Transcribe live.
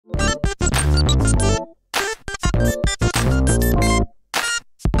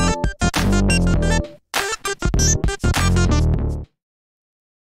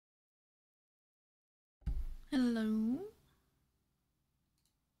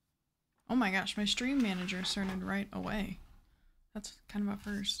Oh my gosh, my stream manager started right away. That's kind of a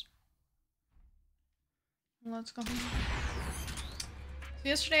first. Let's go. So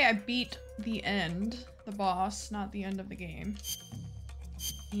yesterday I beat the end, the boss, not the end of the game.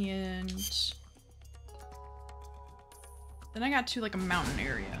 And then I got to like a mountain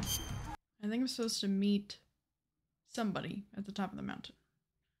area. I think I'm supposed to meet somebody at the top of the mountain.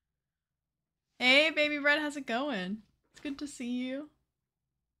 Hey, Baby Red, how's it going? It's good to see you.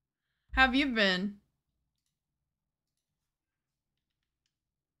 How have you been?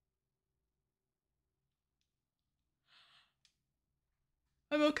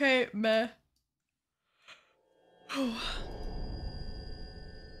 I'm okay, meh.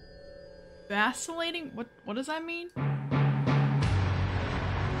 Vacillating? What does that mean?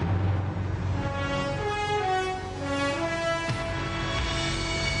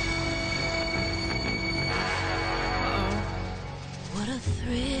 What a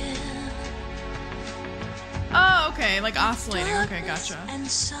thrill. Oh, okay, like oscillating. Okay, gotcha. And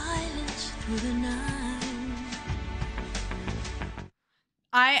silence through the night.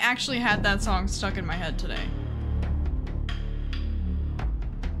 I actually had that song stuck in my head today.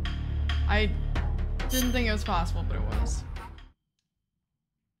 I didn't think it was possible, but it was.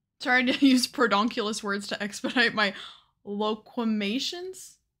 Trying to use prodonculous words to expedite my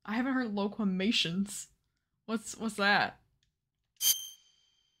loquamations? I haven't heard loquamations. What's that?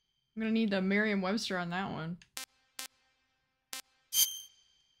 I'm gonna need a Merriam-Webster on that one.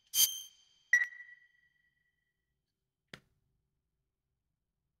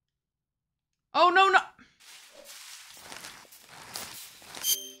 Oh, no, no!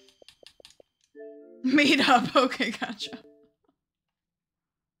 Made up. Okay, gotcha.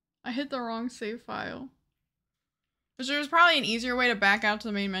 I hit the wrong save file. Which there's probably an easier way to back out to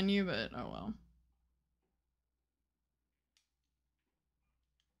the main menu, but oh well.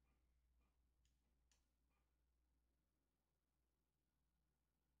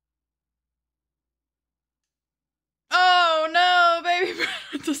 Oh no, baby,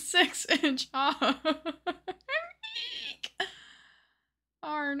 it's a 6-inch hog.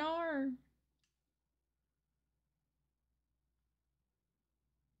 Arnar.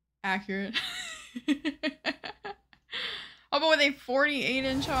 Accurate. Oh, but with a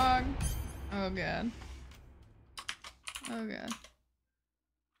 48-inch hog. Oh god. Oh god.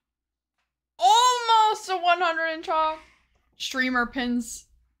 Almost a 100-inch hog. Streamer pins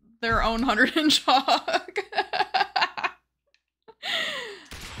their own 100-inch hog.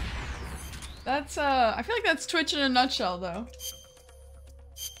 That's I feel like that's Twitch in a nutshell though.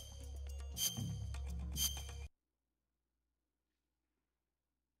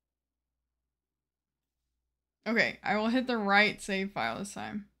 Okay, I will hit the right save file this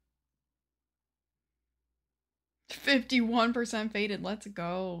time. 51% faded, let's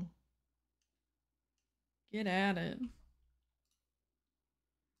go. Get at it.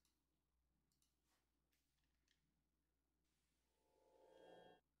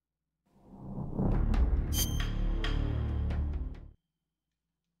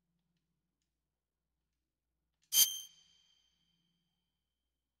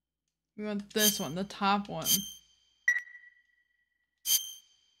 We want this one, the top one.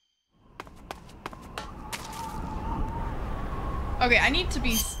 Okay, I need to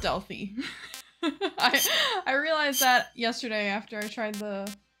be stealthy. I realized that yesterday after I tried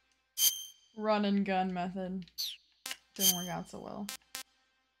the run and gun method. Didn't work out so well.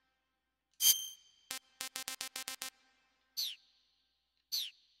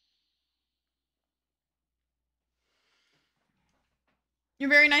 You're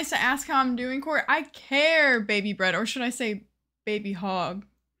very nice to ask how I'm doing, Corey. I care, baby bread, or should I say baby hog?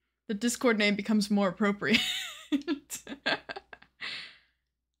 The Discord name becomes more appropriate.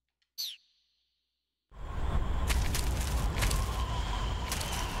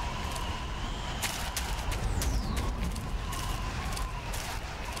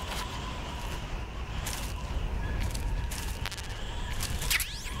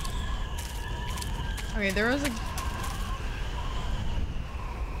 Okay, there was a...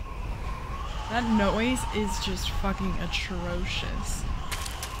 That noise is just fucking atrocious.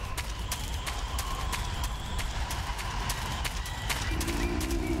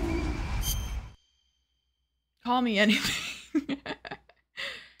 Call me anything.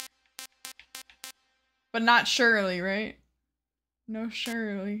 But not Shirley, right? No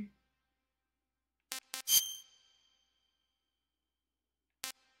Shirley.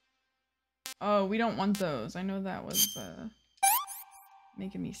 Oh, we don't want those. I know that was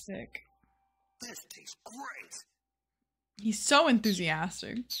making me sick. This tastes great. He's so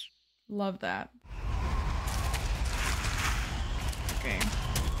enthusiastic. Love that. Okay.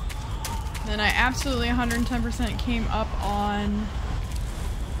 Then I absolutely 110% came up on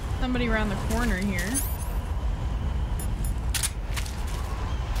somebody around the corner here.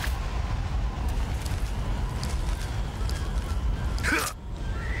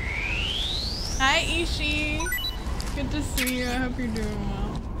 Hi Ishi! Good to see you. I hope you're doing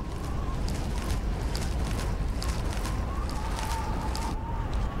well.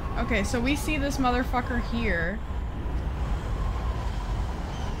 Okay, so we see this motherfucker here.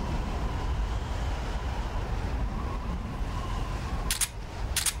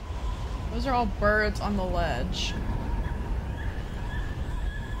 Those are all birds on the ledge.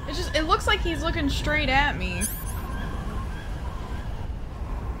 It looks like he's looking straight at me.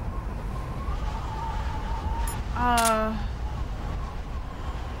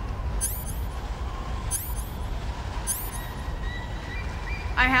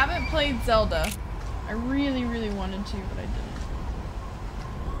 I haven't played Zelda. I really, really wanted to, but I didn't.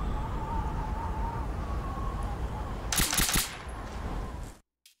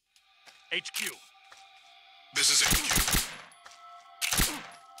 HQ. This is HQ.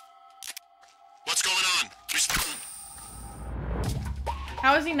 What's going on? Respond.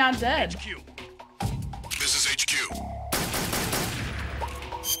 How is he not dead? HQ. This is HQ.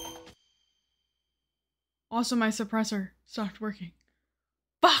 Also, my suppressor stopped working.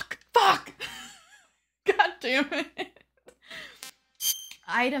 Fuck! Fuck! God damn it.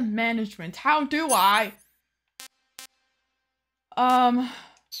 Item management. How do I?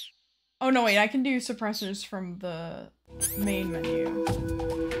 Oh no, wait, I can do suppressors from the main menu.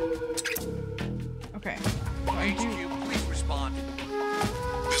 Okay. So I do... HQ, please respond.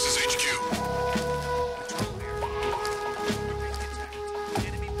 This is HQ. Control here.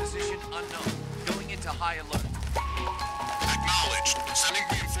 Enemy position unknown. Going into high alert. Acknowledged. Sending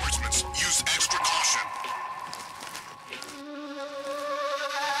reinforcements. Use extra caution.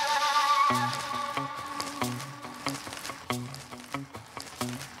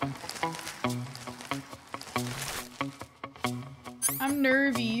 I'm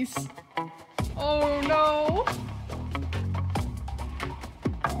nervous. Oh no.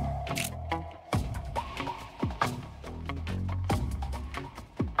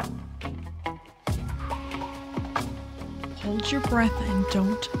 Hold your breath and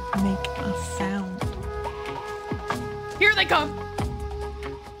don't make a sound. Here they come.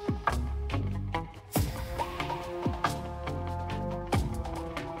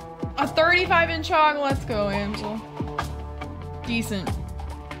 A 35-inch hog. Let's go, Angel. Decent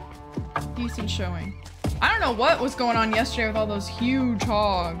showing. I don't know what was going on yesterday with all those huge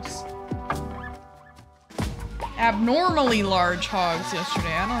hogs. Abnormally large hogs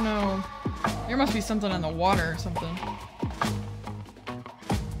yesterday. I don't know. There must be something in the water or something.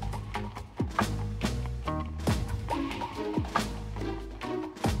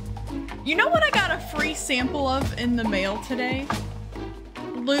 You know what I got a free sample of in the mail today?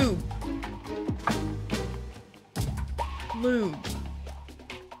 Lube. Lube.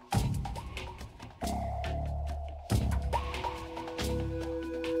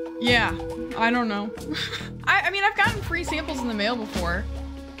 Yeah, I don't know. I mean, I've gotten free samples in the mail before.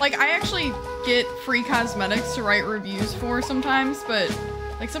 Like, I actually get free cosmetics to write reviews for sometimes, but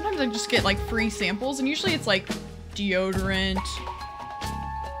like sometimes I just get like free samples, and usually it's like deodorant,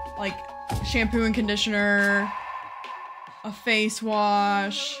 like shampoo and conditioner, a face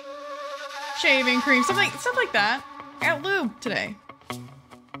wash, shaving cream, stuff like that. I got lube today.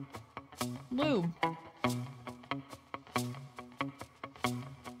 Lube.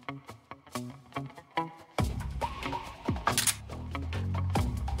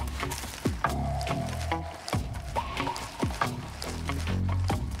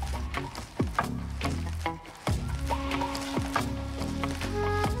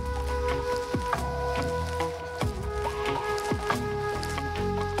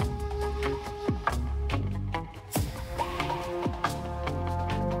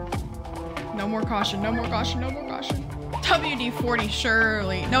 No more caution, no more caution, no more caution. WD-40,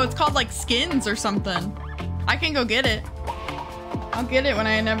 surely. No, it's called like Skins or something. I can go get it. I'll get it when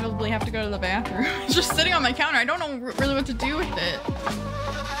I inevitably have to go to the bathroom. It's just sitting on my counter. I don't know really what to do with it.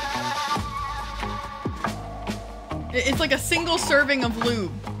 It's like a single serving of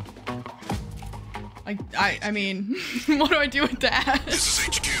lube. Like, I mean, what do I do with that? This is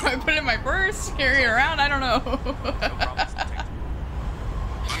HQ. Do I put it in my purse? Carry it around? I don't know.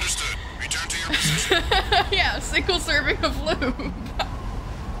 Understood. Return to your position. Yeah, a single serving of lube.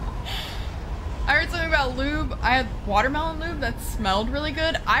 I heard something about lube. I had watermelon lube that smelled really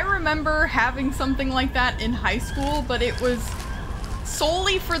good. I remember having something like that in high school, but it was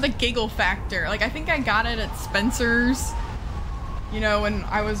solely for the giggle factor. Like, I think I got it at Spencer's. You know, when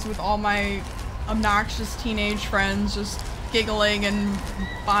I was with all my obnoxious teenage friends just giggling and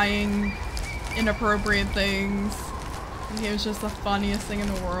buying inappropriate things. And it was just the funniest thing in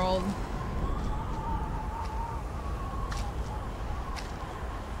the world.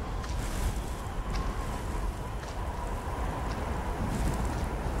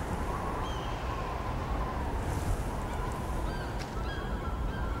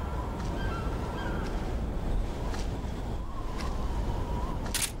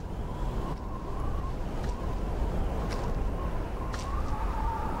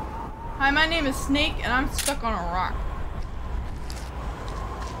 Hi, my name is Snake, and I'm stuck on a rock.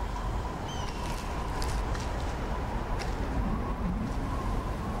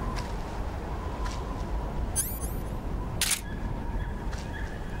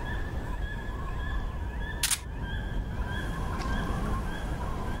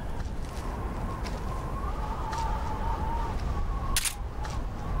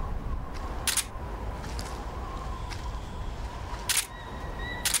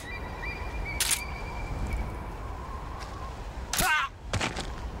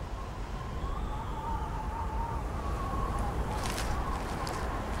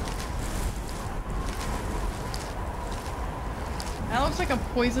 That looks like a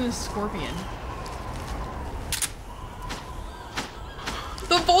poisonous scorpion.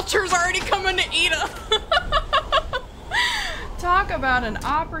 The vulture's already coming to eat him! Talk about an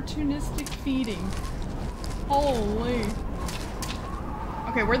opportunistic feeding. Holy.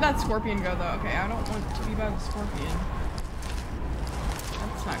 Okay, where'd that scorpion go though? Okay, I don't want to be by the scorpion.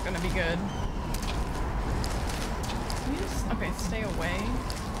 That's not gonna be good. Can you just, okay, stay away.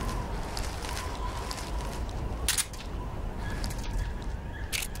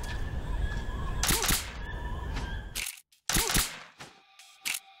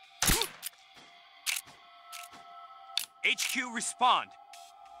 HQ, respond.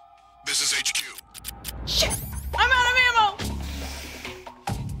 This is HQ. Shit! I'm out of ammo!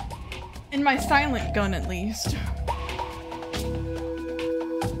 In my silent gun, at least.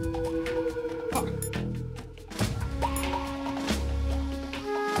 Fuck.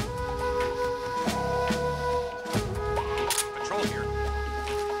 Patrol here.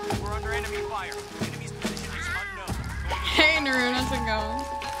 We're under enemy fire. Enemy's position is unknown. Hey, Naru, how's it going?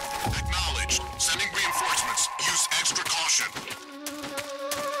 Acknowledged. Sending reinforcements. Use extra caution.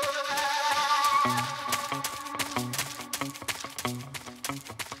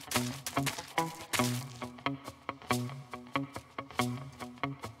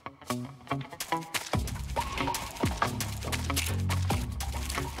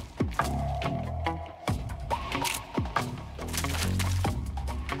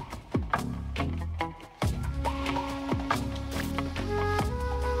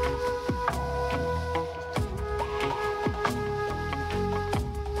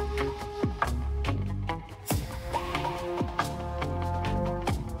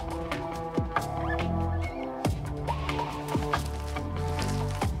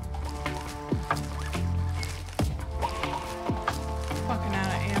 Fucking out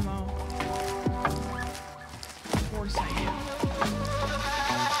of ammo. Of course I am.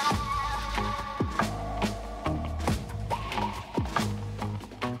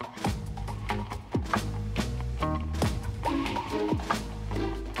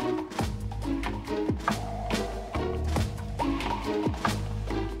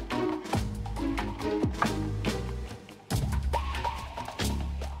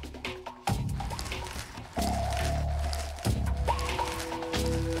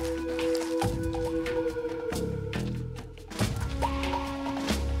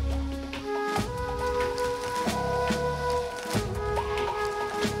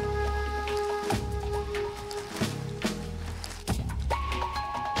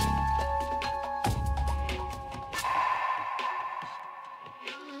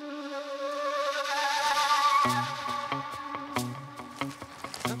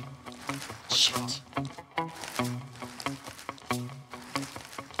 Shit.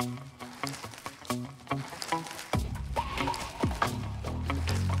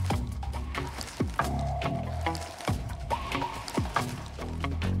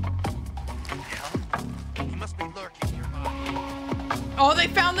 He must be lurking nearby. Oh, they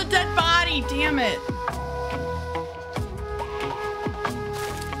found the dead body! Damn it!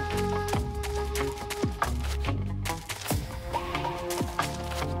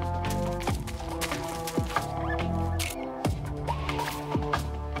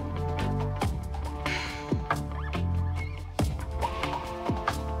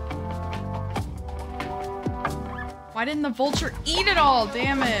 Why didn't the vulture eat it all?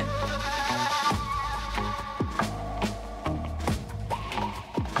 Damn it.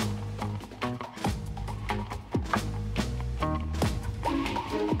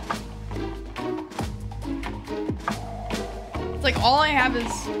 It's like all I have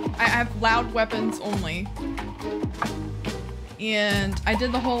is, I have loud weapons only. And I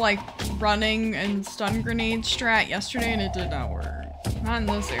did the whole like running and stun grenade strat yesterday and it did not work. Not in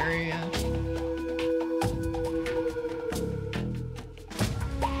this area.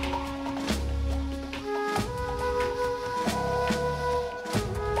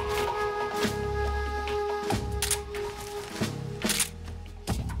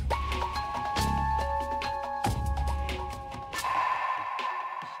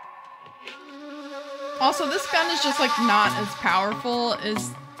 Also, this gun is just like not as powerful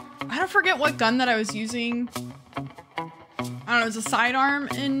as, I don't forget what gun that I was using. I don't know, it's a sidearm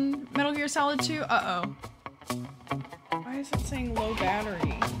in Metal Gear Solid 2. Uh-oh. Why is it saying low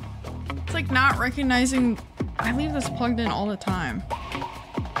battery? It's like not recognizing, I leave this plugged in all the time.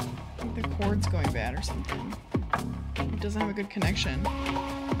 I think the cord's going bad or something. It doesn't have a good connection.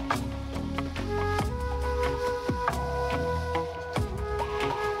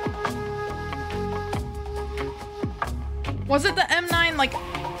 Was it the M9? Like,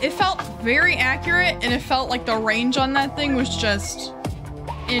 it felt very accurate and it felt like the range on that thing was just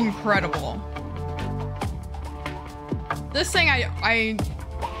incredible. This thing, I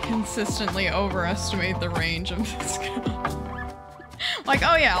consistently overestimate the range of this gun. Like,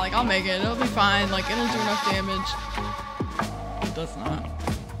 oh yeah, like I'll make it, it'll be fine, like it'll do enough damage. It does not.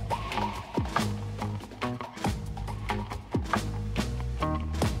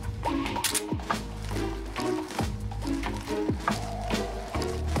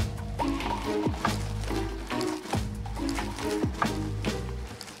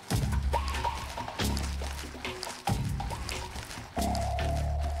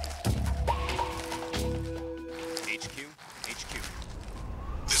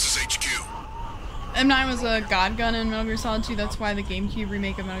 M9 was a god gun in Metal Gear Solid 2, that's why the GameCube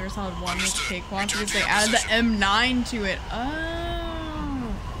remake of Metal Gear Solid 1 was a cakewalk, because they added the M9 to it.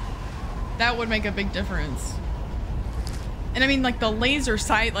 Oh. That would make a big difference. And I mean, like, the laser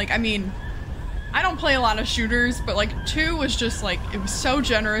sight, like, I mean, I don't play a lot of shooters, but, like, 2 was just, like, it was so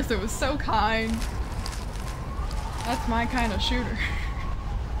generous, it was so kind. That's my kind of shooter.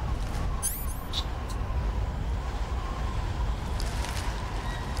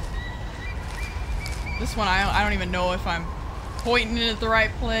 This one, I don't even know if I'm pointing it at the right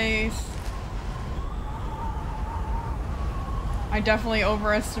place. I definitely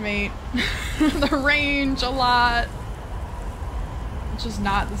overestimate the range a lot. It's just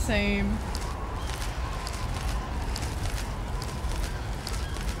not the same.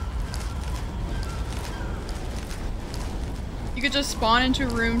 You could just spawn into a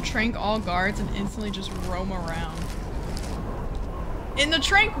room, trank all guards, and instantly just roam around. And the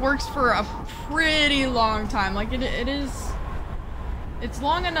trank works for a pretty long time. Like it's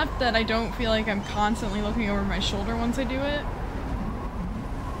long enough that I don't feel like I'm constantly looking over my shoulder once I do it.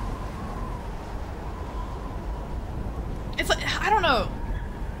 It's like, I don't know.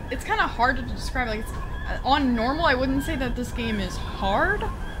 It's kind of hard to describe. Like, it's, on normal, I wouldn't say that this game is hard.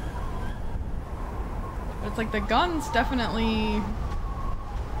 But it's like the guns definitely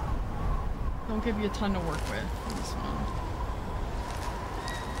don't give you a ton to work with in this one.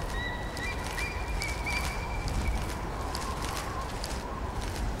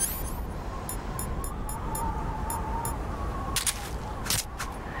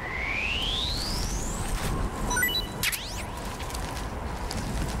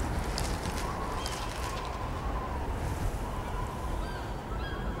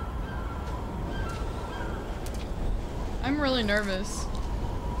 I'm really nervous.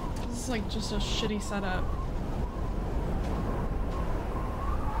 This is like just a shitty setup.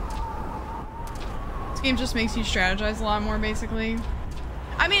 This game just makes you strategize a lot more, basically.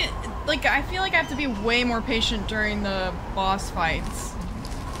 I mean, like, I feel like I have to be way more patient during the boss fights.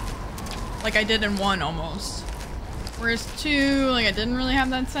 Like I did in 1 almost. Whereas 2, like, I didn't really have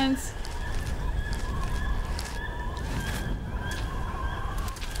that sense.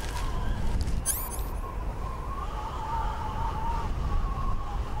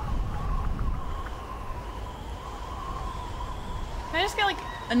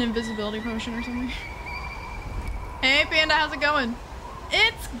 An invisibility potion or something. Hey Panda, how's it going?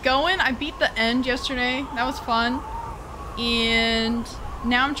 It's going. I beat the end yesterday. That was fun. And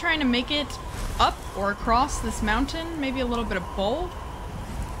now I'm trying to make it up or across this mountain. Maybe a little bit of both.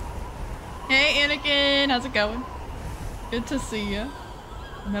 Hey Anakin, how's it going? Good to see you.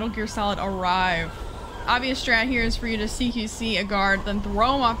 Metal Gear Solid Arrive. Obvious strat here is for you to CQC a guard, then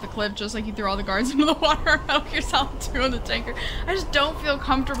throw him off the cliff just like you threw all the guards into the water. Metal Gear Solid 2 on the tanker. I just don't feel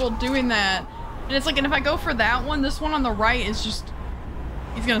comfortable doing that. And it's like, and if I go for that one, this one on the right is just,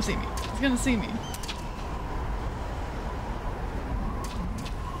 he's gonna see me. He's gonna see me.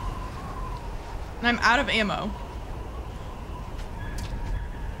 And I'm out of ammo.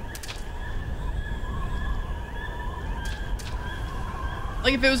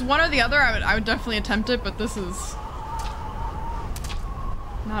 Like, if it was one or the other, I would definitely attempt it, but this is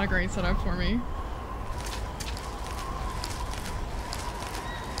not a great setup for me.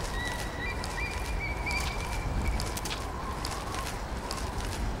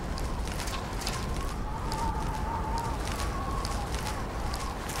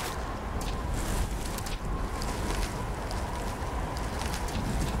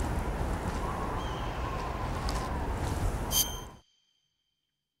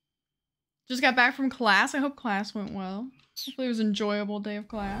 Just got back from class. I hope class went well. Hopefully it was an enjoyable day of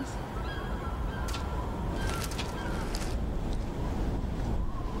class.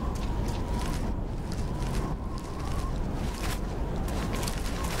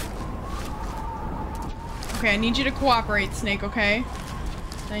 Okay, I need you to cooperate, Snake, okay?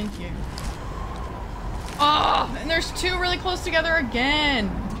 Thank you. Oh, and there's two really close together again.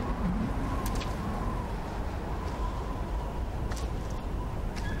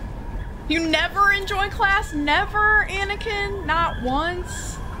 You never enjoy class? Never, Anakin? Not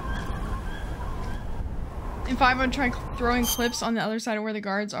once? In 5, I would try throwing clips on the other side of where the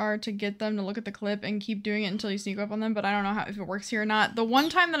guards are to get them to look at the clip and keep doing it until you sneak up on them, but I don't know if it works here or not. The one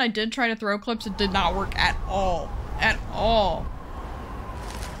time that I did try to throw clips, it did not work at all. At all.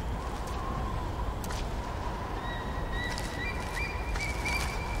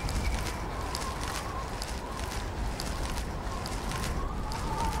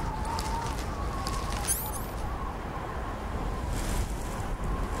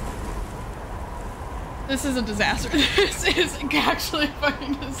 This is a disaster. This is actually a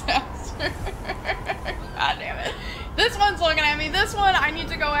fucking disaster. God damn it. This one's looking at me. This one I need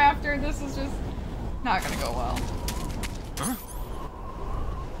to go after. This is just not gonna go well. Huh?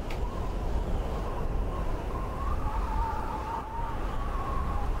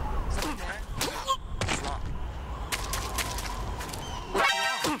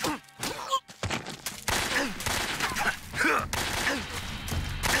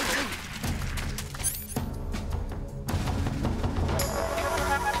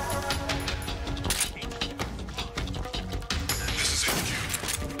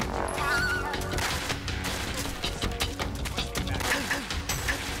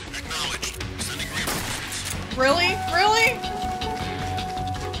 Really? Really?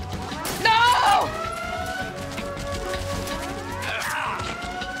 No!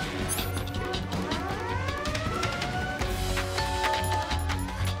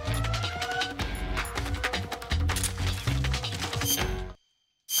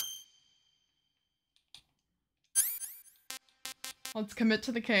 Let's commit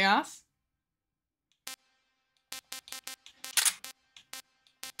to the chaos.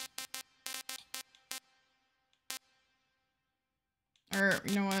 Or,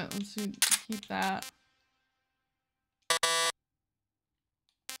 you know what, let's keep that.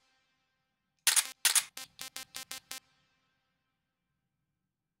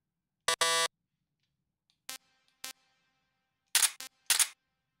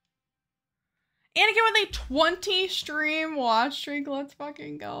 Anakin with a 20 stream watch streak, let's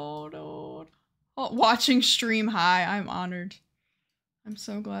fucking go, dude. Oh, watching stream high, I'm honored. I'm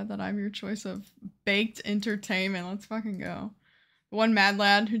so glad that I'm your choice of baked entertainment, let's fucking go. One mad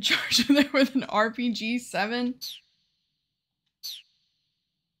lad who charged in there with an RPG-7.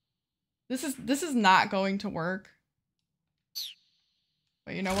 This is not going to work.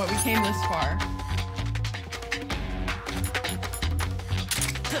 But you know what? We came this far.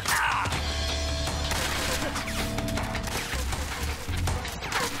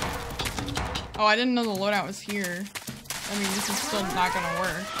 Oh, I didn't know the loadout was here. I mean, this is still not gonna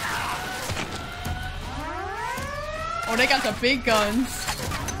work. Oh, they got the big guns.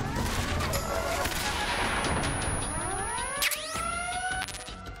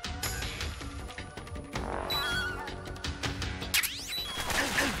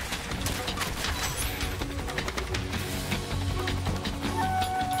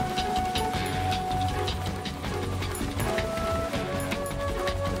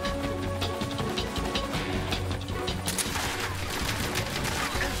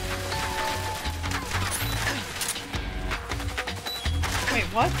 Wait,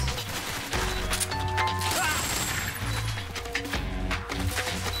 what?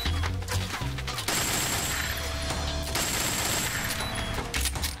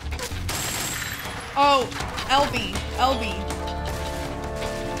 Oh, LB. LB.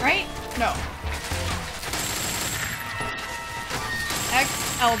 Right? No.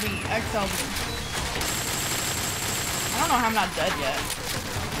 XLB. XLB. I don't know how I'm not dead yet.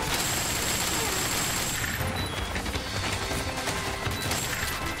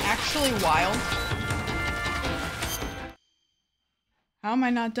 actually wild? How am I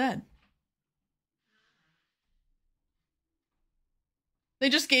not dead? They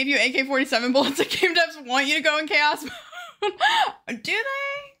just gave you AK-47 bullets and game devs want you to go in chaos mode. Do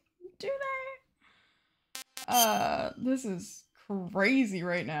they? Do they? This is crazy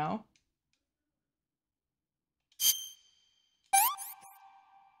right now.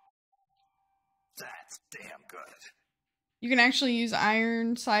 That's damn good. You can actually use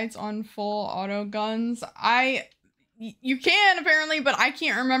iron sights on full auto guns. You can apparently, but I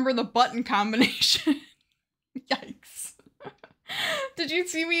can't remember the button combination. Yikes. Did you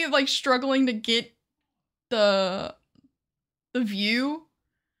see me like struggling to get the view?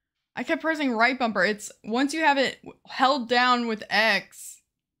 I kept pressing right bumper. It's once you have it held down with X,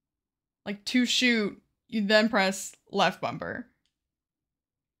 like to shoot, you then press left bumper.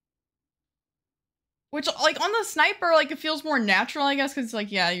 Which, like, on the sniper, like, it feels more natural, I guess, because,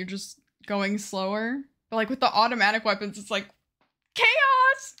 like, yeah, you're just going slower. But, like, with the automatic weapons, it's like,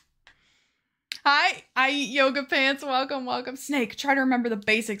 chaos! Hi, Yoga Pants, welcome, welcome. Snake, try to remember the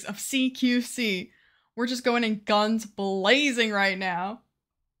basics of CQC. We're just going in guns blazing right now.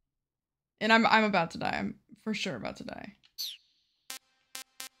 And I'm about to die. I'm for sure about to die.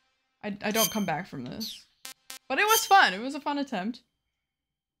 I don't come back from this. But it was fun. It was a fun attempt.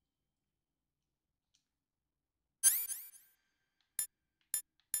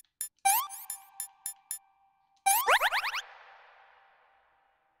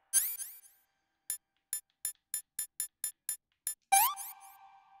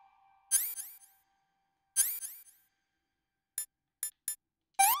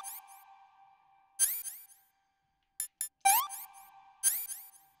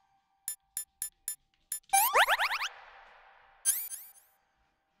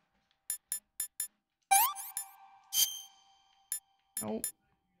 Nope.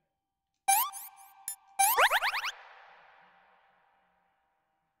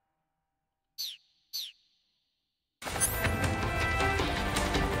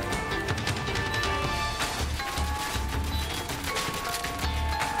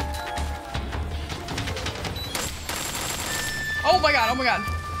 Oh my god, oh my god.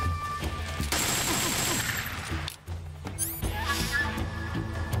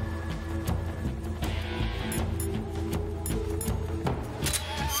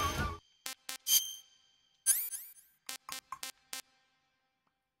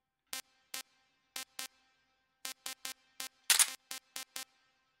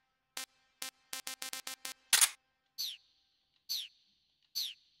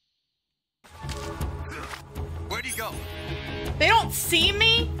 Where'd he go? They don't see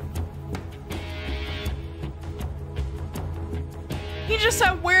me? He just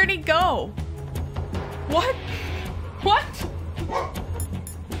said, where'd he go? What? What?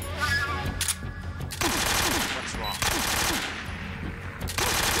 What's wrong?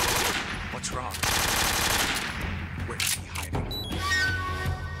 What's wrong? Where is he hiding?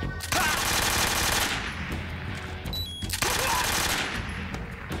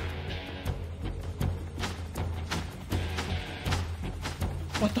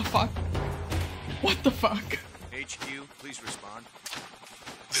 What the fuck? What the fuck? HQ, please respond.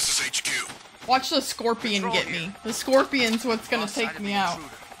 This is HQ. Watch the scorpion get me. The scorpion's what's gonna Lost sight take of me the out.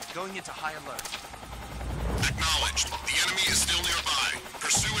 intruder. Going into high alert. Acknowledged. The enemy is still nearby.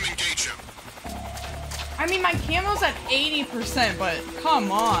 Pursue and engage him. I mean, my camo's at 80%, but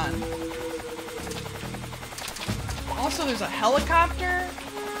come on. Also, there's a helicopter.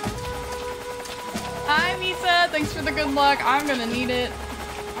 Hi, Misa. Thanks for the good luck. I'm gonna need it.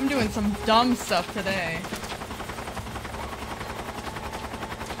 I'm doing some dumb stuff today.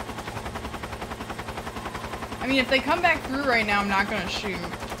 I mean, if they come back through right now, I'm not gonna shoot.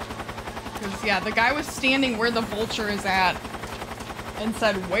 Because, yeah, the guy was standing where the vulture is at and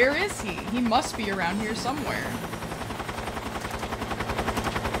said, where is he? He must be around here somewhere.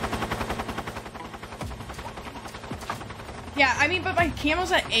 Yeah, I mean, but my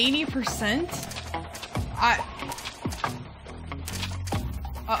camo's at 80%?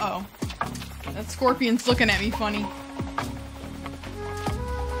 Uh-oh. That scorpion's looking at me funny.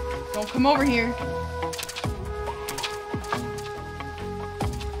 Don't come over here.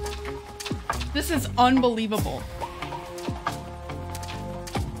 This is unbelievable.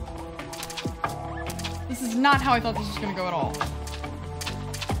 This is not how I thought this was gonna go at all.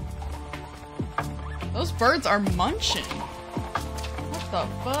 Those birds are munching. What the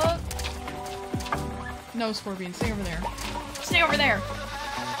fuck? No, Scorpion, stay over there. Stay over there!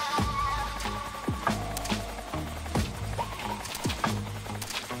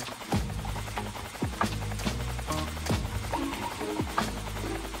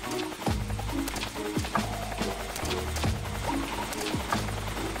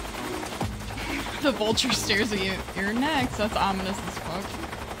 The vulture stares at you. You're next. That's ominous as fuck.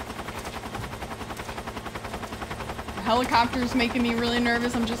 The helicopter's making me really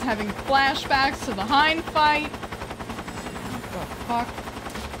nervous. I'm just having flashbacks to the Hind fight. What the fuck?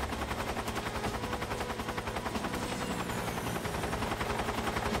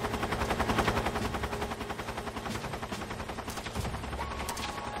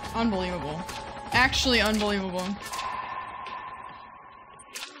 Unbelievable. Actually unbelievable.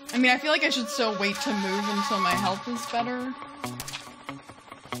 I mean, I feel like I should still wait to move until my health is better.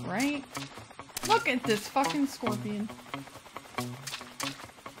 Right? Look at this fucking scorpion.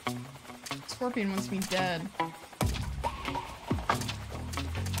 Scorpion wants me dead.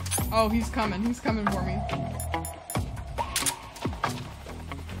 Oh, he's coming. He's coming for me.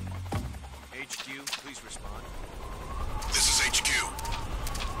 HQ, please respond. This is HQ.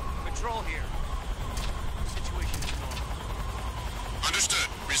 Patrol here. Situation is normal. Understood.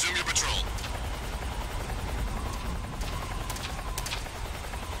 Resume your patrol.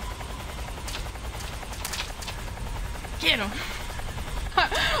 Get him!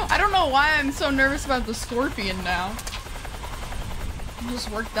 I don't know why I'm so nervous about the scorpion now. I'm just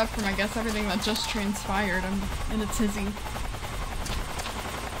worked up from, I guess, everything that just transpired. I'm in a tizzy.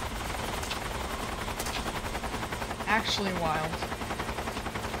 Actually wild.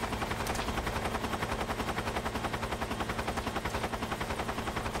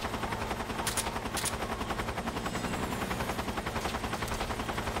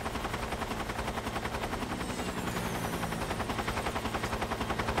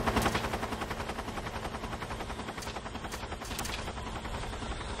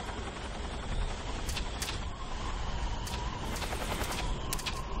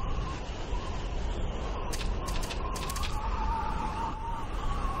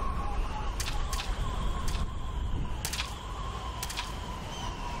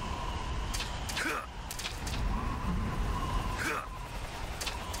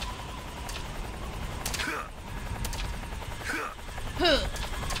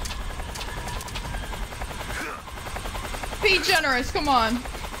 Be generous, come on.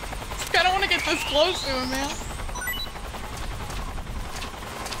 I don't want to get this close to him, man.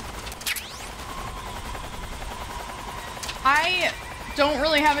 I don't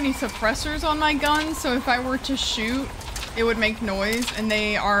really have any suppressors on my gun, so if I were to shoot, it would make noise, and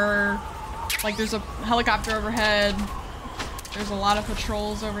they are, like, there's a helicopter overhead, there's a lot of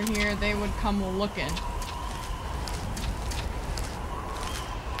patrols over here, they would come looking.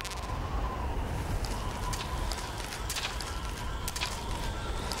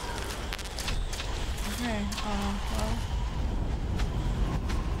 Okay, well.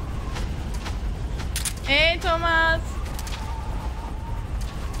 Hey, Thomas!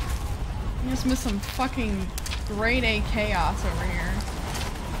 I just missed some fucking grade A chaos over here.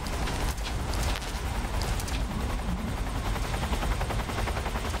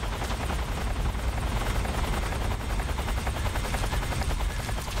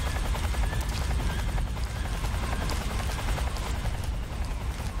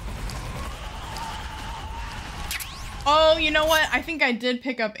 Oh, you know what? I think I did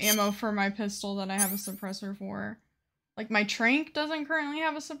pick up ammo for my pistol that I have a suppressor for. Like, my Trank doesn't currently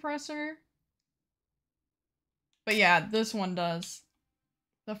have a suppressor. But yeah, this one does.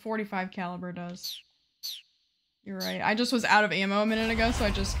 The 45 caliber does. You're right. I just was out of ammo a minute ago, so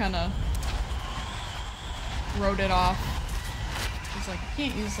I just kind of wrote it off. I was like, I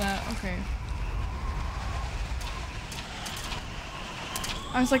can't use that. Okay.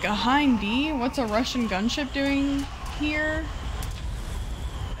 I was like, a Hind D? What's a Russian gunship doing here?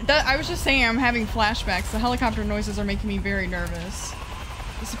 I was just saying I'm having flashbacks. The helicopter noises are making me very nervous.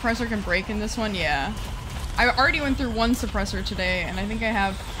 The suppressor can break in this one? Yeah. I already went through one suppressor today, and I think I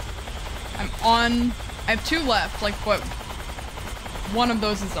have two left, like, what, one of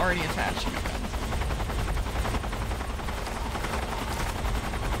those is already attached to my gun.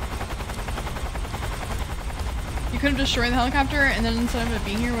 You could have destroyed the helicopter, and then instead of it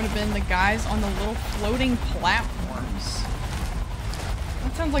being here, would have been the guys on the little floating platforms.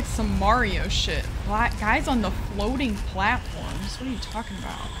 That sounds like some Mario shit. Guys on the floating platforms? What are you talking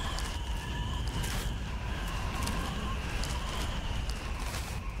about?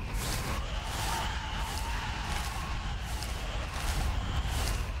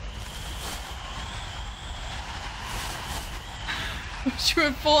 She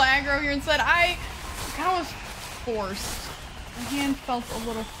went full aggro here and said, I kind of was forced. My hand felt a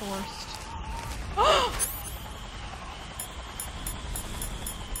little forced.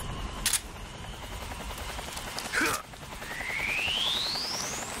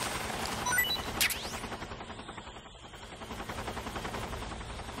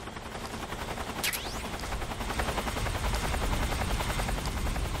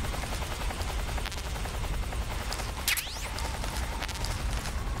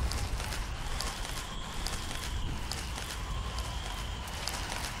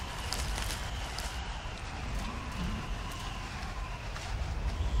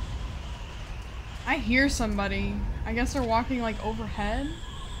 I hear somebody. I guess they're walking like overhead.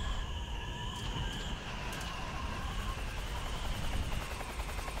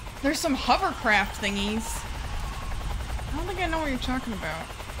 There's some hovercraft thingies. I don't think I know what you're talking about.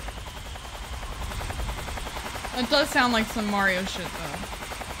 It does sound like some Mario shit though.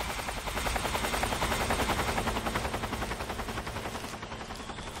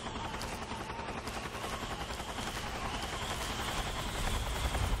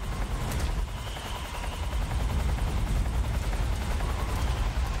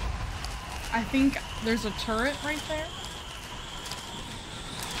 I think there's a turret right there.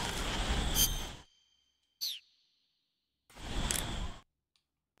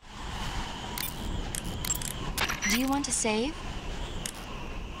 Do you want to save?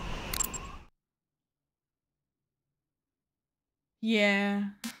 Yeah.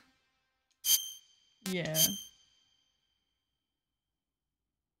 Yeah.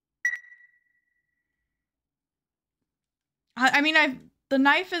 I mean, the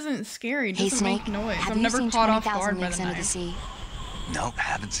knife isn't scary. It Hey, doesn't Snake, make noise. have I'm you never seen caught off 20,000 guard by Leagues the Under the knife. Sea? Nope,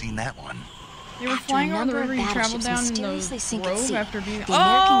 haven't seen that one. They were After flying a over the number river of you traveled battleships down in the mysteriously sink at grove sea, after being. the American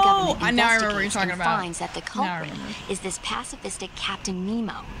Oh, government now I remember what you're investigates talking and about. finds that the Now I culprit remember. is this pacifistic Captain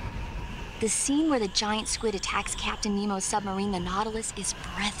Nemo. The scene where the giant squid attacks Captain Nemo's submarine, the Nautilus, is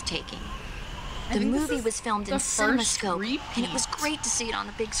breathtaking. I The think this movie is was filmed in the first CinemaScope, and it was repeat great to see it on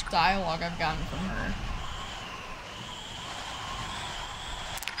the big screen. dialogue I've gotten from her.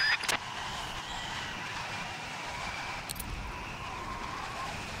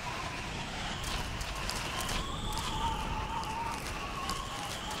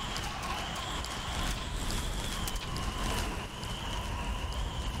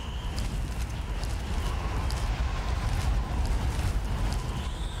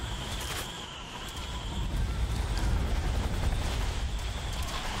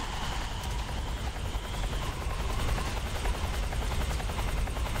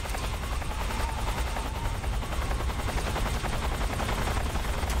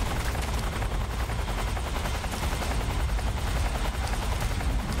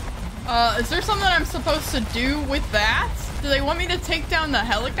 Is there something I'm supposed to do with that? Do they want me to take down the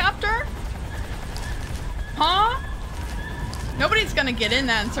helicopter? Huh? Nobody's gonna get in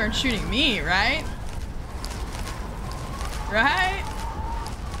that and start shooting me, right? Right?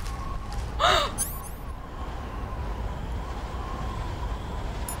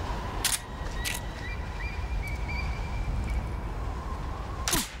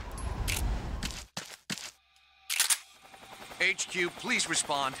 HQ, please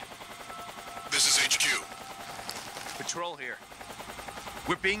respond. This is HQ. Patrol here.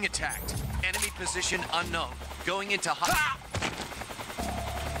 We're being attacked. Enemy position unknown. Going into hot.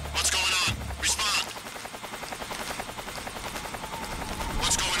 What's going on? Respond.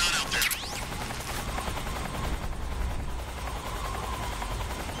 What's going on out there?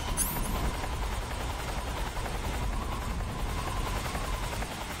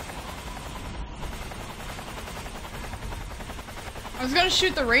 I was gonna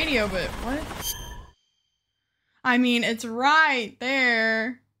shoot the radio, but what? I mean, it's right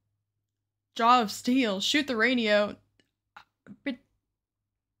there. Jaw of steel. Shoot the radio. But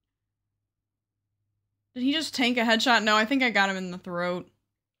did he just tank a headshot? No, I think I got him in the throat.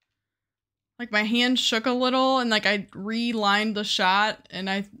 Like my hand shook a little and like I relined the shot and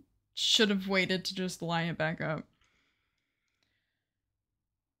I should have waited to just line it back up.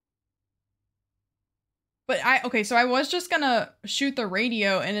 But okay, so I was just gonna shoot the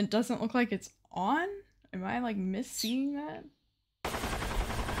radio and it doesn't look like it's on? Am I like misseeing that?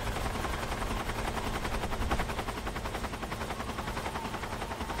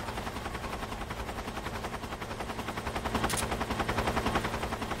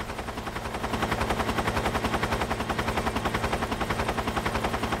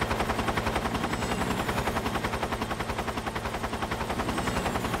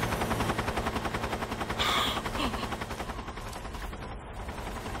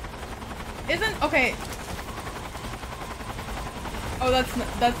 Isn't okay. Oh,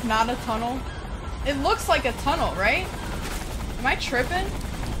 that's not a tunnel. It looks like a tunnel, right? Am I tripping?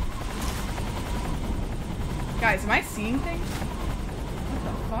 Guys, am I seeing things? What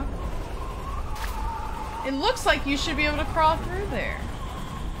the fuck? It looks like you should be able to crawl through there.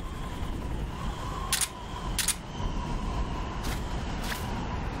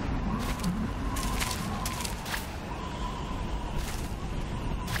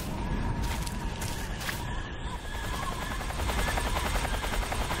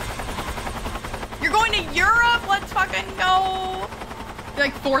 Europe, let's fucking go.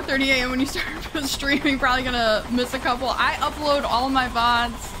 Like 4:30 a.m. when you start streaming, probably gonna miss a couple. I upload all my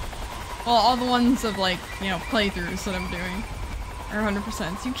VODs Well, all the ones of like, you know, playthroughs that I'm doing are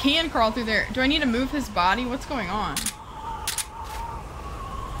 100%. So you can crawl through there. Do I need to move his body? What's going on?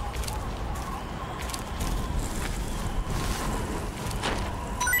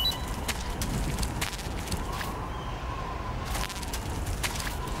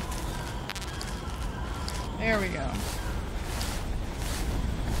 There we go.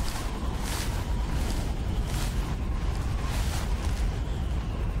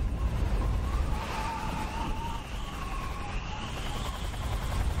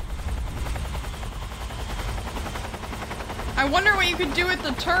 I wonder what you could do with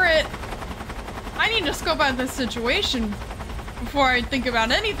the turret. I need to scope out this situation before I think about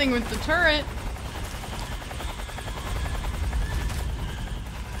anything with the turret.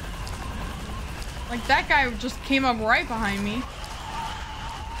 Like, that guy just came up right behind me.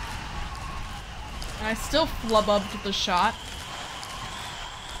 And I still flub-ubbed the shot.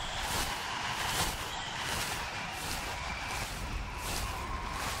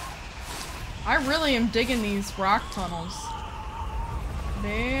 I really am digging these rock tunnels.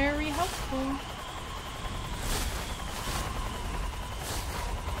 Very helpful.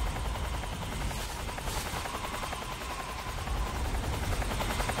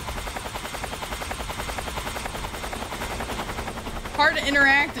 Hard to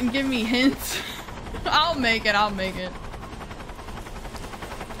interact and give me hints. I'll make it, I'll make it.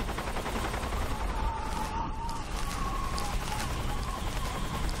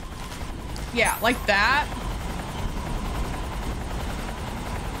 Yeah, like that.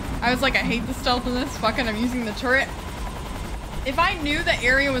 I was like, I hate the stealth in this. Fucking, I'm using the turret. If I knew the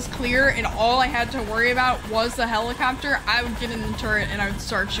area was clear and all I had to worry about was the helicopter, I would get in the turret and I would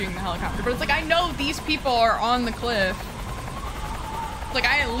start shooting the helicopter. But it's like, I know these people are on the cliff. Like,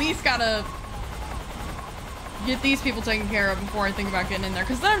 I at least gotta get these people taken care of before I think about getting in there.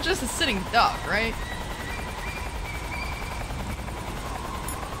 Because then I'm just a sitting duck, right?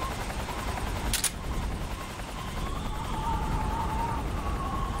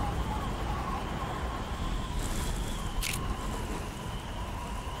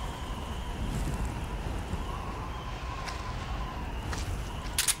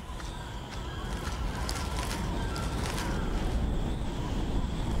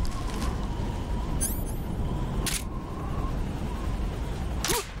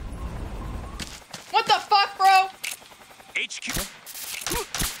 What the fuck, bro? HQ.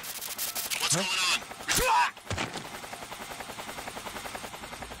 What's going on?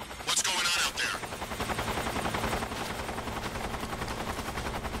 What's going on out there?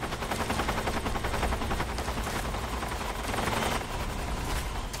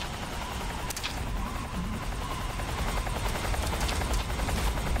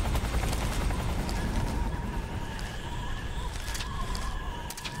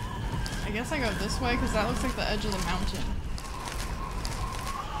 I guess I go this way because that looks like the edge of the mountain.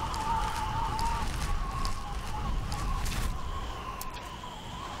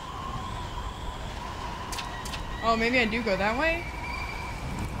 Oh, maybe I do go that way?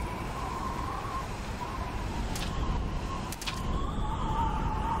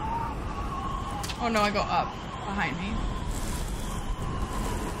 Oh no, I go up behind me.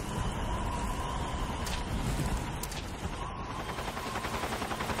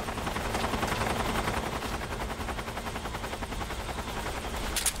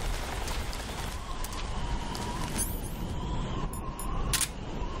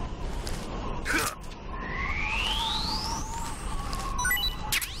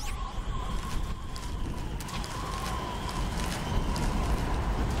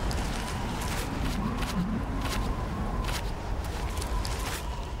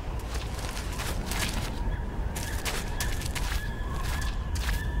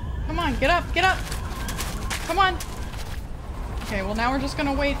 Come on, get up, get up! Come on! Okay, well now we're just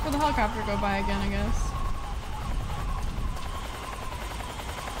gonna wait for the helicopter to go by again, I guess.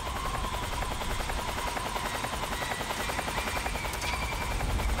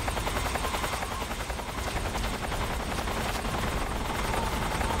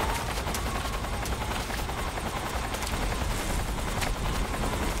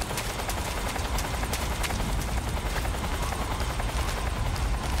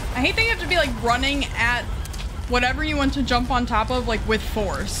 I hate that you have to be like running at whatever you want to jump on top of, like with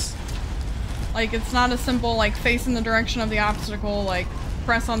force. Like, it's not a simple like face in the direction of the obstacle, like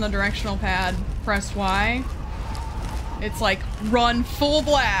press on the directional pad, press Y. It's like run full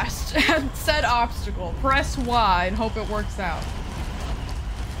blast at said obstacle, press Y and hope it works out.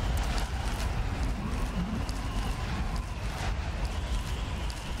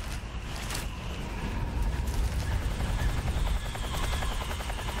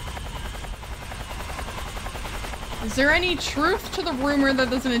 Is there any truth to the rumor that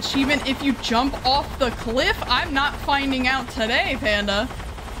there's an achievement if you jump off the cliff? I'm not finding out today, Panda.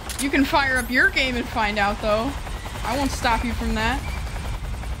 You can fire up your game and find out, though. I won't stop you from that.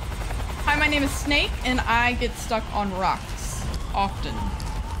 Hi, my name is Snake, and I get stuck on rocks often.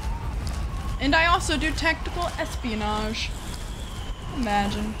 And I also do tactical espionage.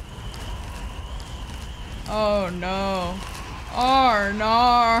 Imagine. Oh no. Oh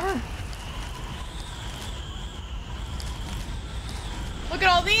no. Look at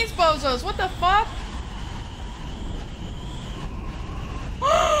all these bozos. What the fuck?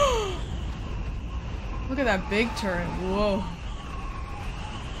 Look at that big turret. Whoa.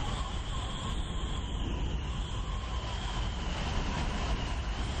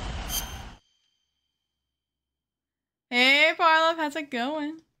 Hey, Parlov, how's it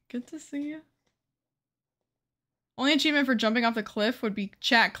going? Good to see you. Only achievement for jumping off the cliff would be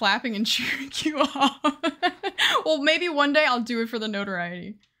chat clapping and cheering you on. Well, maybe one day I'll do it for the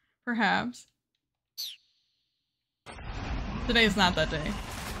notoriety. Perhaps. Today is not that day.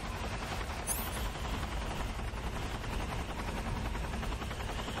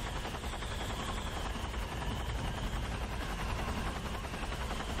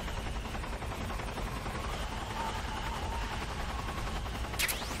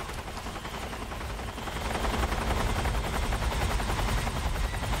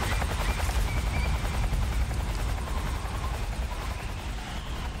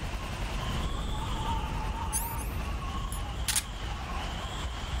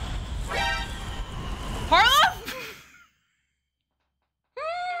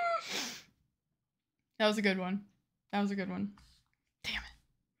 That was a good one. That was a good one. Damn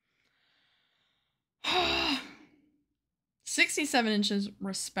it. 67 inches,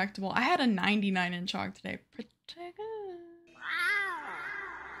 respectable. I had a 99-inch hog today. Pretty good.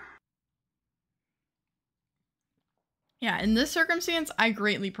 Yeah, in this circumstance, I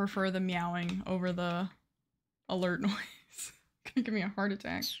greatly prefer the meowing over the alert noise. Gonna give me a heart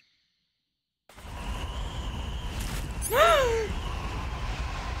attack.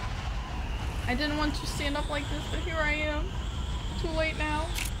 I didn't want to stand up like this, but here I am. Too late now.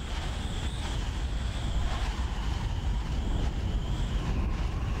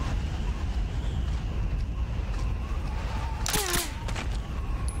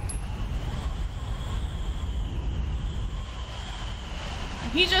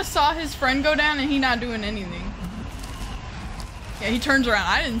 He just saw his friend go down and he not doing anything. Yeah, he turns around.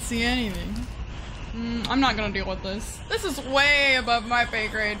 I didn't see anything. I'm not gonna deal with this. This is way above my pay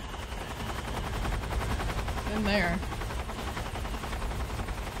grade. In there.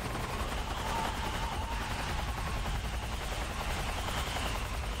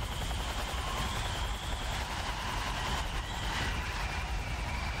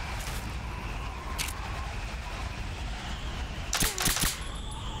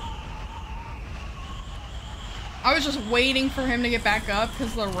 I was just waiting for him to get back up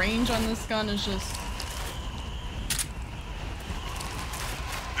because the range on this gun is just...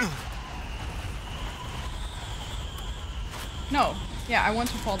 No. Yeah, I want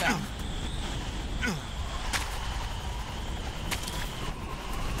to fall down.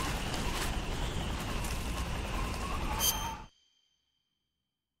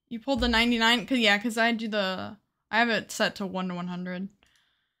 You pulled the 99? Cause I do the... I have it set to 1 to 100.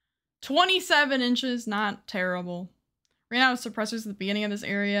 27 inches, not terrible. Ran out of suppressors at the beginning of this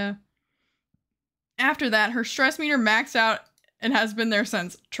area. After that, her stress meter maxed out and has been there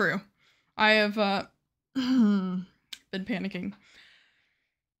since. True. I have, been panicking.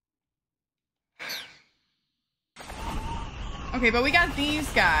 Okay, but we got these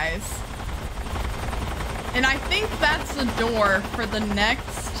guys. And I think that's the door for the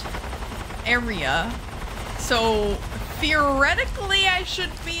next area. So theoretically, I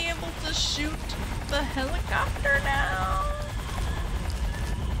should be able to shoot the helicopter now.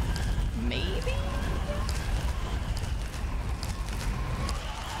 Maybe?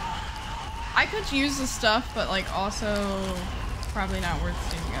 I could use the stuff, but like also probably not worth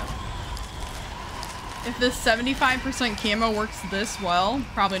standing up. If this 75% camo works this well,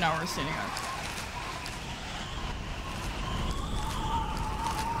 probably not worth standing up.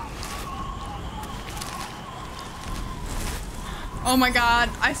 Oh my god,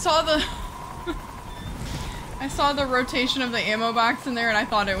 I saw the I saw the rotation of the ammo box in there and I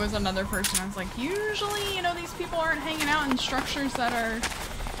thought it was another person. I was like, usually, you know, these people aren't hanging out in structures that are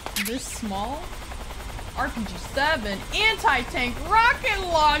this small. RPG-7 anti-tank rocket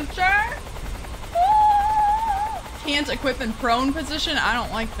launcher. Woo! Can't equip in prone position. I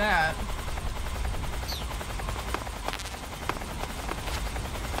don't like that.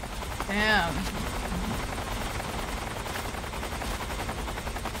 Damn.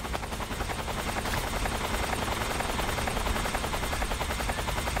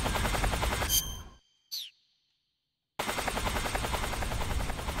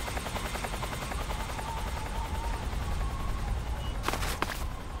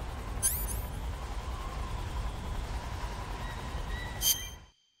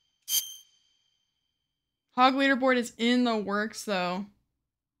 Hog leaderboard is in the works, though.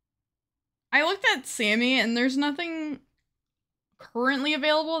 I looked at Sammy, and there's nothing currently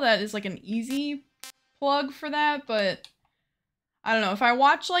available that is like an easy plug for that, but I don't know. If I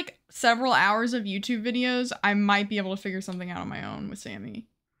watch like several hours of YouTube videos, I might be able to figure something out on my own with Sammy.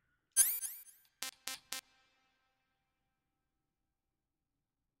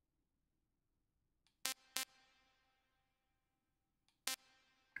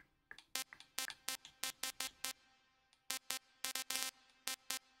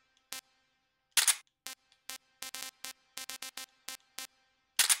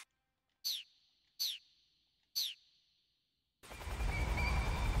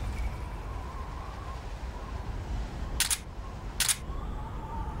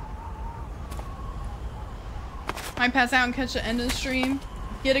 Might pass out and catch the end of the stream.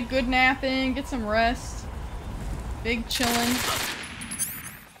 Get a good nap in, get some rest. Big chillin'.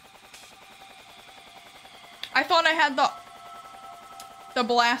 I thought I had the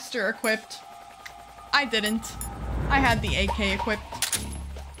blaster equipped. I didn't. I had the AK equipped.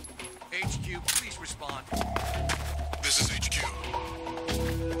 HQ, please respond. This is HQ.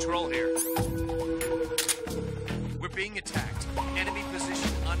 Patrol here. We're being attacked. Enemy position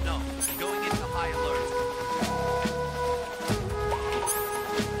unknown. Going into high alert.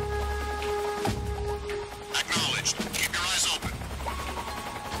 Acknowledged. Keep your eyes open.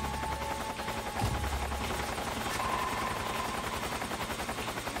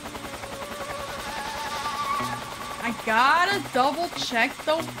 I gotta double check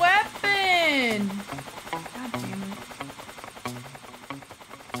the weapon! God damn it.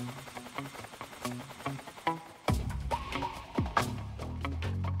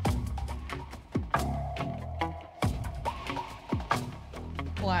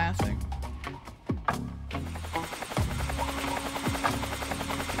 Classic.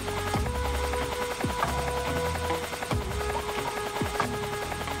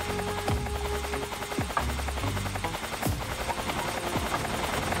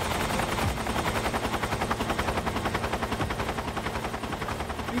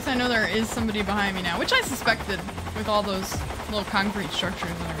 At least I know there is somebody behind me now, which I suspected with all those little concrete structures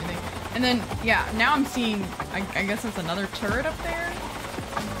and everything. And then, yeah, now I'm seeing, I guess that's another turret up there?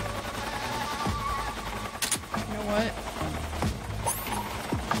 You know what?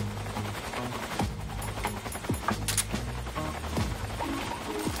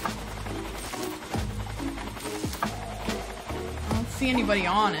 I don't see anybody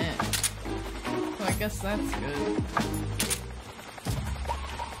on it. So I guess that's good.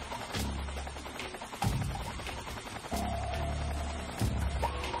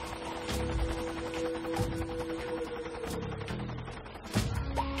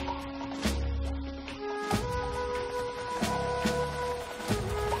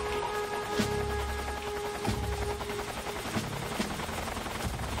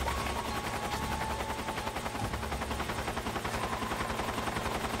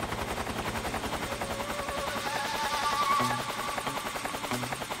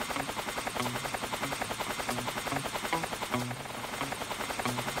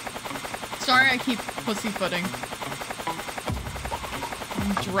 Sorry I keep pussyfooting.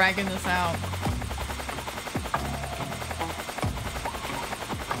 I'm dragging this out.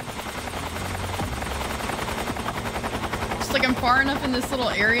 Just like I'm far enough in this little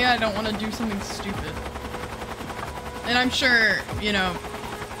area, I don't want to do something stupid. And I'm sure, you know,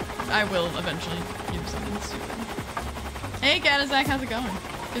 I will eventually do something stupid. Hey Gadazak, how's it going?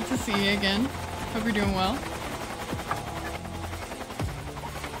 Good to see you again. Hope you're doing well.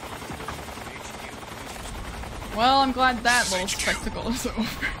 Well, I'm glad that little spectacle is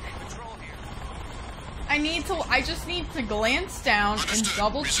over. I just need to glance down and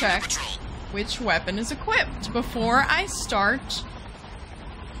double check which weapon is equipped before I start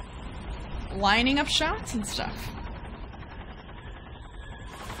lining up shots and stuff.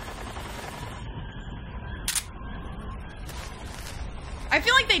 I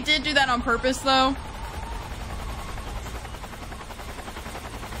feel like they did do that on purpose, though.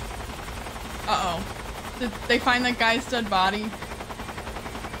 Uh-oh. Did they find that guy's dead body?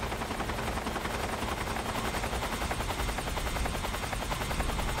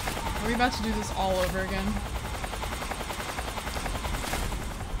 Are we about to do this all over again?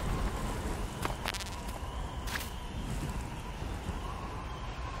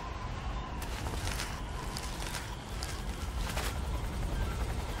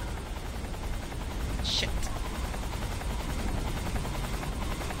 Shit.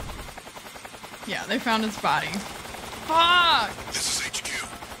 Yeah, they found his body. Fuck! This is HQ.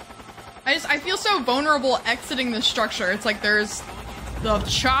 I feel so vulnerable exiting the structure. It's like there's the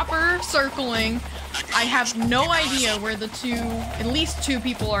chopper circling, I have no idea where the at least two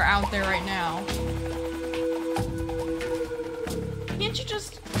people are out there right now. Can't you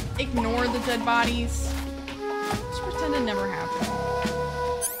just ignore the dead bodies? Just pretend it never happened.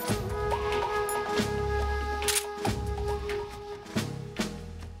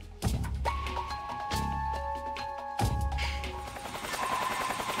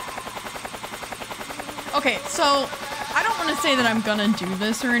 Okay, so I don't want to say that I'm gonna do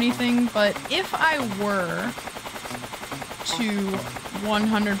this or anything, but if I were to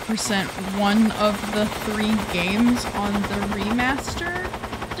 100% one of the 3 games on the remaster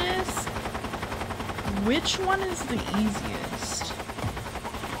disc, which one is the easiest?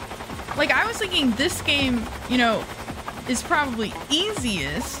 Like, I was thinking this game, you know, is probably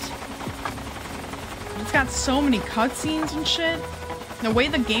easiest. It's got so many cutscenes and shit. The way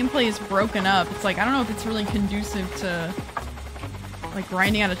the gameplay is broken up, it's like, I don't know if it's really conducive to, like,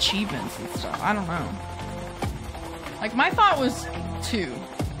 grinding out achievements and stuff. I don't know. Like, my thought was 2.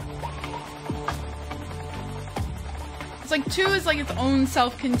 It's like 2 is like its own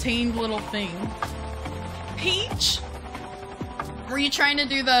self-contained little thing. Peach? Were you trying to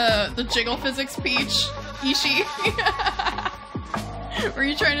do the jiggle physics, Peach? Ishi? Were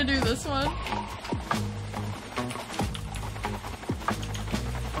you trying to do this one?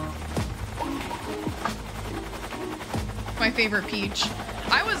 My favorite Peach.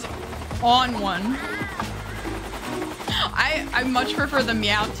 I was on one. I much prefer the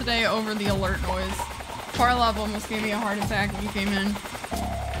meow today over the alert noise. Parlov almost gave me a heart attack when you came in.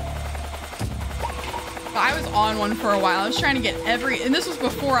 But I was on one for a while. I was trying to get and this was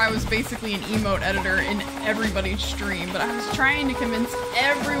before I was basically an emote editor in everybody's stream, but I was trying to convince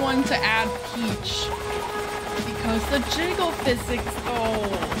everyone to add Peach. Because the jiggle physics,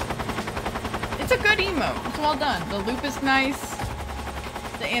 it's a good emote. It's well done. The loop is nice.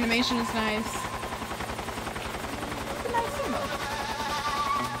 The animation is nice. It's a nice emote.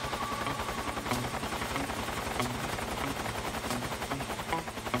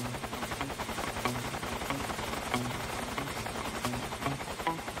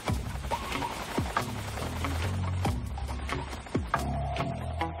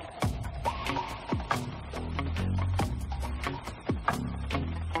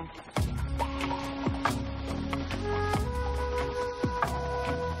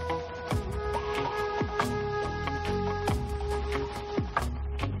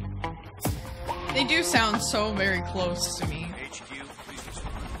 They do sound so very close to me. HQ, please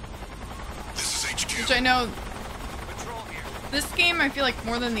respond. This is HQ. Which I know, Patrol here. this game I feel like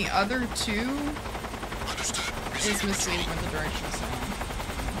more than the other 2 Understood. is misleading with the directional sound.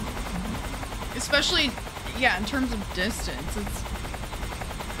 Especially, yeah, in terms of distance.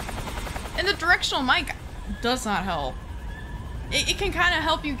 And the directional mic does not help. It can kind of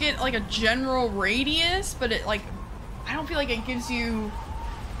help you get like a general radius, but I don't feel like it gives you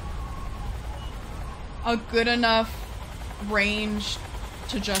a good enough range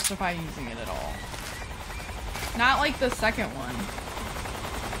to justify using it at all. Not like the second one.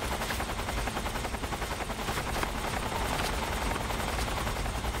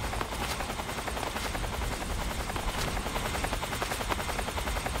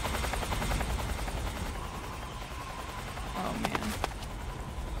 Oh man.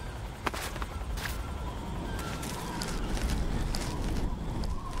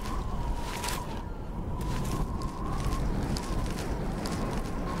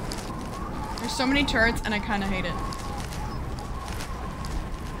 There's so many turrets and I kind of hate it.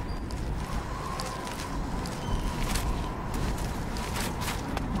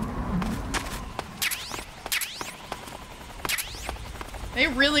 They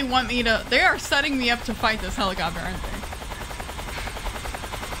really want me to, they are setting me up to fight this helicopter, aren't they?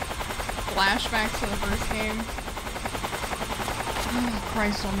 Flashbacks to the first game. Oh,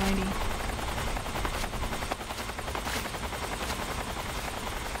 Christ almighty.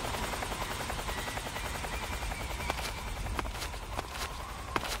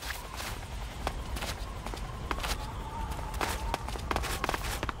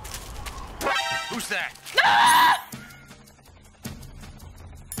 Who's that? Ah!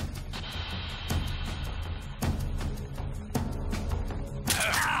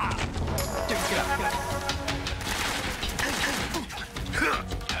 Dude, get up, get up.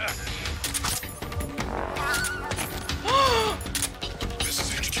 This is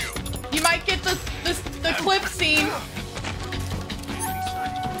HQ. You might get the clip scene.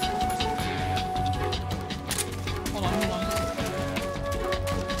 Hold on, hold on.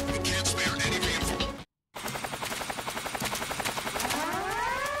 We can't spare any reinforcements.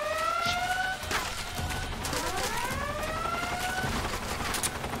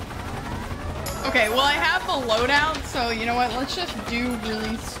 Okay, well I have the loadout, so you know what? Let's just do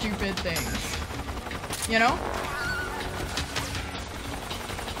really stupid things. You know?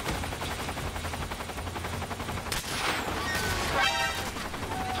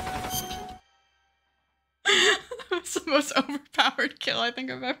 That was the most overpowered kill I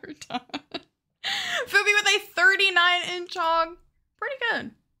think I've ever done. Fubi with a 39-inch hog. Pretty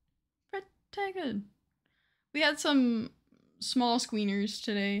good. Pretty good. We had some small squeeners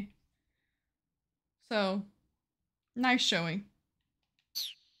today. So, nice showing.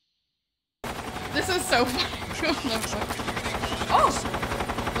 This is so funny. Oh!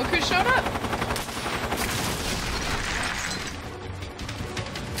 Look who showed up!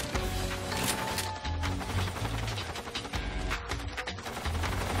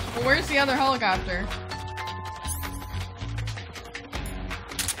 Well, where's the other helicopter?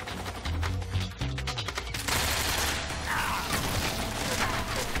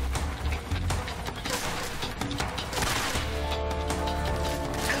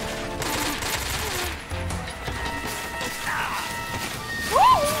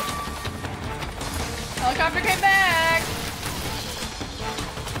 Helicopter came back!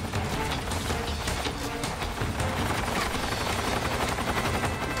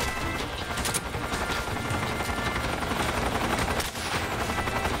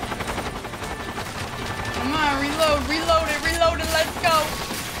 Come on, reload it, let's go!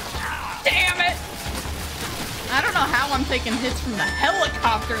 Damn it! I don't know how I'm taking hits from the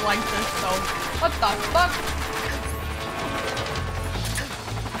helicopter like this, though. What the fuck?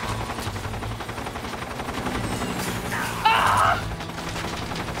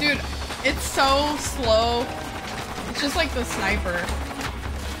 Dude, it's so slow. It's just like the sniper.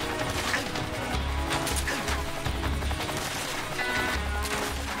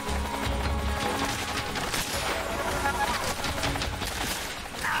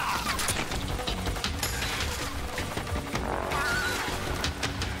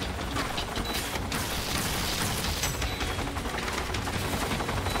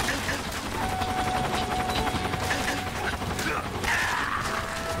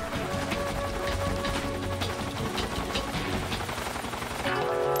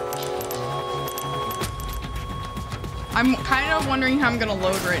 I'm kind of wondering how I'm gonna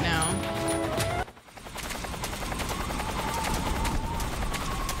load right now.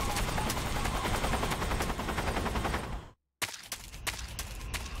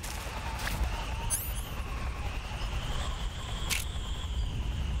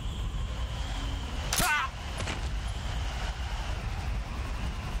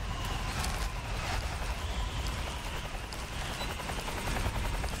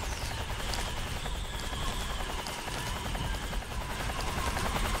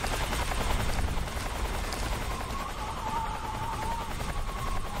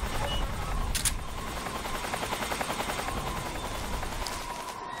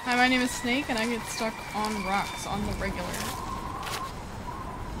 Hi, my name is Snake, and I get stuck on rocks on the regular.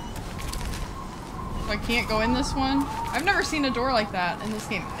 So I can't go in this one? I've never seen a door like that in this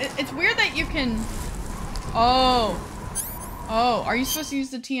game. It's weird that you can... Oh. Oh, are you supposed to use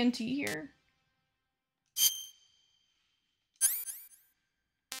the TNT here?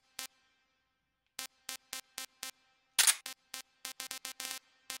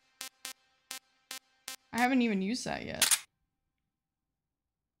 I haven't even used that yet.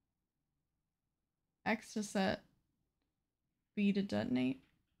 X to set, B to detonate.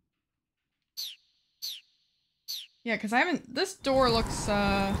 Yeah, because I haven't... This door looks,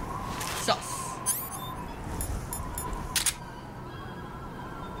 sus.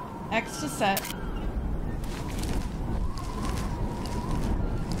 X to set.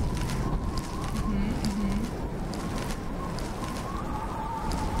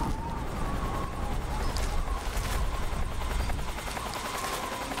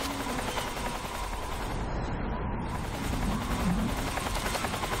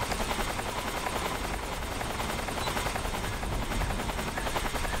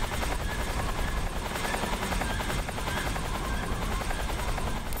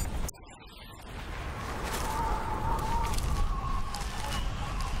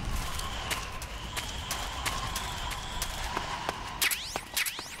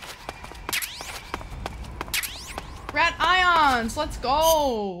 Rat ions, let's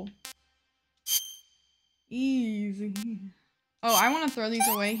go. Easy. Oh, I want to throw these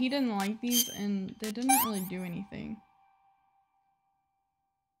away. He didn't like these and they didn't really do anything.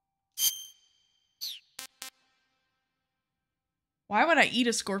 Why would I eat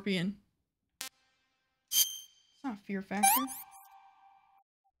a scorpion? It's not fear factor.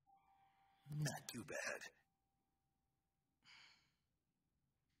 Not too bad.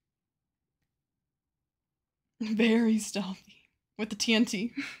 Very stealthy. With the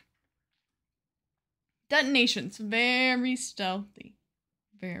TNT. Detonations. Very stealthy.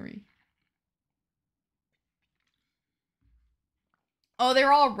 Very. Oh,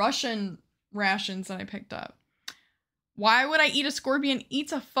 they're all Russian rations that I picked up. Why would I eat a scorpion?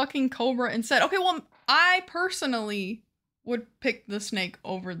 Eats a fucking cobra instead. Okay, well, I personally would pick the snake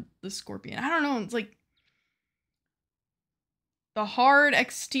over the scorpion. I don't know. It's like the hard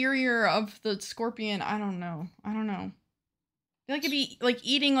exterior of the scorpion. I don't know. I feel like it'd be like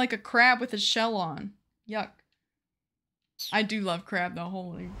eating like a crab with a shell on. Yuck. I do love crab though.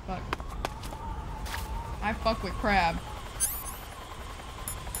 Holy fuck. I fuck with crab.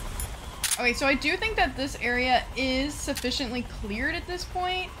 Okay, so I do think that this area is sufficiently cleared at this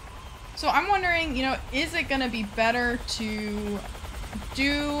point. So I'm wondering, you know, is it gonna be better to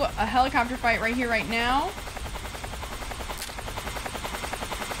do a helicopter fight right here, right now?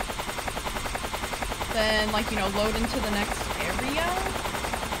 Then, like, you know, load into the next area?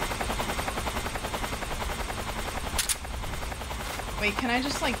 Wait, can I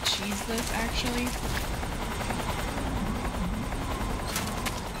just, like, cheese this, actually?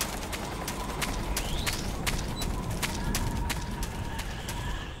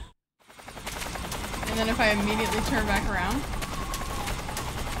 And then if I immediately turn back around.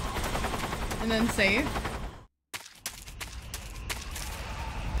 And then save.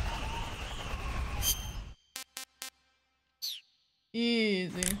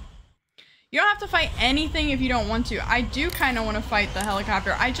 Easy. You don't have to fight anything if you don't want to. I do kind of want to fight the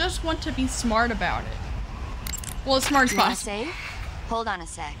helicopter. I just want to be smart about it. Well, as smart as possible. Save? Hold on a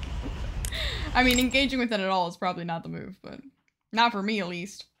sec. I mean, engaging with it at all is probably not the move, but not for me at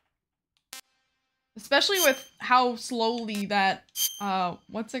least. Especially with how slowly that,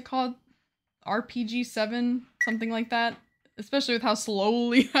 what's it called? RPG-7? Something like that? Especially with how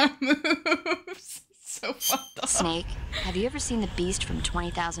slowly that moves. So fucked up. Snake, have you ever seen The Beast from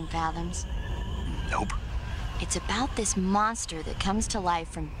 20,000 Fathoms? Nope. It's about this monster that comes to life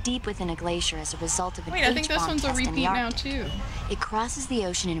from deep within a glacier as a result of an Wait, I think this H-bomb one's a test in the repeat now Arctic. too. It crosses the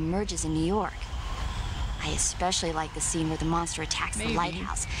ocean and emerges in New York. I especially like the scene where the monster attacks Maybe. the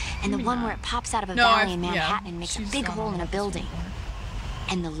lighthouse, and Maybe the one not. where it pops out of a No, valley I've- in yeah, Manhattan and makes a she's big gone hole in on a this building. before.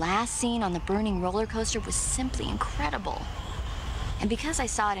 And the last scene on the burning roller coaster was simply incredible. And because I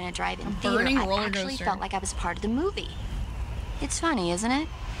saw it in a drive-in A theater, burning I roller actually coaster. felt like I was part of the movie. It's funny, isn't it?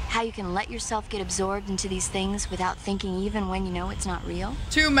 How you can let yourself get absorbed into these things without thinking even when you know it's not real.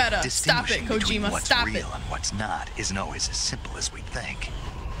 Too meta. Stop it, Distinguishing between Kojima. what's Stop real it. and what's not isn't always as simple as we think.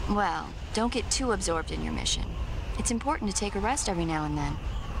 Well, don't get too absorbed in your mission. It's important to take a rest every now and then.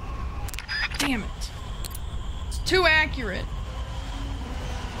 Damn it. It's too accurate.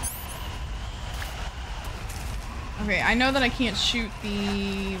 Okay, I know that I can't shoot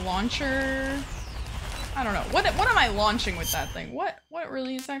the launcher. I don't know. What am I launching with that thing? What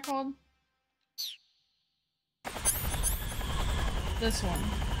really is that called? This one.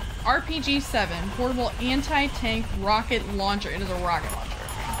 RPG-7, portable anti-tank rocket launcher. It is a rocket launcher.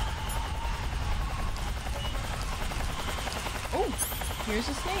 Oh, here's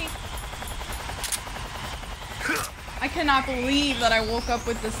a snake. I cannot believe that I woke up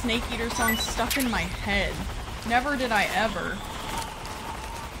with the Snake Eater song stuck in my head. Never did I ever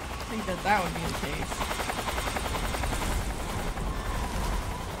think that that would be the case.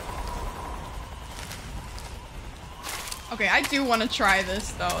 Okay, I do want to try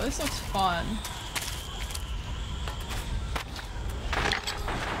this though. This looks fun.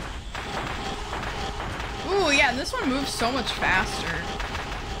 Ooh, yeah, this one moves so much faster.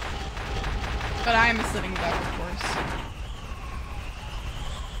 But I am a sitting duck, of course.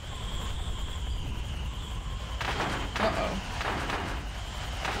 Uh-oh.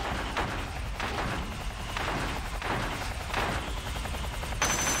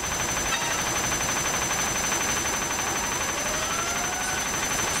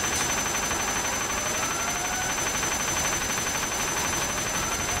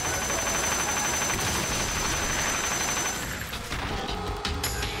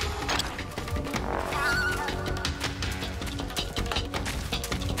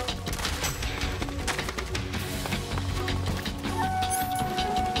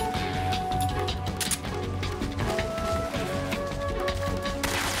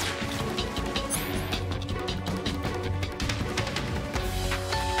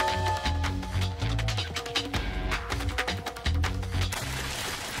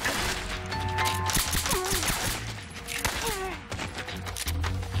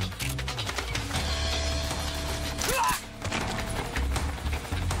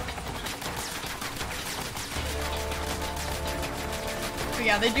 But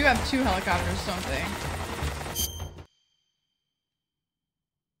yeah, they do have two helicopters, don't they?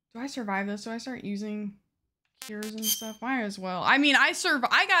 survive this, do I start using cures and stuff? Might as well. I mean, I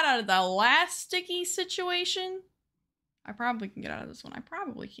got out of the last sticky situation. I probably can get out of this one. I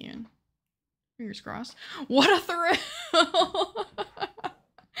probably can. Fingers crossed. What a thrill!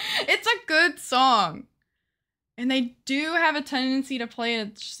 It's a good song. And they do have a tendency to play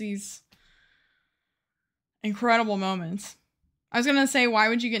at just these incredible moments. I was gonna say, why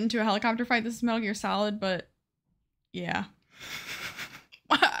would you get into a helicopter fight? This is Metal Gear Solid, but yeah.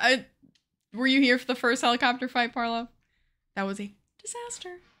 Were you here for the first helicopter fight, Parlo? That was a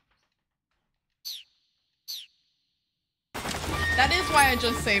disaster. That is why I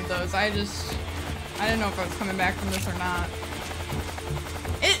just saved those. I didn't know if I was coming back from this or not.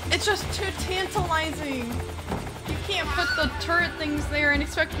 It's just too tantalizing. You can't put the turret things there and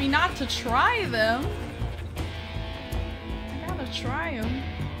expect me not to try them. I gotta try them.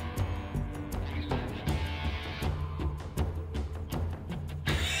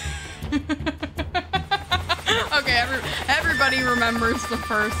 Okay, everybody remembers the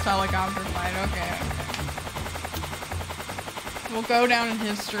first helicopter fight. Okay. We'll go down in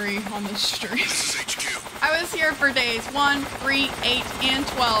history on this stream. This is HQ. I was here for days 1, 3, 8, and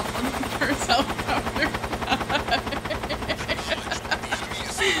 12 on the first helicopter fight.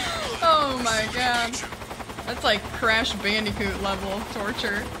 Oh my god. That's like Crash Bandicoot level of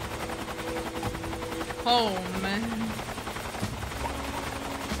torture. Oh man.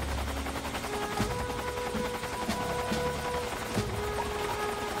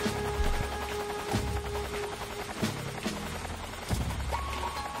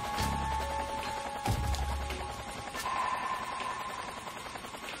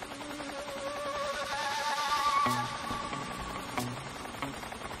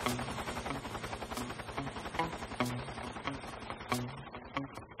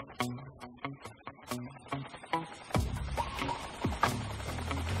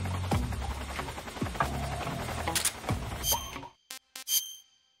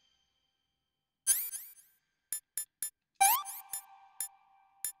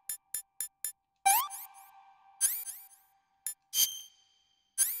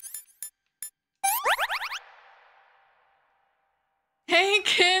 Hey,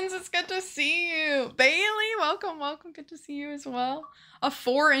 Kins, it's good to see you. Bailey, welcome, welcome. Good to see you as well. A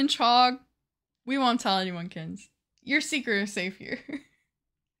 4-inch hog. We won't tell anyone, Kins. Your secret is safe here.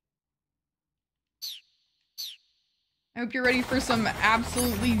 I hope you're ready for some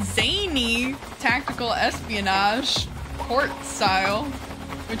absolutely zany tactical espionage, court style,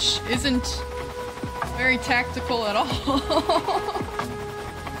 which isn't very tactical at all.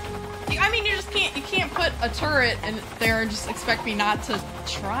 I mean, you can't put a turret in there and just expect me not to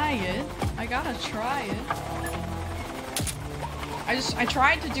try it. I gotta try it. I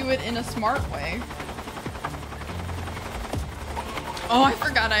tried to do it in a smart way. Oh, I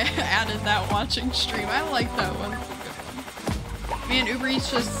forgot I added that watching stream. I like that one. It's a good one. Man, Uber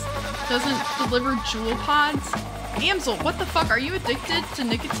Eats just doesn't deliver Jewel pods. Damsel, what the fuck? Are you addicted to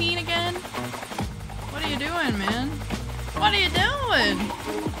nicotine again? What are you doing, man? What are you doing?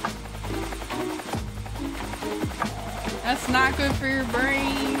 That's not good for your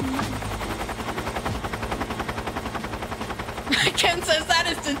brain. Ken says that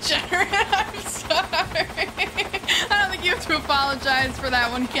is degenerate. I'm sorry. I don't think you have to apologize for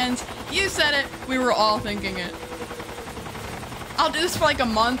that one, Ken. You said it. We were all thinking it. I'll do this for like a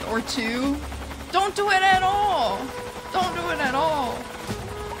month or 2. Don't do it at all. Don't do it at all.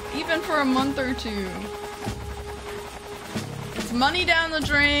 Even for a month or 2. It's money down the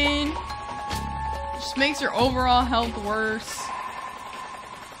drain. Just makes your overall health worse.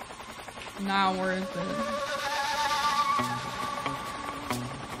 Not worth it.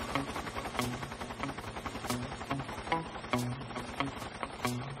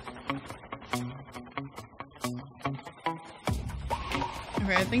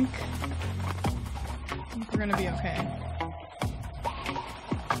 Okay, I think we're gonna be okay.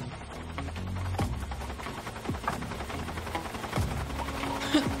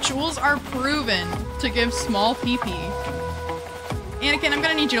 Jewels are proven to give small PP. Anakin, I'm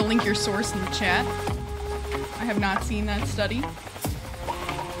gonna need you to link your source in the chat. I have not seen that study.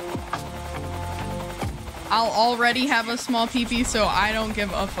 I'll already have a small PP, so I don't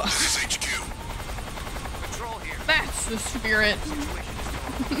give a fuck. This is HQ. Patrol here. That's the spirit.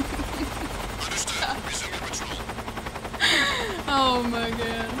 Understood. Resume patrol. Oh my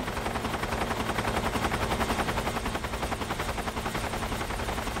god.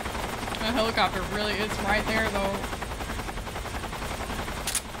 The helicopter really is right there though.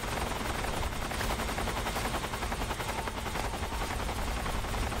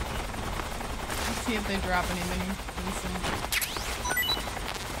 Let's see if they drop anything decent.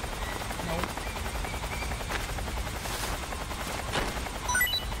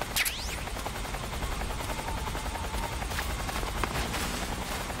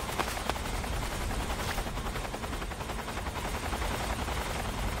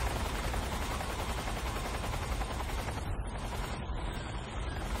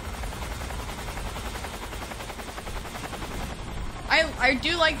 I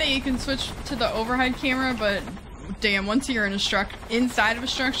do like that you can switch to the overhead camera, but damn, once you're in a inside of a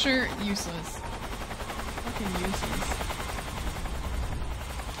structure, useless. Fucking useless.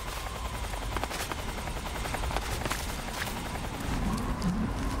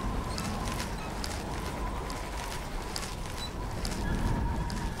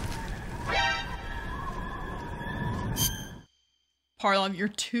 Parlov, you're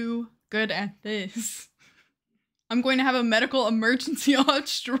too good at this. I'm going to have a medical emergency on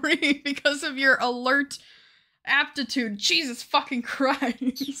stream because of your alert aptitude. Jesus fucking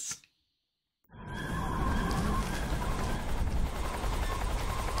Christ.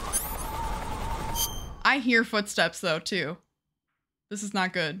 I hear footsteps though, too. This is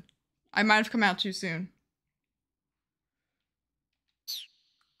not good. I might have come out too soon.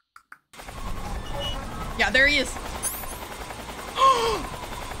 Yeah, there he is.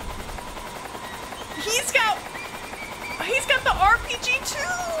 He's got the RPG too!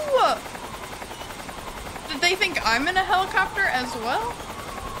 Did they think I'm in a helicopter as well?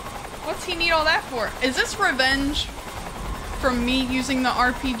 What's he need all that for? Is this revenge from me using the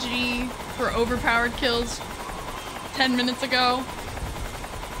RPG for overpowered kills 10 minutes ago?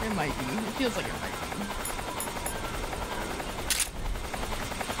 It might be. It feels like it might be.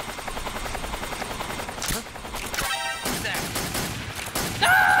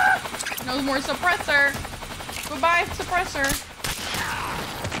 Ah! No more suppressor. Goodbye, suppressor.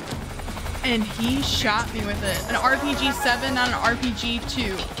 And he shot me with it. An RPG-7, not an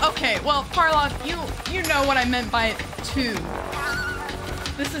RPG-2. Okay, well, Parlov, you know what I meant by 2.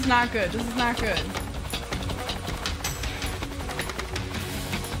 This is not good. This is not good.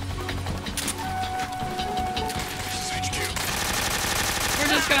 This is HQ. We're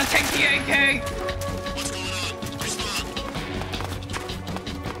just gonna take the AK. What's going on? Respond.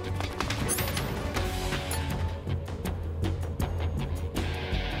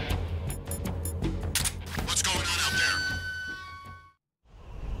 What's going on out there?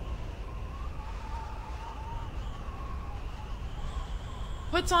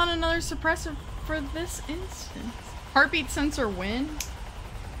 Puts on another suppressor for this instance. Heartbeat sensor win.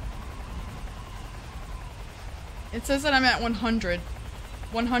 It says that I'm at 100.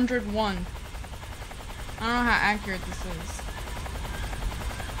 101. I don't know how accurate this is.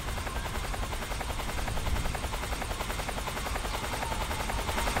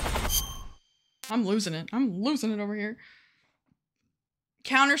 I'm losing it. I'm losing it over here.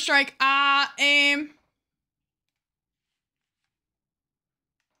 Counter-Strike. Aim.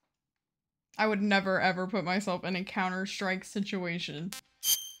 I would never ever put myself in a Counter-Strike situation.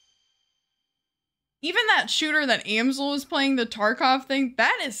 Even that shooter that Amsel was playing, the Tarkov thing,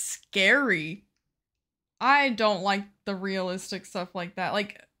 that is scary. I don't like the realistic stuff like that.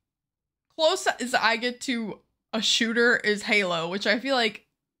 Like, close as I get to a shooter is Halo, which I feel like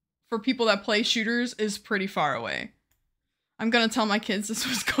for people that play shooters is pretty far away. I'm gonna tell my kids this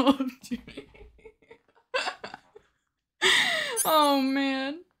was Call of Duty. Oh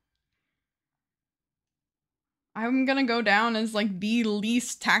man. I'm gonna go down as like the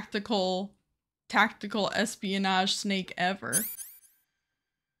least tactical espionage snake ever.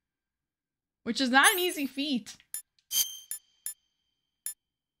 Which is not an easy feat.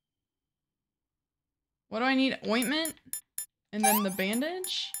 What do I need? Ointment? And then the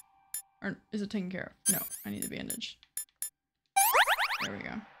bandage? Or is it taken care of? No, I need the bandage. There we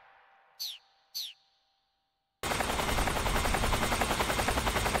go.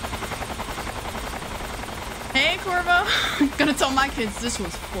 Hey, Corvo! I'm gonna tell my kids this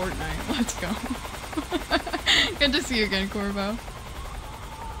was Fortnite. Let's go. Good to see you again, Corvo.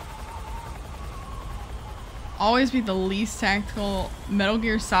 Always be the least tactical Metal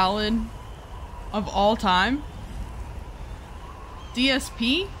Gear Solid of all time.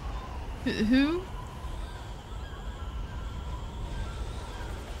 DSP? Who?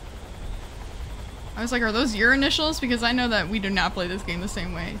 I was like, are those your initials? Because I know that we do not play this game the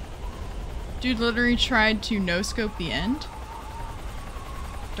same way. Dude literally tried to no-scope the end.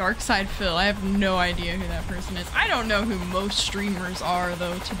 Darkside Phil. I have no idea who that person is. I don't know who most streamers are,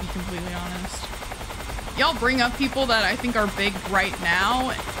 though, to be completely honest. Y'all bring up people that I think are big right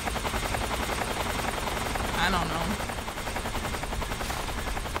now. I don't know.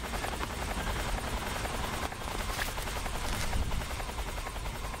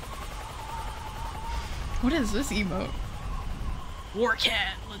 What is this emote?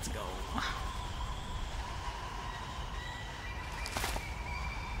 Warcat, let's go.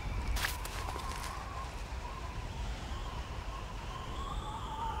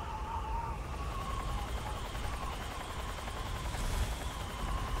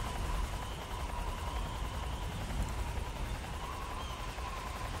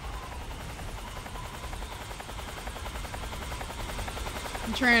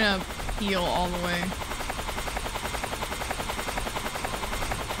 trying to heal all the way.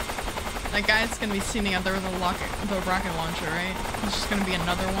 That guy's gonna be sitting out there with the rocket launcher, right? It's just gonna be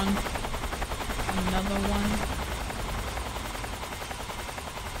another one. Another one.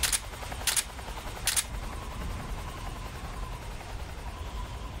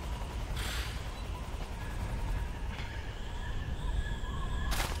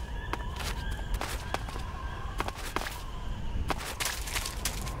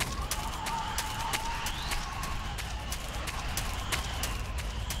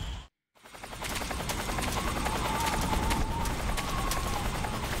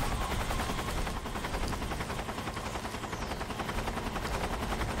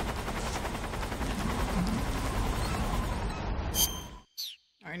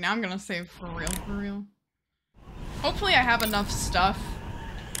 Now I'm gonna save for real. Hopefully I have enough stuff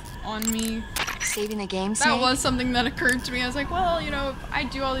on me. Saving the game, That was something that occurred to me. I was like, well, you know, if I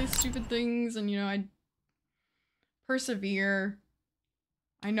do all these stupid things and, you know, I persevere.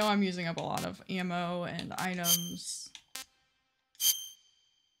 I know I'm using up a lot of ammo and items.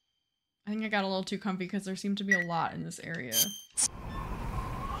 I think I got a little too comfy because there seemed to be a lot in this area.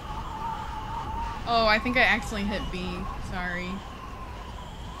 Oh, I think I accidentally hit B. Sorry.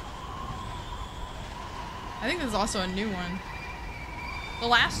 I think there's also a new one. The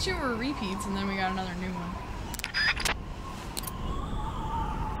last two were repeats, and then we got another new one.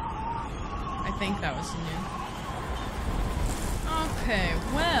 I think that was new. Okay,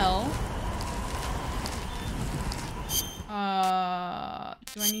 well...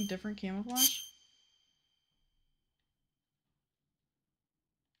 do I need different camouflage?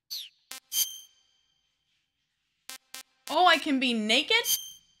 Oh, I can be naked?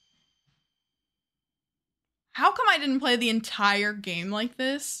 How come I didn't play the entire game like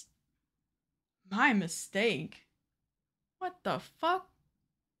this? My mistake. What the fuck?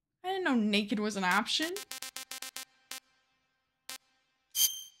 I didn't know naked was an option.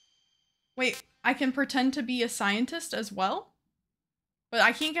 Wait, I can pretend to be a scientist as well? But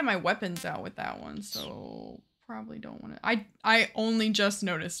I can't get my weapons out with that one, so probably don't want to. I only just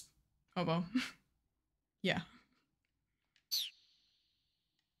noticed. Hobo. Yeah.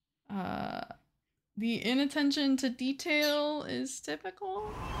 The inattention to detail is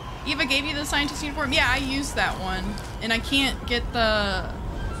typical. Eva gave you the scientist uniform? Yeah, I used that one. And I can't get the...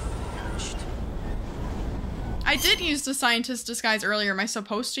 I did use the scientist disguise earlier. Am I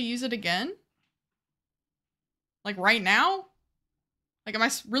supposed to use it again? Like right now? Like, am I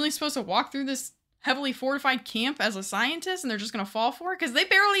really supposed to walk through this heavily fortified camp as a scientist and they're just gonna fall for it? Because they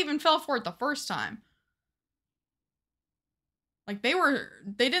barely even fell for it the first time. Like, they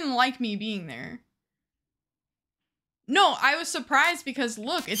didn't like me being there. No, I was surprised because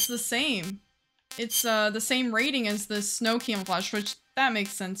look, it's the same. It's the same rating as the snow camouflage, which that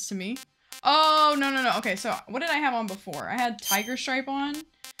makes sense to me. Oh, no. Okay, so what did I have on before? I had Tiger Stripe on.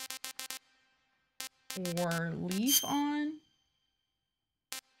 Or Leaf on.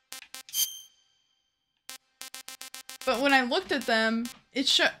 But when I looked at them, it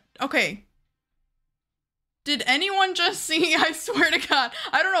showed... Okay. Did anyone just see? I swear to God.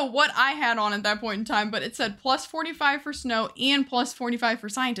 I don't know what I had on at that point in time, but it said plus 45 for snow and plus 45 for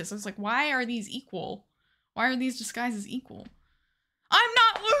scientists. I was like, why are these equal? Why are these disguises equal? I'm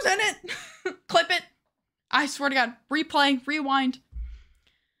not losing it! Clip it! I swear to God. Replay. Rewind.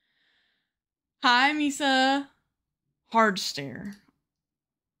 Hi, Misa. Hard stare.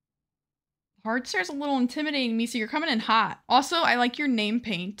 Hard stare's a little intimidating, Misa. You're coming in hot. Also, I like your name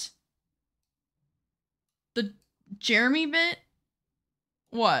paint. The Jeremy bit?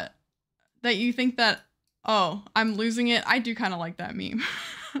 What? That you think that, oh, I'm losing it? I do kind of like that meme.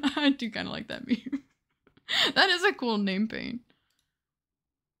 I do kind of like that meme. That is a cool name paint.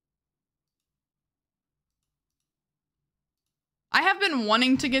 I have been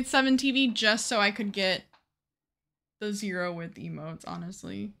wanting to get 7TV just so I could get the 0 with emotes,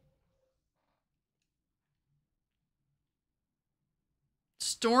 honestly.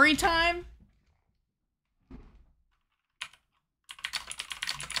 Story time?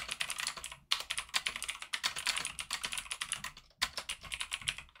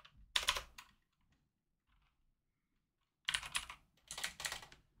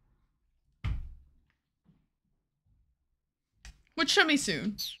 Which should be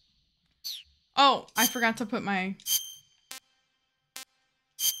soon. Oh, I forgot to put my...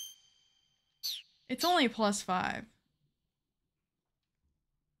 It's only +5.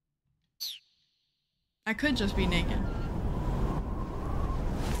 I could just be naked.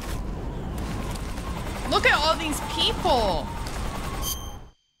 Look at all these people!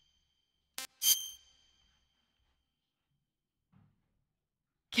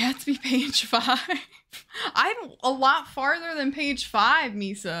 to be page 5. I'm a lot farther than page 5,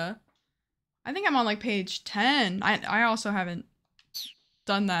 Misa. I think I'm on like page 10. I also haven't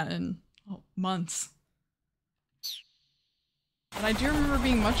done that in months. But I do remember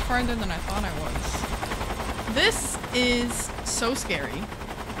being much farther than I thought I was. This is so scary.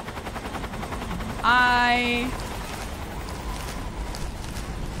 I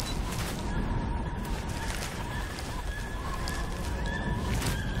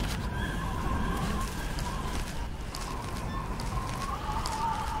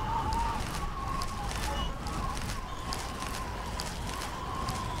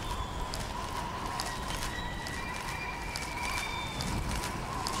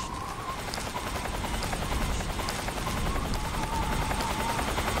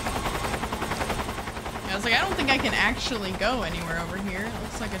was like, I don't think I can actually go anywhere over here. It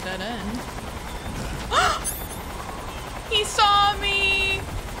looks like a dead end. He saw me!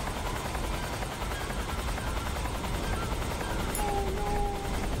 Oh no.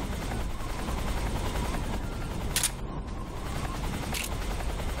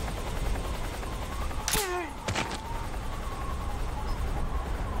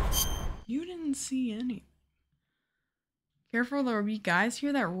 You didn't see any. Careful, there will be guys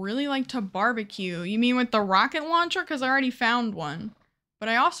here that really like to barbecue. You mean with the rocket launcher? Because I already found one. But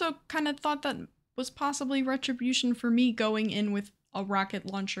I also kind of thought that was possibly retribution for me going in with a rocket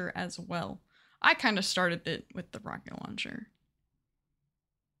launcher as well. I kind of started it with the rocket launcher.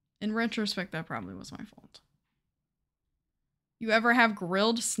 In retrospect, that probably was my fault. You ever have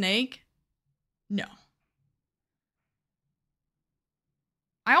grilled snake? No.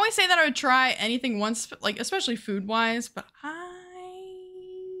 I always say that I would try anything once, like, especially food-wise, but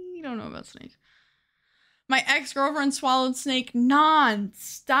I don't know about snakes. My ex-girlfriend swallowed snake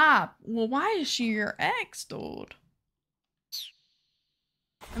non-stop. Well, why is she your ex, dude?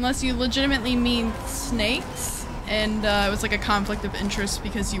 Unless you legitimately mean snakes, and it was like a conflict of interest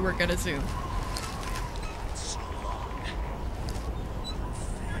because you work at a zoo.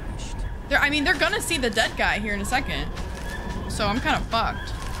 I mean, they're gonna see the dead guy here in a second. So I'm kind of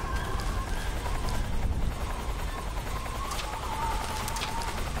fucked.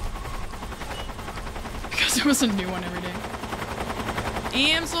 Because there was a new one every day.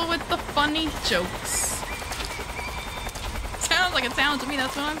 Amsel with the funny jokes. Sounds like it sounds to me,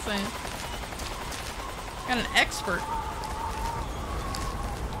 that's what I'm saying. Got an expert.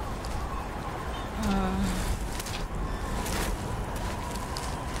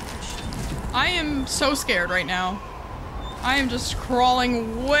 I am so scared right now. I am just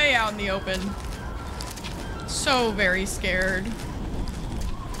crawling way out in the open. So very scared.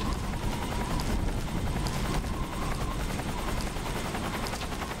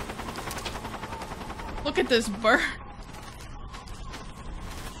 Look at this bird.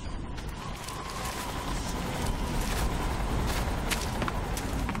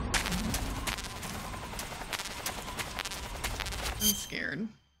 I'm scared.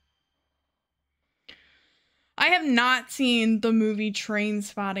 I have not seen the movie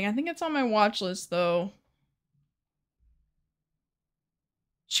Trainspotting. I think it's on my watch list, though.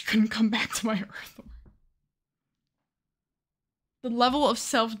 She couldn't come back to my Earth. The level of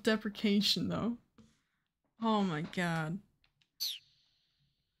self-deprecation, though. Oh my god.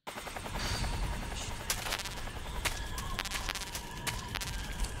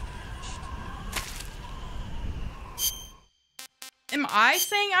 Am I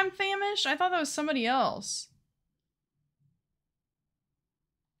saying I'm famished? I thought that was somebody else.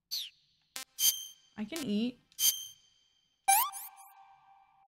 I can eat.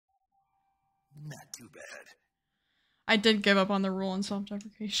 Not too bad. I did give up on the rule on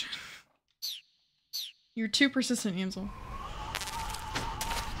self-deprecation. You're too persistent, Amsel.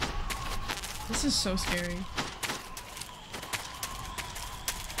 This is so scary.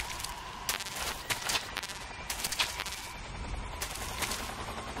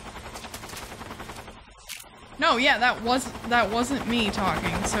 No, yeah, that wasn't me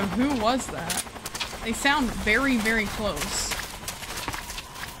talking. So who was that? They sound very, very close.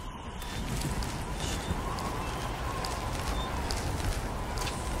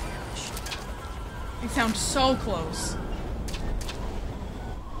 They sound so close.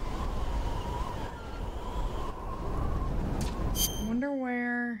 I wonder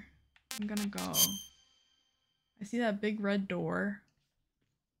where I'm gonna go. I see that big red door.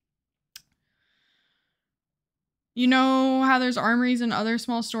 You know how there's armories and other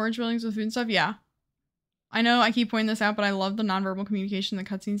small storage buildings with food and stuff? Yeah. I know I keep pointing this out, but I love the nonverbal communication, the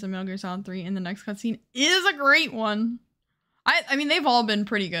cutscenes of Metal Gear Solid 3, and the next cutscene is a great one. I mean, they've all been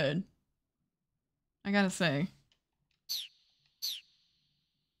pretty good. I gotta say.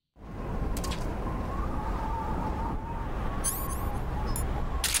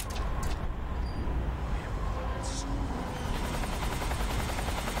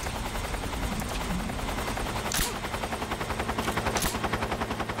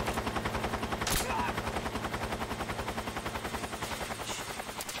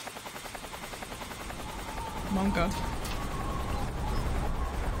 Monka.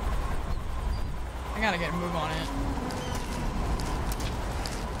 I gotta get a move on it.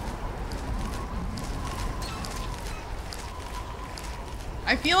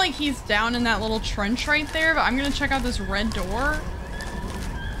 I feel like he's down in that little trench right there, but I'm gonna check out this red door.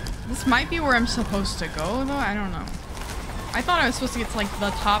 This might be where I'm supposed to go, though. I don't know. I thought I was supposed to get to, like, the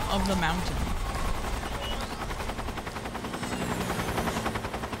top of the mountain.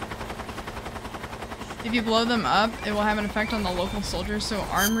 If you blow them up, it will have an effect on the local soldiers, so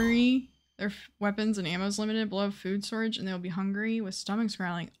armory, their weapons and ammo is limited, blow up food storage, and they'll be hungry with stomachs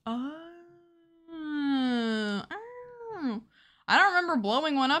growling. Oh. I don't remember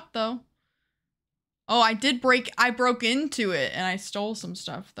blowing one up, though. Oh, I broke into it, and I stole some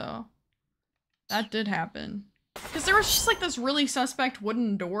stuff, though. That did happen. Because there was just, like, this really suspect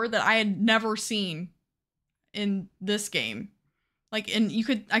wooden door that I had never seen in this game. Like, and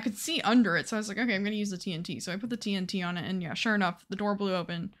I could see under it, so I was like, okay, I'm gonna use the TNT. So I put the TNT on it, and yeah, sure enough, the door blew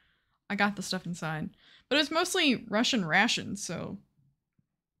open. I got the stuff inside. But it was mostly Russian rations, so...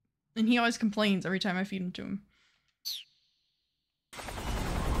 And he always complains every time I feed them to him.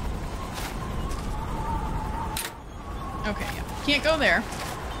 Okay, yeah. Can't go there.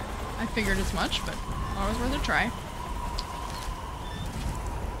 I figured as much, but always worth a try.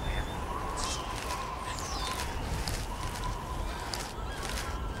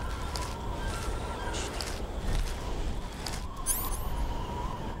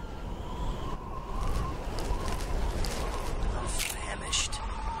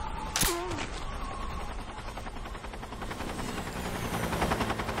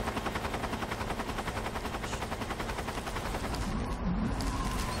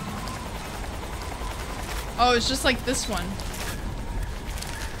 Oh, it's just like this one.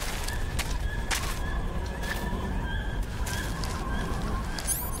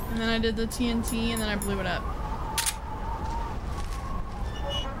 And then I did the TNT and then I blew it up.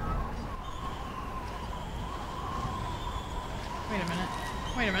 Wait a minute.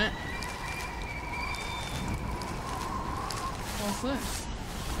 Wait a minute. What's this?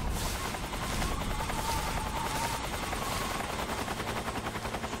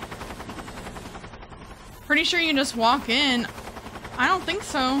 Pretty sure you can just walk in. I don't think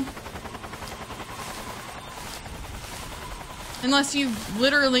so. Unless you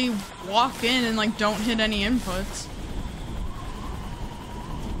literally walk in and like don't hit any inputs.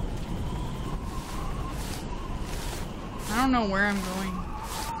 I don't know where I'm going.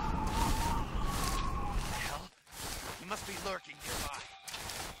 Hell, he must be lurking nearby.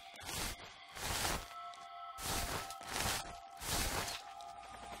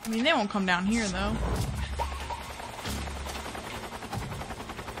 I mean, they won't come down here though.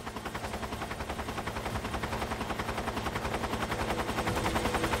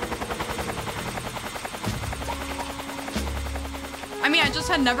 I mean, I just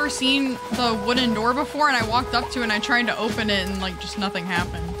had never seen the wooden door before, and I walked up to it and I tried to open it and like just nothing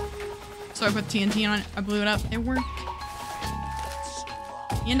happened. So I put TNT on it, I blew it up, it worked.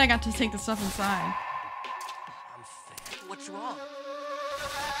 And I got to take the stuff inside. What's wrong?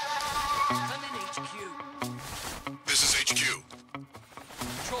 I'm in HQ. This is HQ.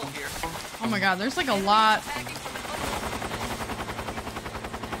 Patrol here. Oh my god, there's like a lot.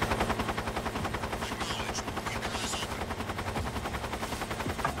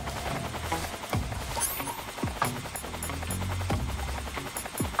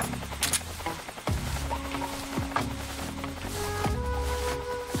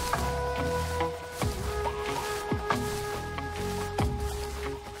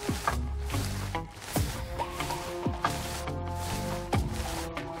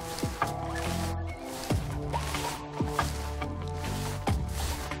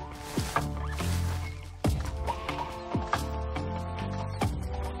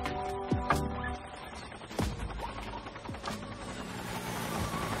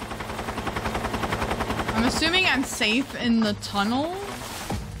 Assuming I'm safe in the tunnel?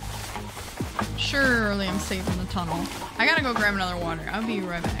 Surely I'm safe in the tunnel. I gotta go grab another water. I'll be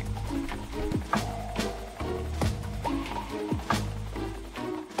right back.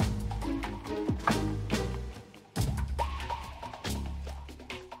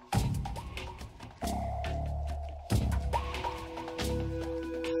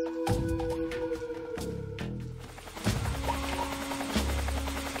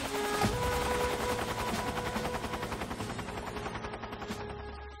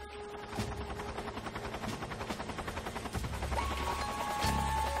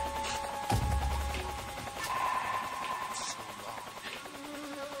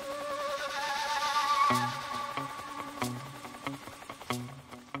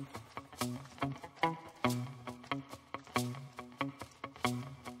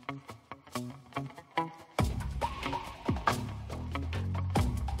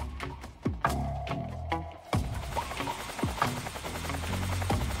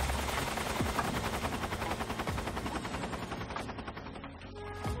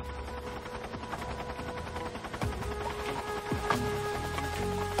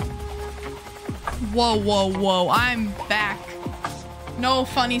 Whoa, whoa, whoa. I'm back. No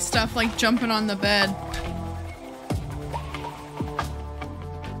funny stuff like jumping on the bed.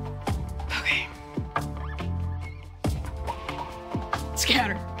 Okay.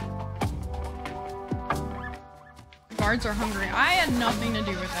 Scatter. The guards are hungry. I had nothing to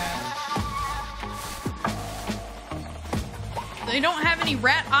do with that. They don't have any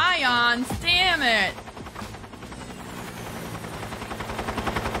rat ions. Damn it.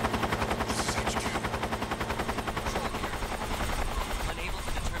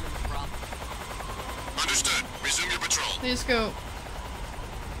 Understood. Resume your patrol. They just go.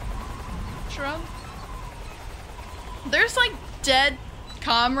 Shrub. There's like dead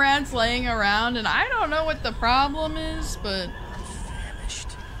comrades laying around, and I don't know what the problem is, but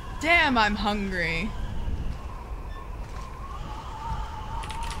damn, I'm hungry.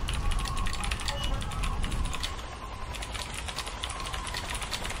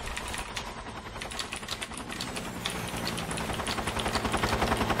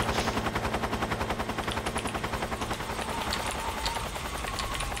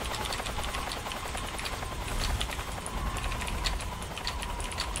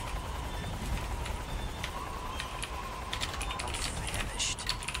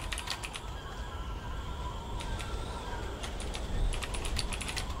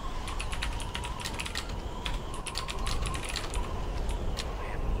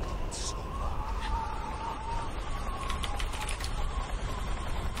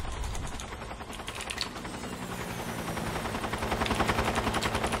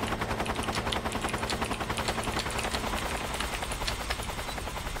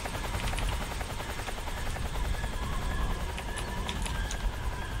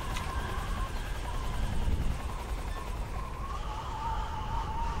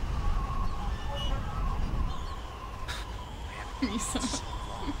 Misa.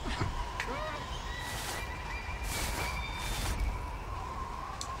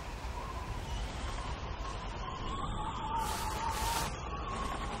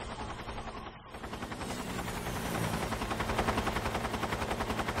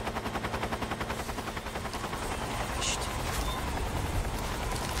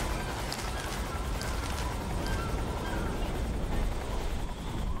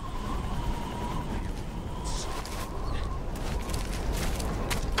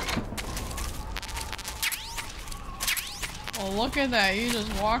 Oh, look at that. You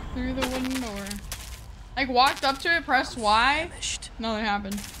just walked through the wooden door. Like, walked up to it, pressed Y. Nothing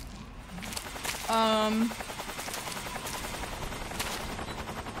happened.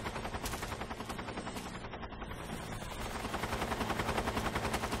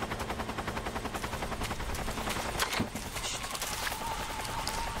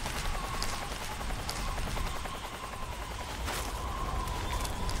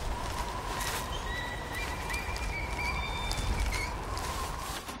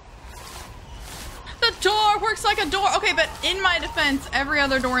 Works like a door. Okay, but in my defense, every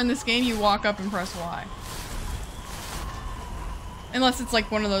other door in this game, you walk up and press Y. Unless it's like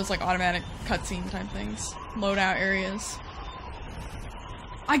one of those like automatic cutscene type things. Loadout areas.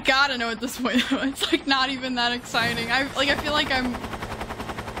 I gotta know at this point though. It's like not even that exciting. I feel like I'm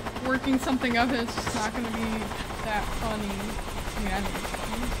working something up and it's just not gonna be that funny. I mean, I think it's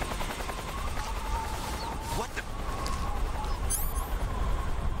funny. What the?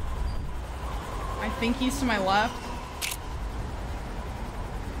 I think he's to my left.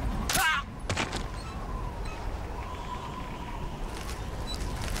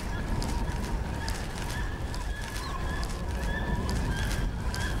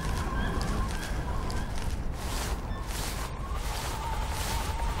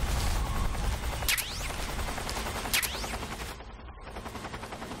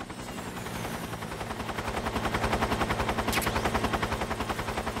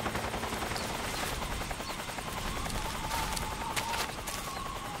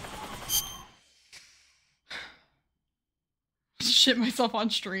 Shit myself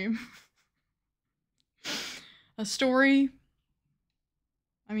on stream. A story.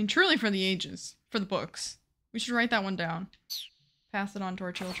 I mean, truly for the ages. For the books. We should write that one down. Pass it on to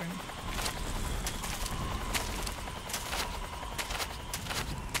our children.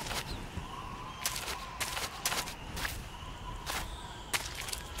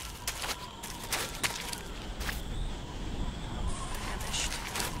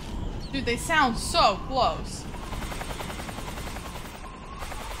 Dude, they sound so close.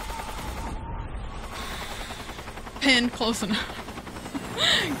 Pin, close enough.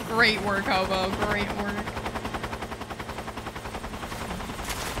 Great work, Hobo. Great work.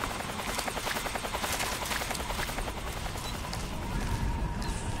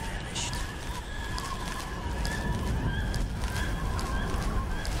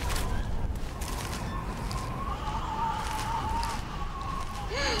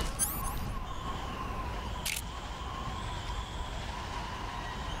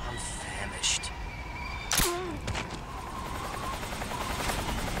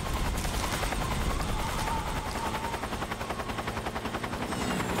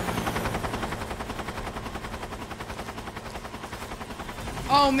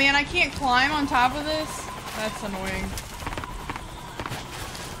 Oh man, I can't climb on top of this? That's annoying.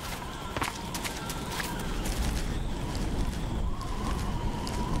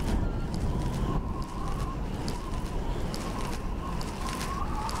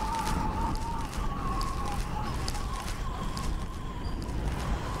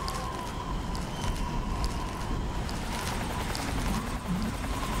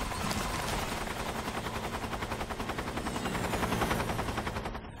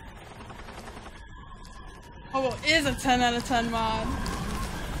 Oh, well, it is a 10 out of 10 mod.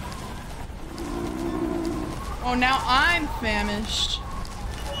 Oh, now I'm famished.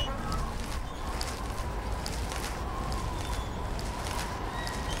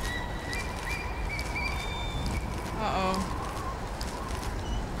 Uh-oh.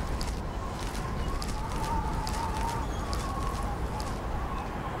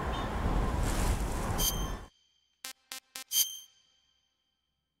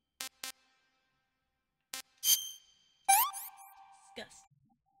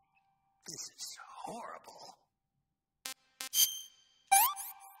 This is horrible.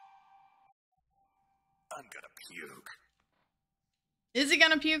 I'm gonna puke. Is he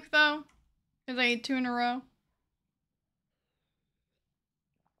gonna puke though? Because I ate 2 in a row?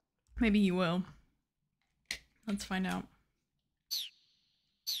 Maybe he will. Let's find out.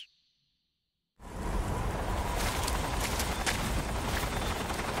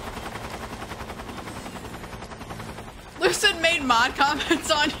 Lucid made mod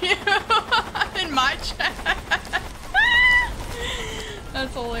comments on you in my chat.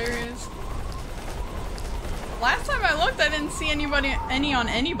 That's hilarious. Last time I looked, I didn't see any on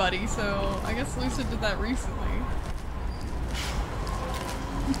anybody, so I guess Lucid did that recently.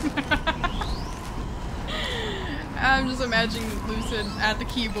 I'm just imagining Lucid at the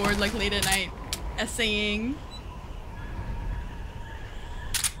keyboard, like late at night, essaying.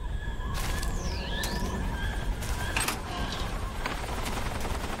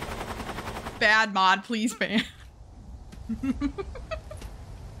 Bad mod, please ban.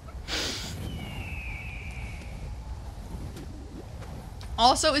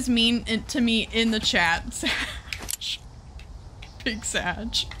 Also is mean to me in the chat. Sag. Big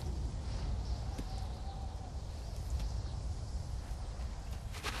Sag.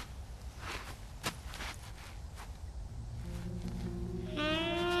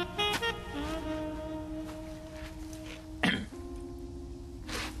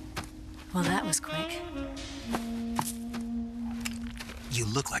 Well, that was quick. You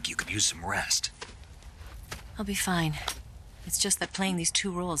look like you could use some rest. I'll be fine. It's just that playing these 2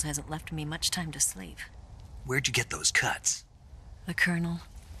 roles hasn't left me much time to sleep. Where'd you get those cuts? The Colonel.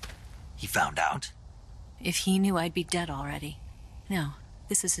 He found out? If he knew, I'd be dead already. No,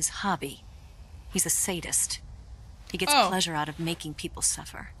 this is his hobby. He's a sadist. He gets pleasure out of making people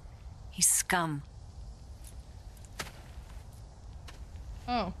suffer. He's scum.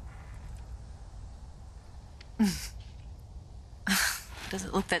 Oh. Does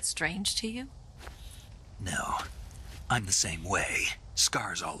it look that strange to you? No. I'm the same way.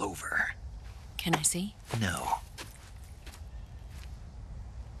 Scars all over. Can I see? No.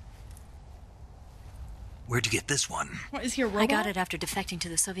 Where'd you get this one? What, is he a robot? I got it after defecting to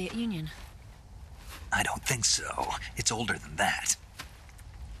the Soviet Union. I don't think so. It's older than that.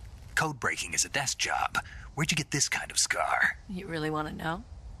 Code breaking is a desk job. Where'd you get this kind of scar? You really want to know?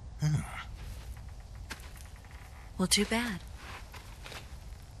 Well, too bad.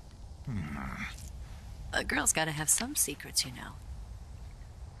 A girl's got to have some secrets, you know.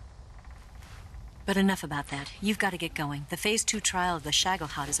 But enough about that. You've got to get going. The Phase 2 trial of the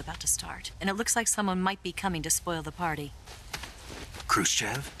Shagelhot is about to start, and it looks like someone might be coming to spoil the party.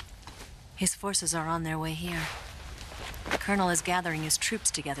 Khrushchev? His forces are on their way here. The Colonel is gathering his troops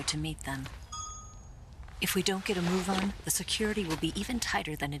together to meet them. If we don't get a move on, the security will be even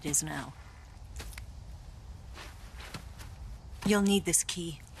tighter than it is now. You'll need this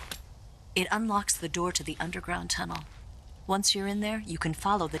key. It unlocks the door to the underground tunnel. Once you're in there, you can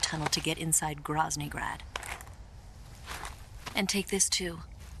follow the tunnel to get inside Groznygrad. And take this too.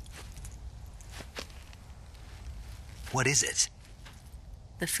 What is it?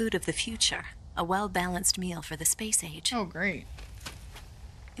 The food of the future. A well-balanced meal for the space age. Oh, great.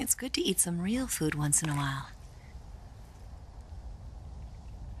 It's good to eat some real food once in a while.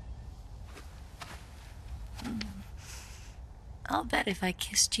 I'll bet if I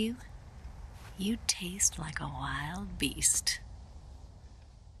kissed you, you'd taste like a wild beast.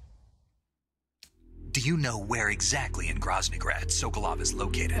 Do you know where exactly in Groznygrad Sokolov is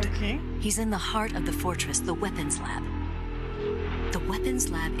located? Okay. He's in the heart of the fortress, the weapons lab. The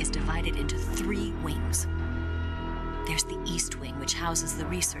weapons lab is divided into 3 wings. There's the East Wing, which houses the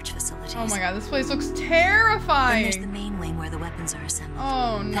research facilities. Oh my god, this place looks Then there's the terrifying. main wing where the weapons are assembled.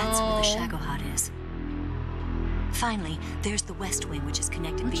 Oh no. That's where the Shagohod is. Finally, there's the West Wing, which is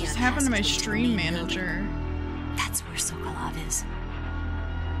connected What via just a happened to my passageway the stream main building. manager? That's where Sokolov is.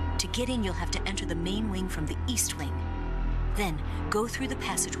 To get in, you'll have to enter the main wing from the East Wing. Then, go through the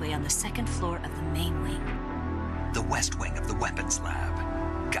passageway on the second floor of the main wing. The West Wing of the weapons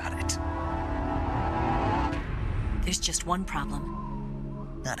lab. Got it. There's just one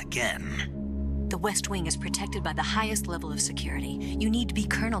problem. Not again. The West Wing is protected by the highest level of security. You need to be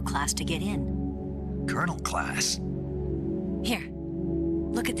Colonel class to get in. Colonel class. Here,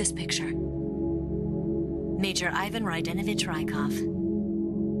 look at this picture. Major Ivan Rydenovich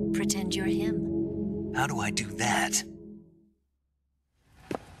Rykov. Pretend you're him. How do I do that?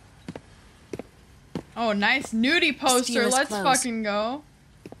 Oh, nice nudie poster. Steal his Let's clothes. fucking go.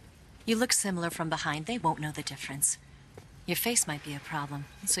 You look similar from behind. They won't know the difference. Your face might be a problem,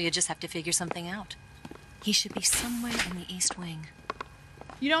 so you just have to figure something out. He should be somewhere in the East Wing.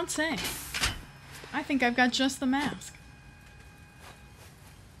 You don't say. I think I've got just the mask.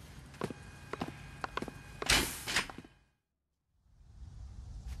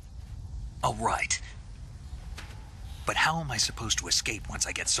 All right. But how am I supposed to escape once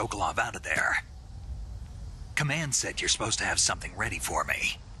I get Sokolov out of there? Command said you're supposed to have something ready for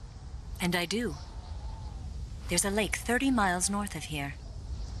me. And I do. There's a lake 30 miles north of here.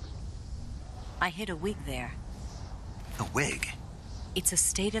 I hid a wig there. A wig? It's a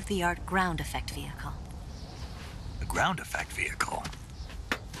state-of-the-art ground effect vehicle. A ground effect vehicle?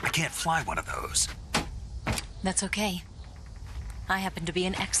 I can't fly one of those. That's okay. I happen to be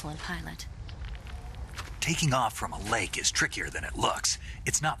an excellent pilot. Taking off from a lake is trickier than it looks.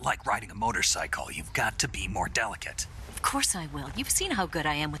 It's not like riding a motorcycle. You've got to be more delicate. Of course I will. You've seen how good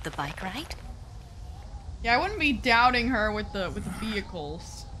I am with the bike, right? Yeah, I wouldn't be doubting her with the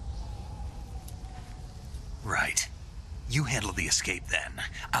vehicles. Right. You handle the escape then.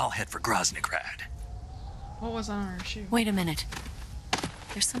 I'll head for Groznygrad. What was on her shoe? Wait a minute.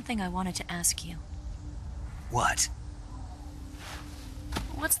 There's something I wanted to ask you. What?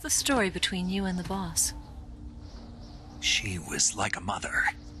 What's the story between you and the boss? She was like a mother.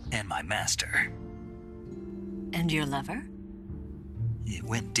 And my master. And your lover? It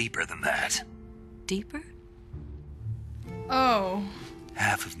went deeper than that. Deeper? Oh.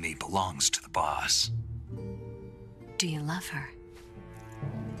 Half of me belongs to the boss. Do you love her?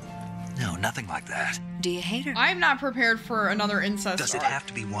 No, nothing like that. Do you hate her? I'm not prepared for another incest Does it arc. have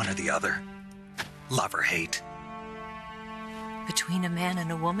to be one or the other? Love or hate? Between a man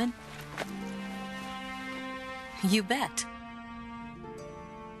and a woman? You bet.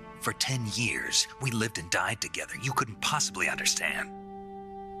 For 10 years, we lived and died together. You couldn't possibly understand.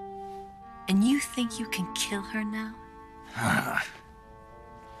 And you think you can kill her now?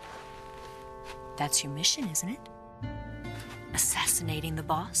 That's your mission, isn't it? Assassinating the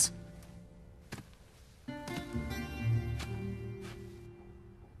boss?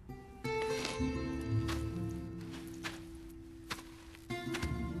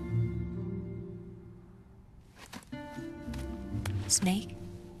 Snake?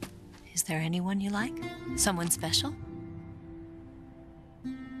 Is there anyone you like? Someone special?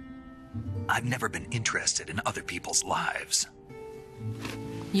 I've never been interested in other people's lives.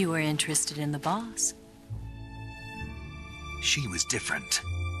 You were interested in the boss. She was different.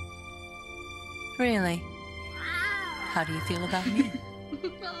 Really? How do you feel about me?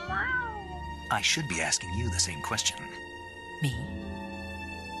 I should be asking you the same question. Me?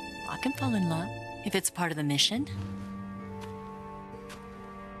 I can fall in love if it's part of the mission.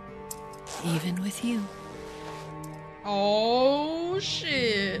 Even with you. Oh,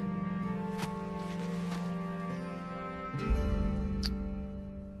 shit.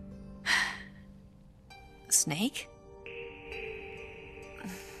 Snake?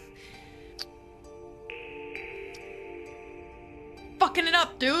 Fucking it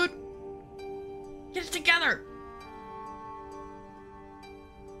up, dude. Get it together.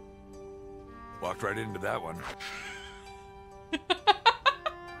 Walked right into that one.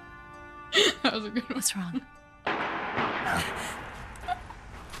 That was a good one. What's wrong?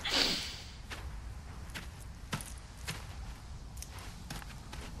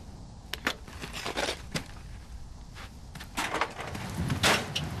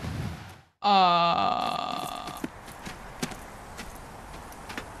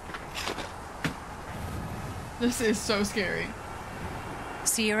 This is so scary.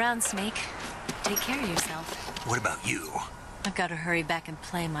 See you around, Snake. Take care of yourself. What about you? I've got to hurry back and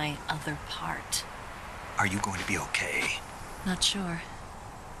play my other part. Are you going to be okay? Not sure.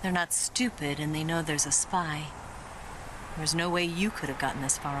 They're not stupid and they know there's a spy. There's no way you could have gotten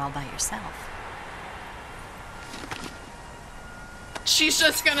this far all by yourself. She's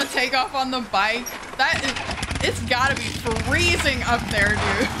just gonna take off on the bike. It's gotta be freezing up there,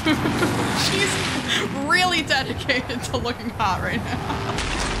 dude. She's really dedicated to looking hot right now.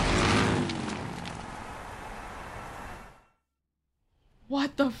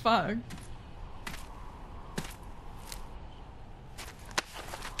 What the fuck?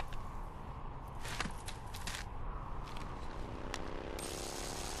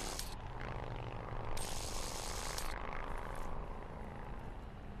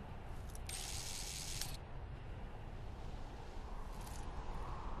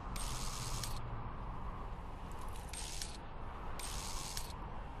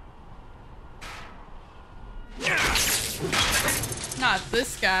 Not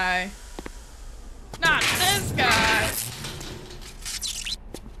this guy. Not this guy.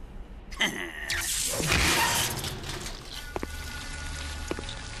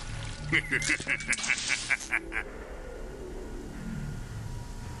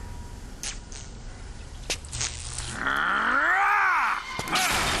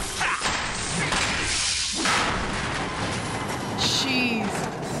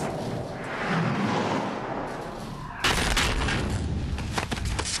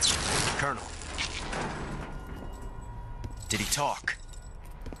 Colonel. Did he talk?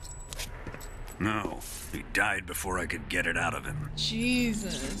 No. He died before I could get it out of him.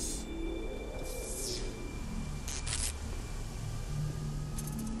 Jesus.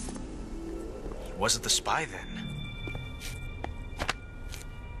 Was it the spy then?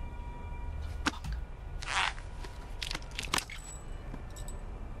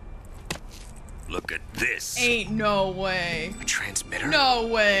 Look at this. Ain't no way. A transmitter? No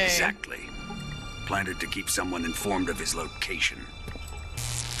way. Exactly. Planted to keep someone informed of his location.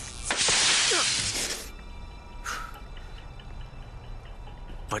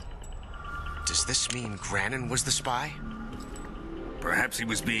 But does this mean Granin was the spy? Perhaps he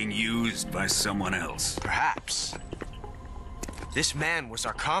was being used by someone else. Perhaps. This man was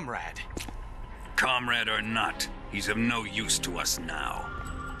our comrade. Comrade or not, he's of no use to us now.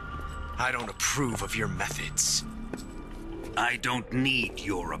 I don't approve of your methods. I don't need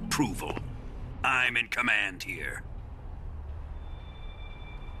your approval. I'm in command here.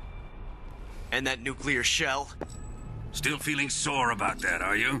 And that nuclear shell? Still feeling sore about that,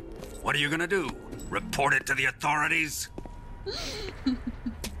 are you? What are you gonna do? Report it to the authorities?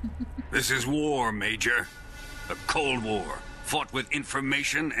 This is war, Major. A Cold War, fought with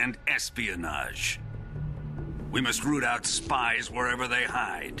information and espionage. We must root out spies wherever they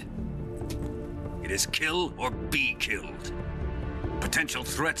hide. It is kill or be killed. Potential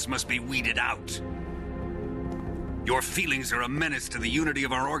threats must be weeded out. Your feelings are a menace to the unity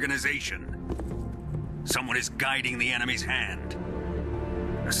of our organization. Someone is guiding the enemy's hand.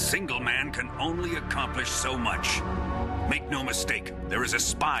 A single man can only accomplish so much. Make no mistake, there is a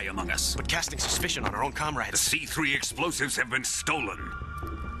spy among us. But casting suspicion on our own The comrades. C3 explosives have been stolen.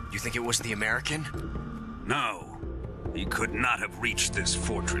 You think it was the American? No, he could not have reached this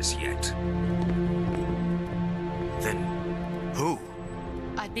fortress yet. Then who?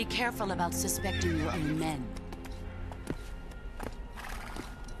 I'd be careful about suspecting your own men.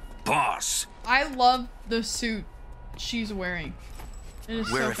 Boss, I love the suit she's wearing. It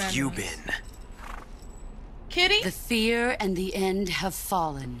is Where so have you fabulous. been? Kitty? The fear and the end have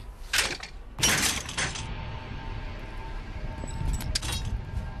fallen.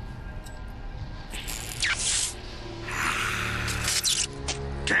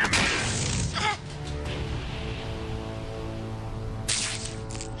 damn it.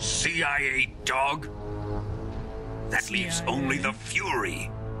 CIA dog? That leaves CIA. only the Fury.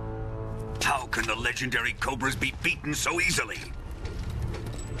 How can the legendary Cobras be beaten so easily?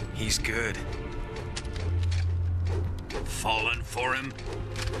 He's good. Fallen for him?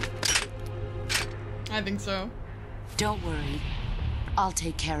 I think so. Don't worry. I'll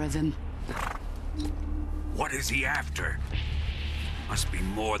take care of him. What is he after? Must be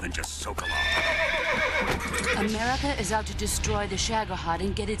more than just Sokolov. America is out to destroy the Shagohod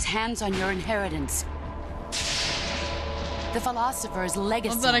and get its hands on your inheritance. The philosopher's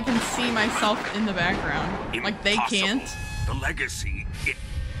legacy. Love that I can see myself in the background. Like they Impossible. can't. The legacy, it...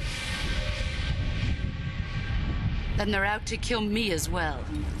 Then they're out to kill me as well.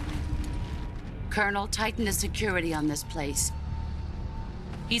 Colonel, tighten the security on this place.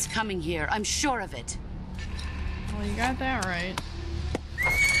 He's coming here, I'm sure of it. Well, you got that right.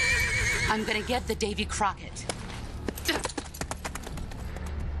 I'm gonna get the Davy Crockett.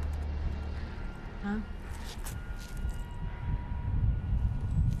 Huh?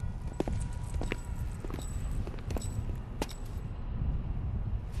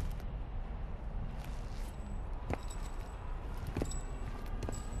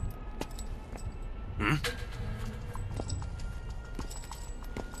 Hmm?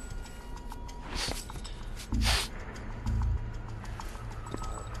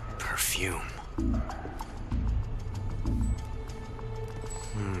 Perfume.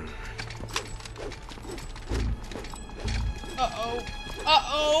 Uh-oh.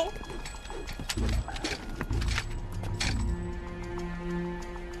 Uh-oh.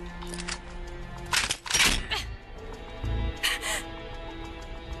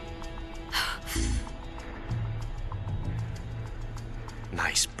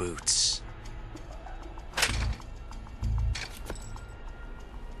 Nice boots.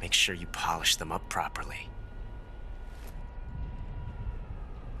 Make sure you polish them up properly.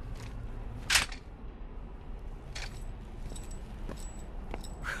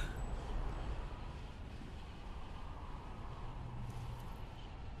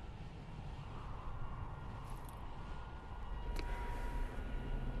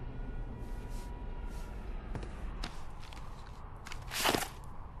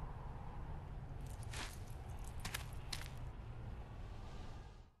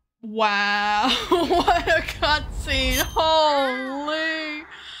 Wow, what a cutscene. Holy.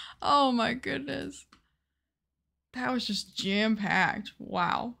 Oh my goodness. That was just jam-packed.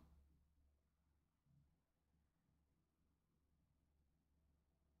 Wow.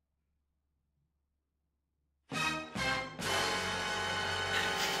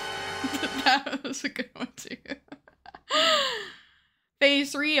 That was a good one too.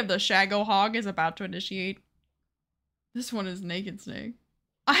 Phase 3 of the Shago Hog is about to initiate. This one is Naked Snake.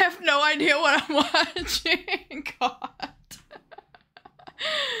 I have no idea what I'm watching. God.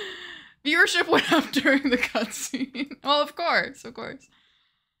 Viewership went up during the cutscene. Well, of course, of course.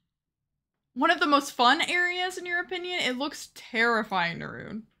 One of the most fun areas, in your opinion? It looks terrifying,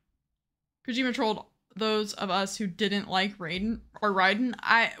 Naroon. Kojima trolled those of us who didn't like Raiden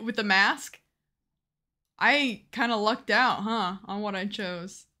with the mask. I kind of lucked out, huh, on what I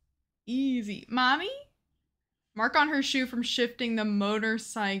chose. Easy. Mommy? Mark on her shoe from shifting the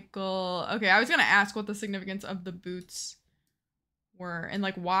motorcycle. Okay, I was gonna ask what the significance of the boots were. And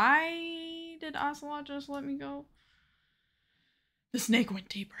like, why did Ocelot just let me go? The snake went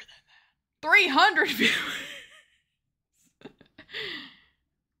deeper than that. 300 viewers!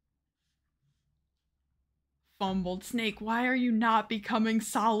 Fumbled Snake, why are you not becoming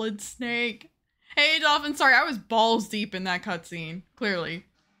Solid Snake? Hey, Dolphin, sorry, I was balls deep in that cutscene. Clearly.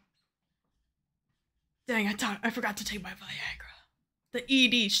 Dang, I forgot to take my Viagra. The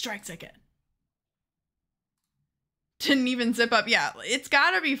ED strikes again. Didn't even zip up. Yeah, it's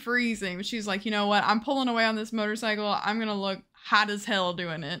gotta be freezing. But she's like, you know what? I'm pulling away on this motorcycle. I'm gonna look hot as hell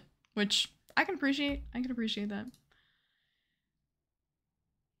doing it. Which I can appreciate. I can appreciate that.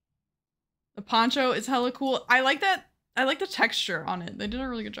 The poncho is hella cool. I like that. I like the texture on it. They did a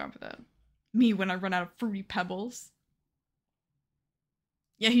really good job with that. Me when I run out of Fruity Pebbles.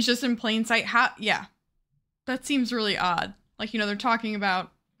 Yeah, he's just in plain sight. Yeah. That seems really odd. Like, you know, they're talking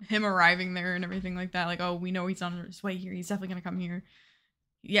about him arriving there and everything like that. Like, oh, we know he's on his way here. He's definitely gonna come here.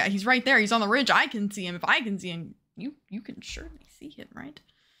 Yeah, he's right there. He's on the ridge. I can see him. If I can see him, you can surely see him, right?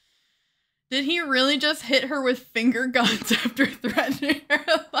 Did he really just hit her with finger guns after threatening her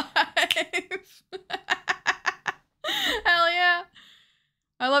life? Hell yeah.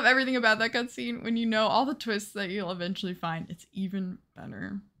 I love everything about that cutscene. When you know all the twists that you'll eventually find, it's even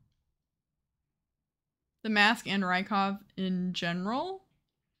better. The mask and Rykov in general.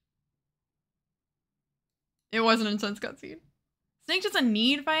 It was an intense cutscene. Snake doesn't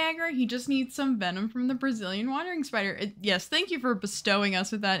need Viagra, he just needs some venom from the Brazilian wandering spider. Yes, thank you for bestowing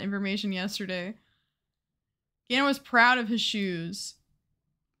us with that information yesterday. Ganon was proud of his shoes.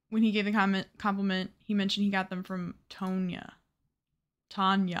 When he gave the compliment, he mentioned he got them from Tanya.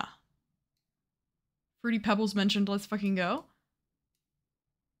 Fruity Pebbles mentioned let's fucking go.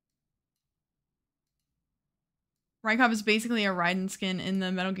 Rykov is basically a Raiden skin in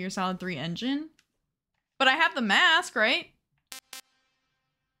the Metal Gear Solid 3 engine. But I have the mask, right?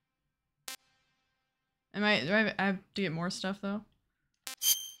 Do I have to get more stuff though?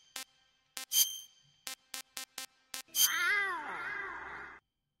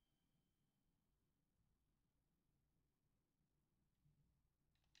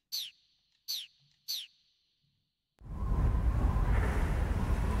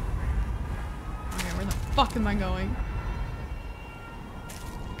 Okay, where the fuck am I going?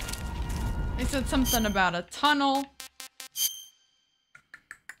 They said something about a tunnel.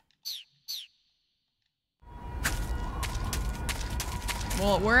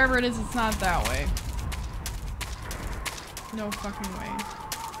 Well, wherever it is, it's not that way. No fucking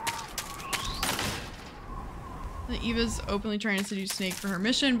way. Eva's openly trying to seduce Snake for her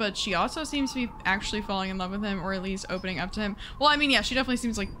mission, but she also seems to be actually falling in love with him, or at least opening up to him. Well, I mean, yeah, she definitely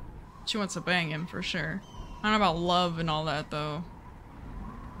seems like she wants to bang him for sure. I don't know about love and all that though.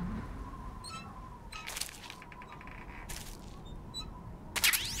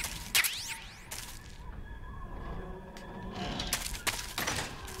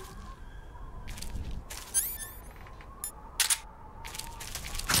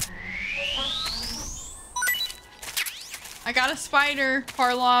 I got a spider,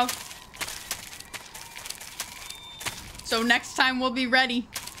 Parlov. So next time we'll be ready.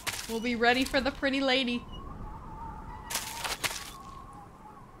 We'll be ready for the pretty lady.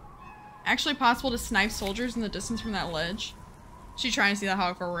 Actually possible to snipe soldiers in the distance from that ledge. She trying to see that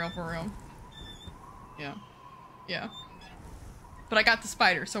hog for real, for real. Yeah. Yeah. But I got the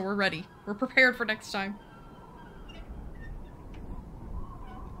spider, so we're ready. We're prepared for next time.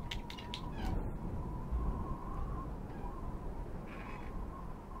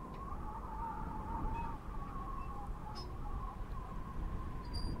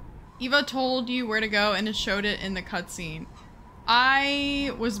 Eva told you where to go and it showed it in the cutscene.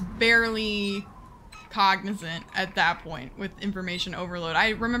 I was barely cognizant at that point with information overload. I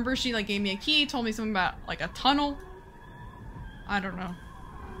remember she like gave me a key, told me something about like a tunnel. I don't know.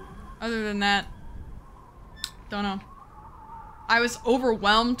 Other than that, don't know. I was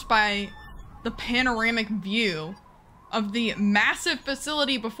overwhelmed by the panoramic view of the massive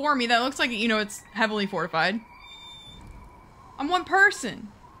facility before me that looks like, you know, it's heavily fortified. I'm one person.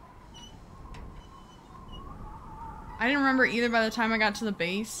 I didn't remember either by the time I got to the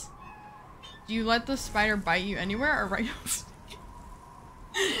base. Do you let the spider bite you anywhere or right?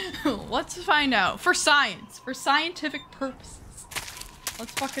 Let's find out. For science. For scientific purposes.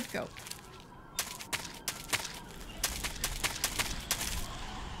 Let's fucking go.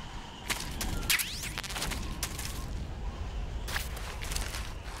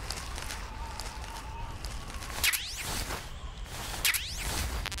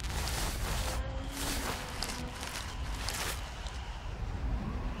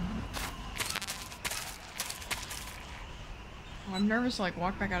 I'm nervous to like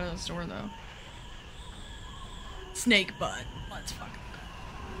walk back out of this door though. Snake butt. Let's fucking go.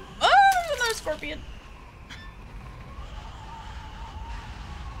 Oh, there's another scorpion.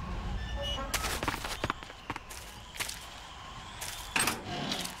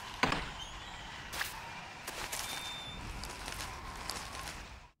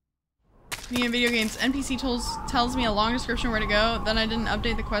 Me in video games, NPC tells me a long description where to go, then I didn't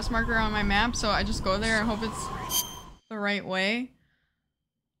update the quest marker on my map, so I just go there and hope it's the right way.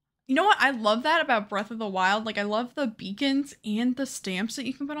 You know what? I love that about Breath of the Wild. Like, I love the beacons and the stamps that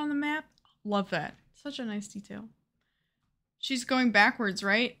you can put on the map. Love that. Such a nice detail. She's going backwards,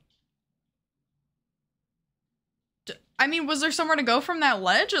 right? I mean, was there somewhere to go from that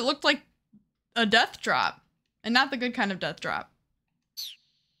ledge? It looked like a death drop. And not the good kind of death drop.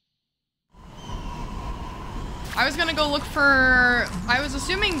 I was gonna go look for... I was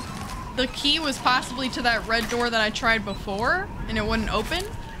assuming the key was possibly to that red door that I tried before, and it wouldn't open.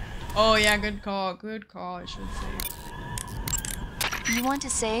 Oh yeah, good call, I should say. You want to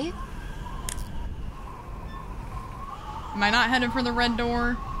save? Am I not headed for the red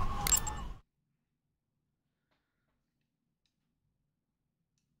door?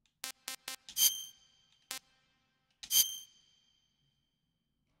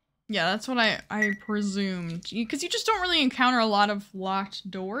 Yeah, that's what I presumed. Because you just don't really encounter a lot of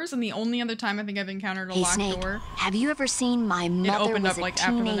locked doors, and the only other time I think I've encountered a locked Snake, door... have you ever seen My Mother Was a like,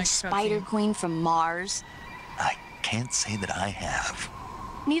 Teenage Spider Queen from Mars? I can't say that I have.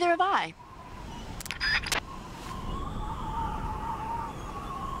 Neither have I.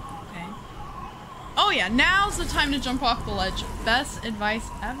 Okay. Oh yeah, now's the time to jump off the ledge. Best advice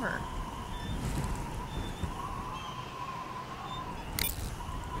ever.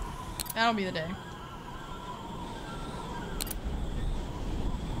 That'll be the day.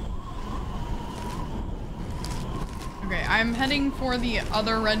 Okay, I'm heading for the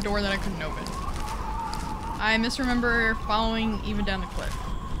other red door that I couldn't open. I misremember following Eva down the cliff.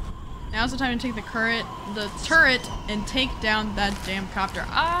 Now's the time to take the turret and take down that damn copter.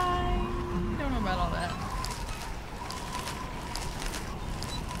 I don't know about all that.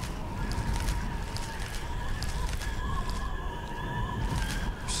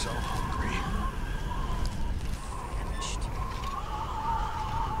 So hungry.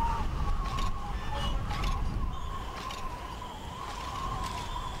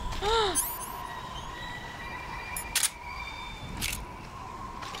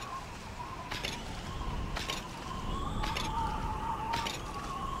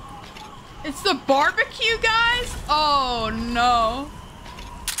 It's the barbecue guys? Oh no.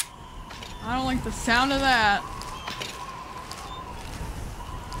 I don't like the sound of that.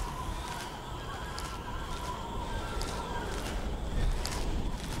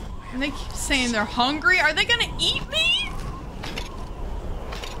 And they keep saying they're hungry. Are they gonna eat me?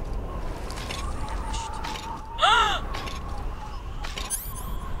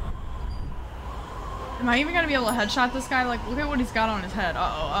 Am I even gonna be able to headshot this guy? Like, look at what he's got on his head.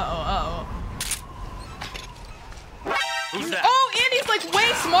 Uh-oh. Who's that? Oh, Andy's like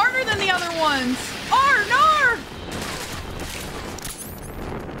way smarter than the other ones.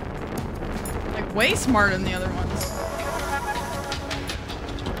 Like way smarter than the other ones.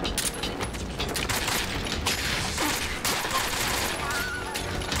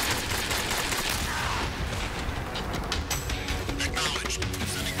 Acknowledged.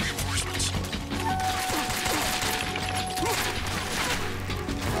 Sending reinforcements.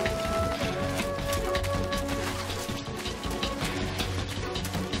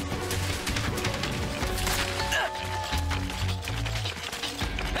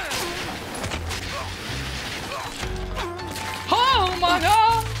 Oh my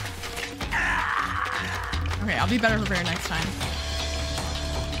god! Okay, I'll be better prepared next time.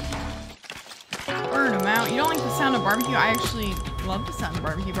 Burn them out. You don't like the sound of barbecue? I actually love the sound of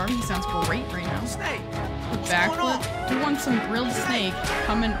barbecue. Barbecue sounds great right now. Snake! With backflip. You want some grilled snake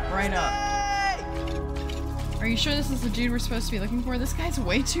coming right up. Are you sure this is the dude we're supposed to be looking for? This guy's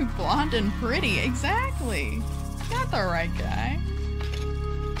way too blonde and pretty. Exactly. Got the right guy.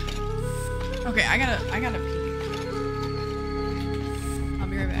 Okay, I gotta pee. I'll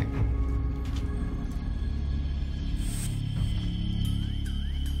be right back.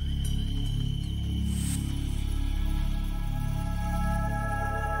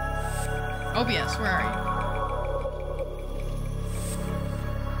 OBS, where are you?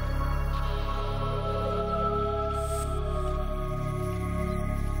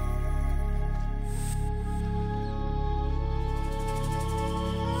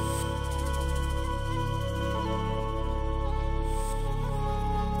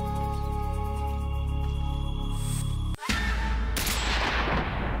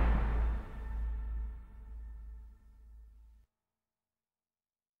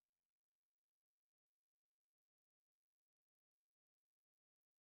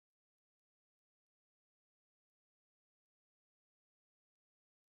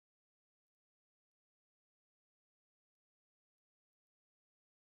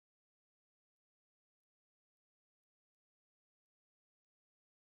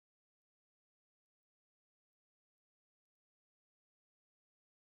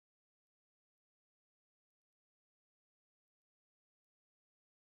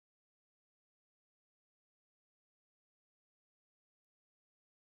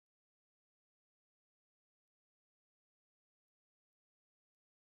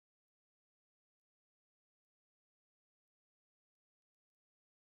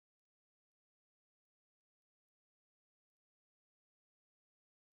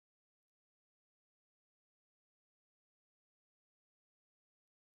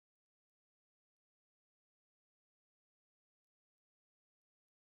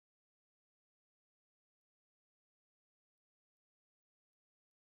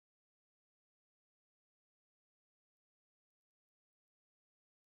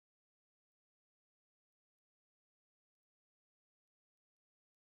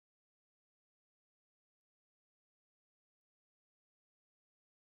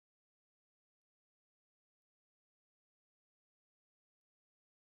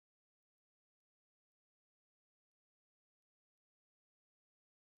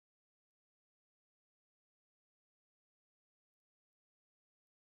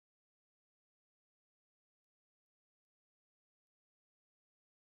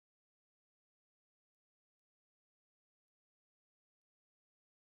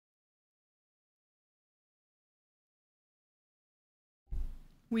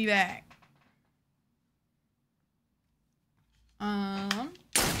 We back.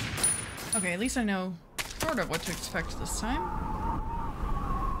 Okay, at least I know sort of what to expect this time.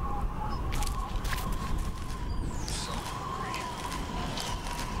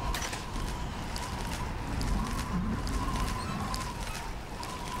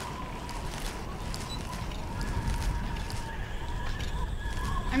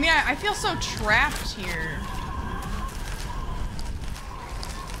 I mean, I feel so trapped here.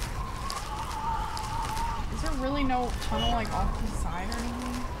 Is there really no tunnel like off to the side or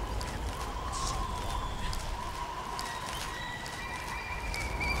anything?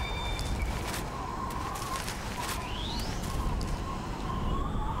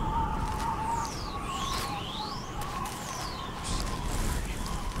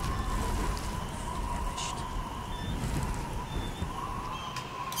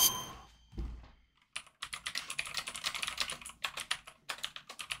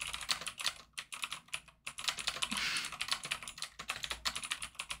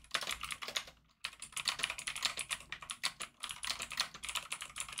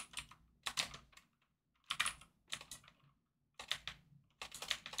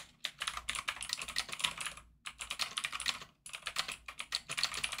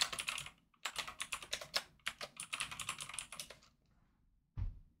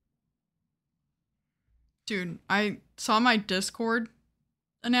 Dude, I saw my Discord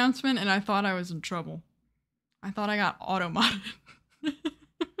announcement and I thought I was in trouble. I thought I got auto-modded.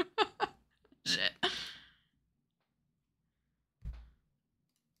 Shit.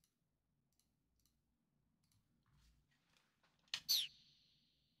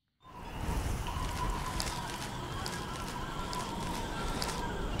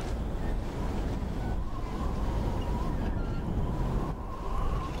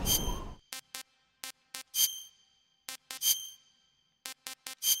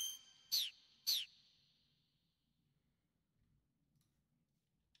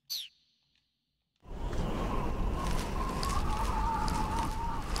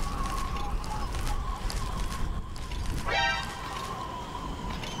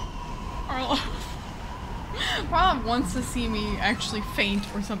 Marlon wants to see me actually faint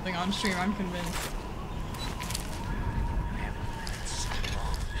or something on stream, I'm convinced.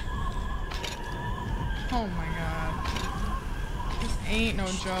 Oh my god. This ain't no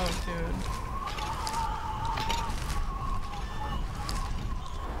joke, dude.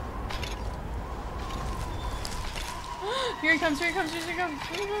 Here he comes, here he comes, here he comes.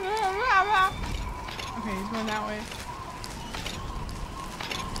 Okay, he's going that way.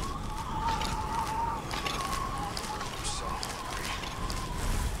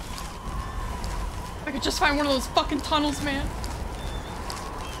 I could just find one of those fucking tunnels, man.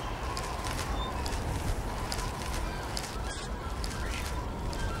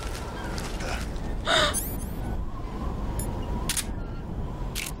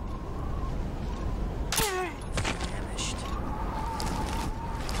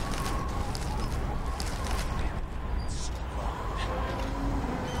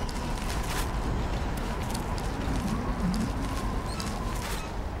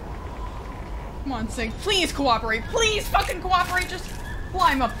 Sake, please cooperate. Please fucking cooperate. Just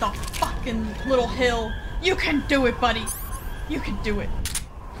climb up the fucking little hill. You can do it, buddy. You can do it.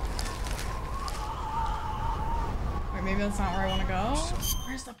 Wait, maybe that's not where I want to go.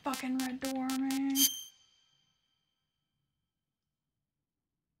 Where's the fucking red door, man?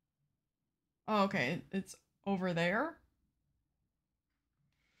 Oh, okay. It's over there.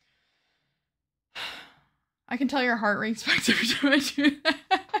 I can tell your heart rate spikes every time I do that.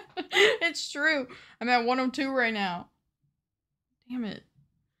 It's true. I'm at 102 right now. Damn it.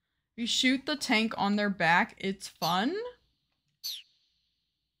 If you shoot the tank on their back, it's fun?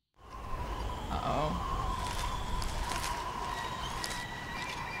 Uh-oh.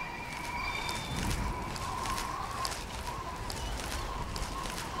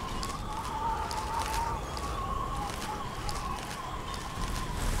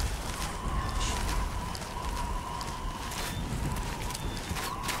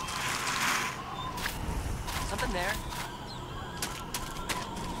 There.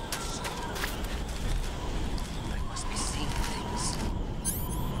 I must be seeing things.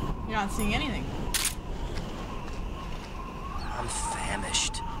 You're not seeing anything. I'm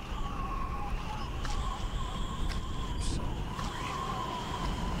famished.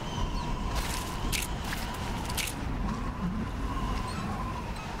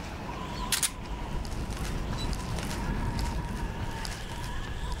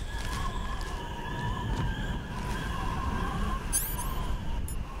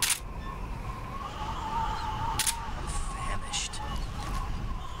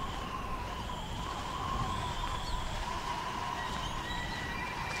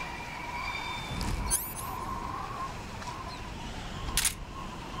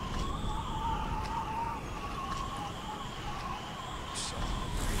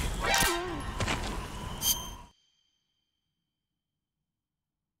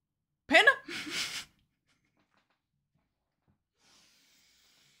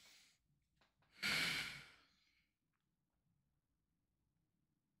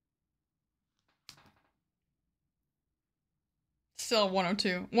 Still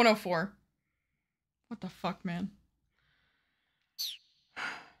 102. 104. What the fuck, man?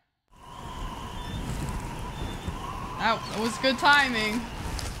 That was good timing.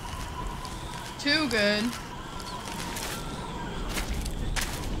 Too good.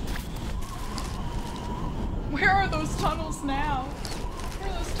 Where are those tunnels now? Where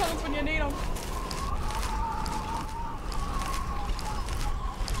are those tunnels when you need them?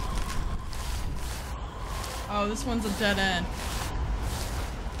 Oh, this one's a dead end.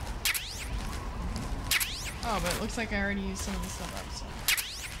 Oh, but it looks like I already used some of the stuff up, so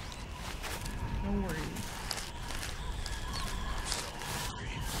no worries.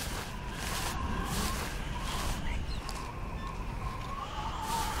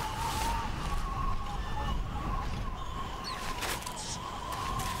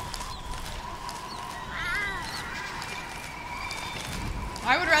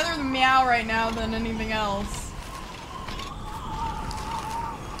 rather the meow right now than anything else.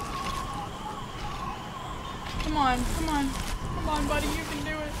 Come on, come on. Come on, buddy, you can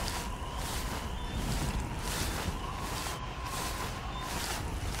do it.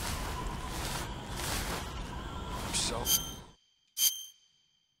 So.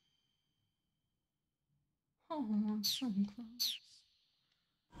 Oh, I'm so close.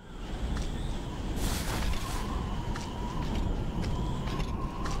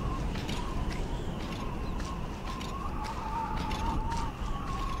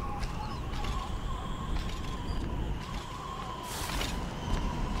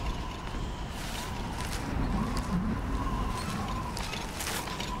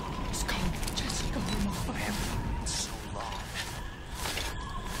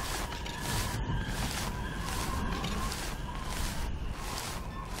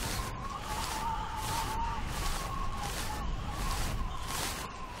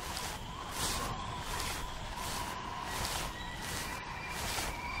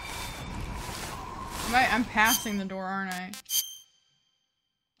 Right, I'm passing the door, aren't I?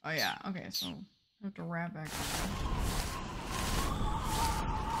 Oh yeah, okay, so I have to wrap back up.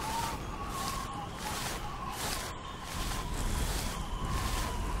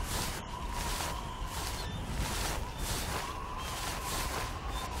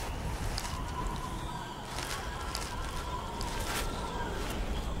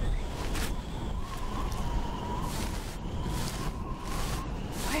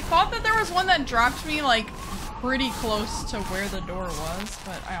 I thought that there was one that dropped me like pretty close to where the door was,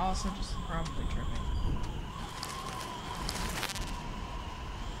 but I also just probably tripping.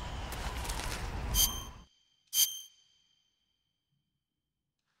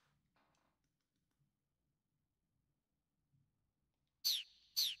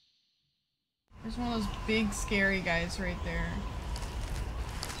 There's one of those big scary guys right there.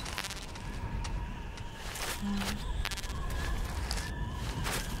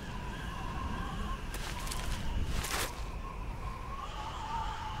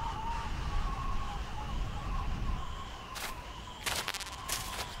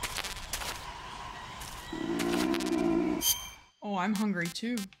 Oh, I'm hungry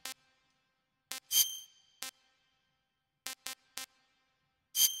too.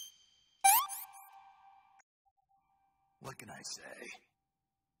 What can I say?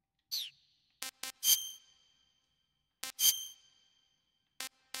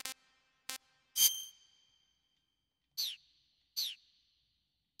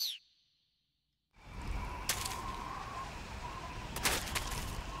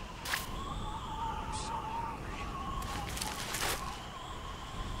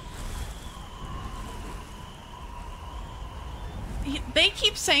 They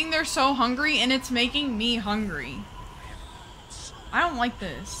keep saying they're so hungry, and it's making me hungry. I don't like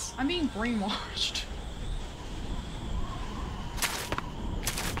this. I'm being brainwashed.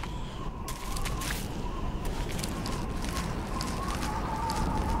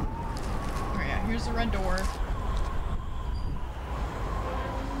 Oh yeah, here's the red door.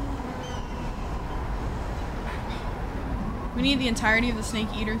 We need the entirety of the Snake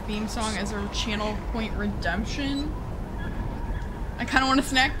Eater theme song as our channel point redemption. I kind of want a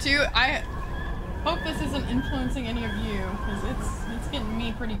snack too. I hope this isn't influencing any of you, because it's getting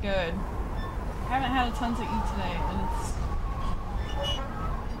me pretty good. I haven't had a ton to eat today, and it's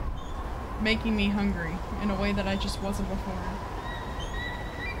making me hungry in a way that I just wasn't before.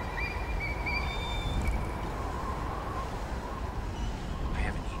 I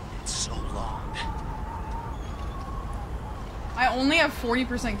haven't eaten in so long. I only have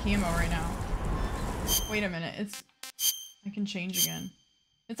 40% camo right now. Wait a minute, I can change again.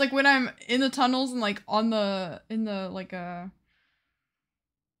 It's like when I'm in the tunnels and like in the like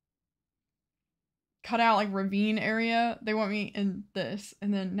cut out like ravine area, they want me in this,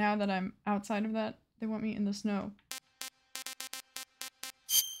 and then now that I'm outside of that, they want me in the snow.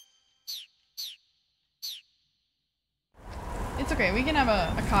 It's okay, we can have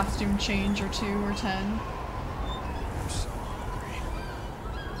a costume change or 2 or 10.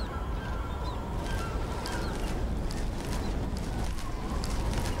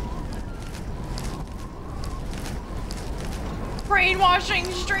 Brainwashing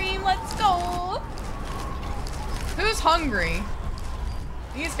stream, let's go! Who's hungry?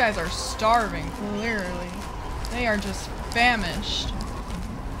 These guys are starving, clearly. They are just famished.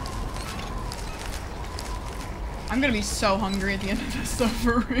 I'm gonna be so hungry at the end of this stuff,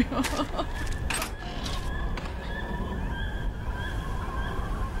 for real.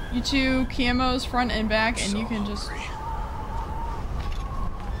 You two camos front and back, and you can just...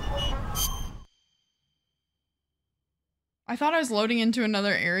 I thought I was loading into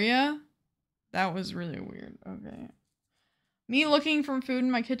another area. That was really weird. Okay. Me looking for food in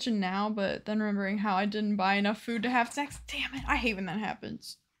my kitchen now, but then remembering how I didn't buy enough food to have snacks. Damn it. I hate when that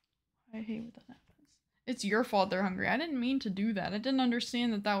happens. I hate when that happens. It's your fault they're hungry. I didn't mean to do that. I didn't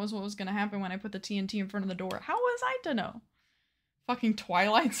understand that that was what was going to happen when I put the TNT in front of the door. How was I to know? Fucking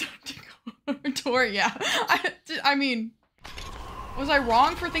Twilight Zone door. Yeah. I mean, was I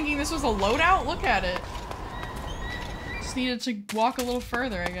wrong for thinking this was a loadout? Look at it. Just needed to walk a little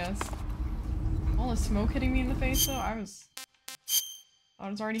further, I guess. All the smoke hitting me in the face, though, thought it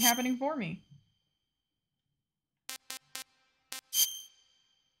was already happening for me.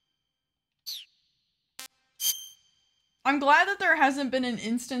 I'm glad that there hasn't been an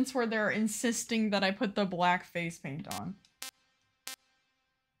instance where they're insisting that I put the black face paint on.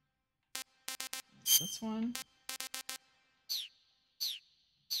 This one.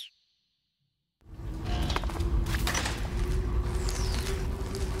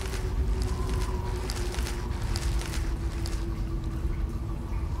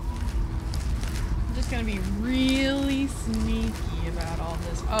 I'm just gonna be really sneaky about all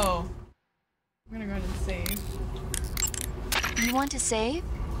this. Oh. I'm gonna go ahead and save. You want to save?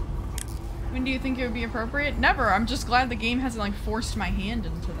 When do you think it would be appropriate? Never. I'm just glad the game hasn't like forced my hand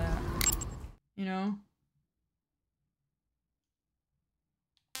into that. You know?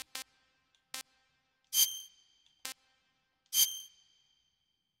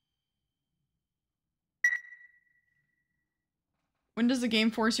 When does the game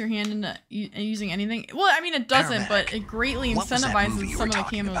force your hand into using anything? Well, I mean it doesn't, but it greatly incentivizes some of the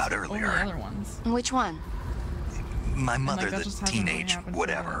camos over the other ones. Which one? My mother, the teenage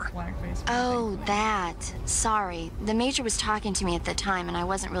whatever. Oh, that. Sorry. The Major was talking to me at the time and I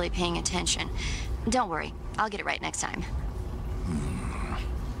wasn't really paying attention. Don't worry. I'll get it right next time.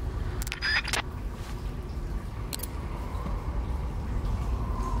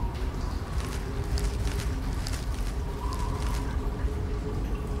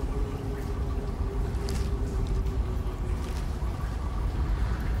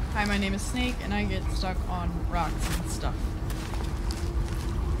 Hi, my name is Snake, and I get stuck on rocks and stuff.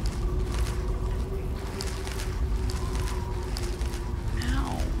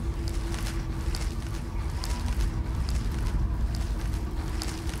 Ow.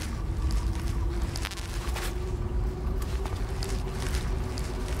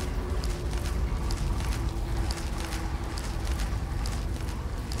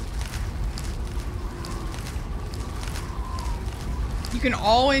 You can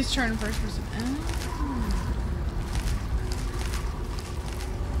always turn first person.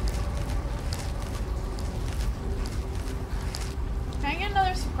 Can I get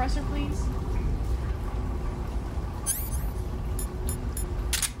another suppressor, please?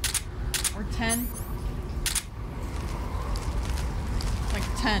 Or 10? Like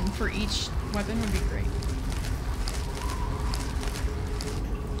 10 for each weapon would be great.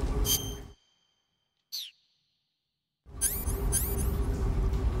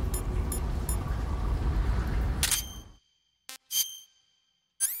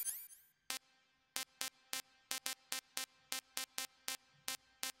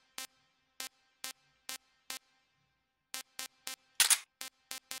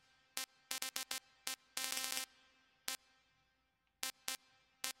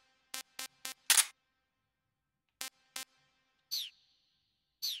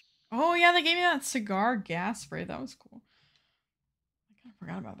 Oh yeah, they gave me that cigar gas spray. That was cool. I kind of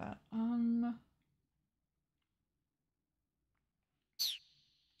forgot about that.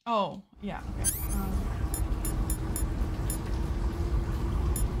 Oh, yeah, okay.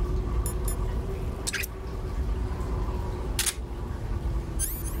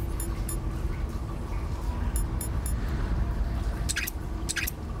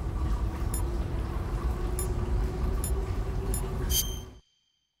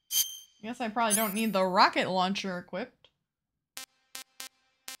 I guess I probably don't need the rocket launcher equipped.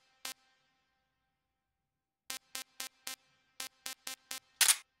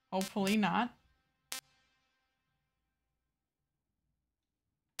 Hopefully not.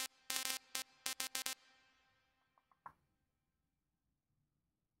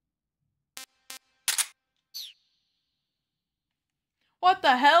 What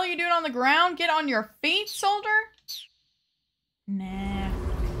the hell are you doing on the ground? Get on your feet, soldier? Nah.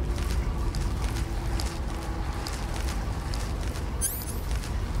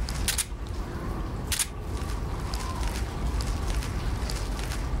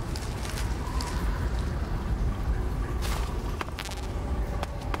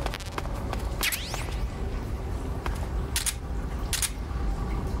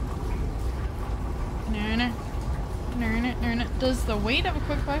 Does the weight of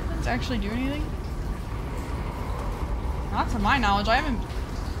equipped weapons actually do anything? Not to my knowledge. I haven't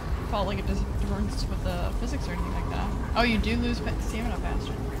felt like it does difference with the physics or anything like that. Oh, you do lose stamina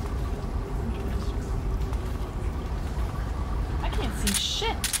faster. I can't see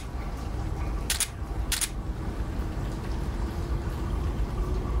shit.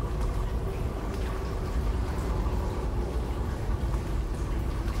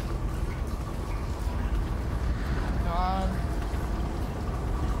 God.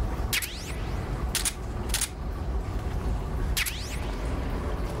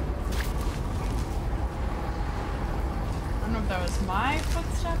 I don't know if that was my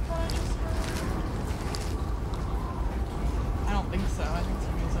footstep that I just heard. I don't think so. I think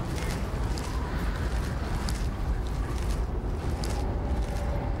somebody's over here.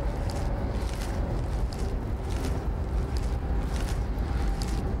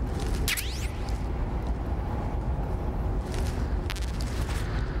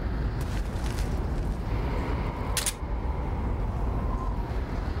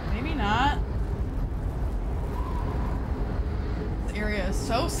 Maybe not. This area is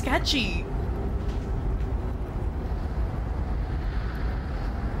so sketchy.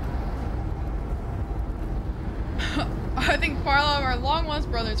 I think Barlow are long-lost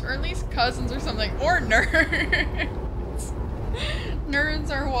brothers, or at least cousins or something, or nerds.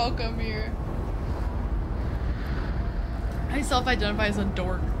 Nerds are welcome here. I self-identify as a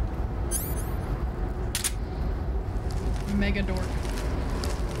dork. Mega dork.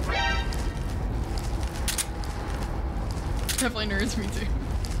 Definitely nerds me too.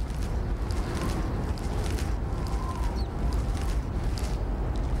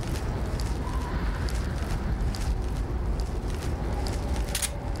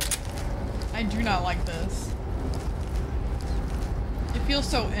 I do not like this. It feels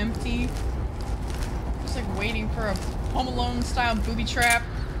so empty. Just like waiting for a Home Alone style booby trap.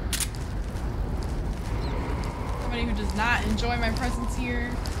 Somebody who does not enjoy my presence here.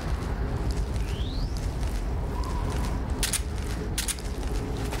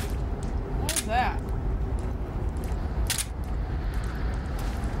 What is that?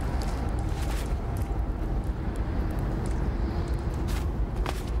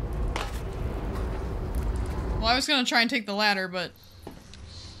 Well, I was gonna try and take the ladder, but...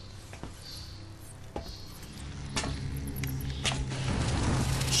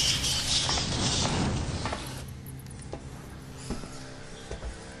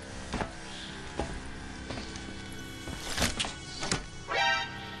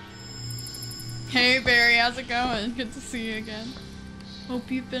 Hey Barry, how's it going? Good to see you again.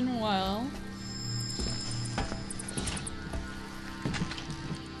 Hope you've been well.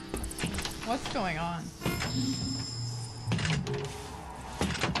 What's going on?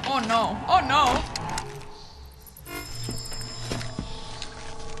 Oh no! Oh no!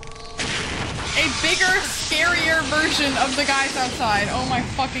 A bigger, scarier version of the guys outside. Oh my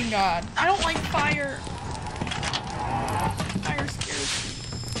fucking god. I don't like fire. Fire scares me.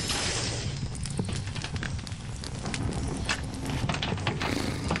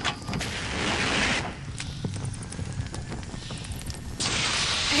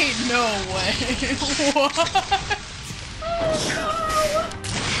 Ain't no way. What? Oh no!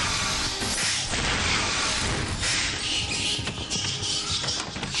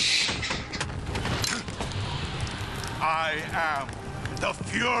 I am the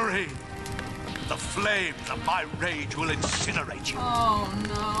Fury. The flames of my rage will incinerate you. Oh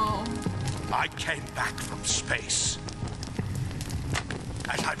no. I came back from space.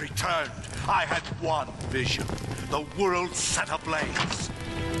 As I returned, I had one vision. The world set ablaze.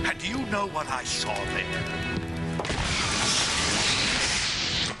 And do you know what I saw there?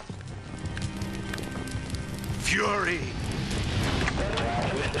 Fury.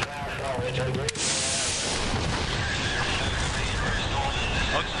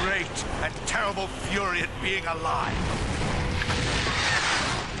 A great and terrible fury at being alive.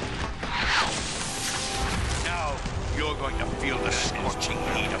 Now you're going to feel the scorching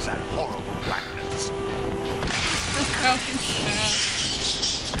heat of that horrible blackness.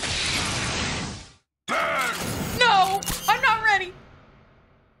 No! I'm not ready!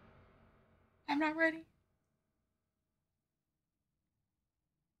 I'm not ready.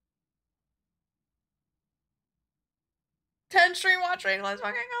 Ten stream watch rate, let's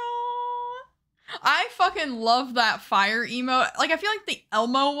fucking go! I fucking love that fire emote. Like, I feel like the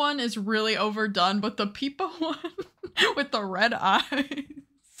Elmo one is really overdone, but the Peepo one with the red eyes,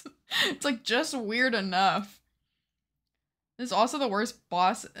 it's like just weird enough. This is also the worst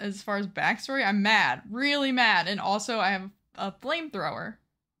boss as far as backstory. I'm mad, really mad, and also I have a flamethrower.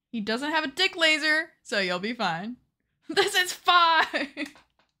 He doesn't have a dick laser, so you'll be fine. This is fine.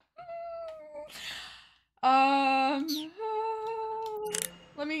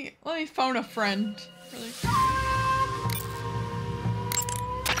 Let me phone a friend. Really.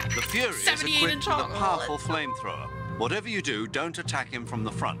 The Fury is 78 equipped inch with a hog. powerful flamethrower. Whatever you do, don't attack him from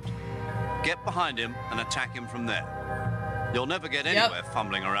the front. Get behind him and attack him from there. You'll never get anywhere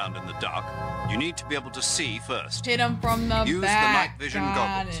fumbling around in the dark. You need to be able to see first. Hit him from the Use back. the night vision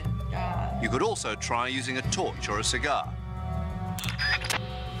Got goggles. it. Got it. You could also try using a torch or a cigar.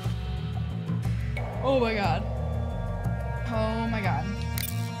 Oh my god. Oh my god.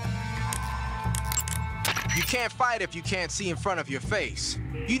 You can't fight if you can't see in front of your face.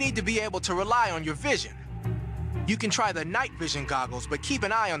 You need to be able to rely on your vision. You can try the night vision goggles, but keep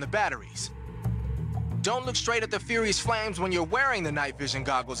an eye on the batteries. Don't look straight at the Fury's flames when you're wearing the night vision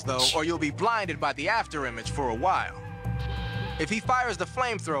goggles, though, or you'll be blinded by the after image for a while. If he fires the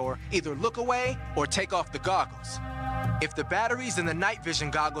flamethrower, either look away or take off the goggles. If the batteries in the night vision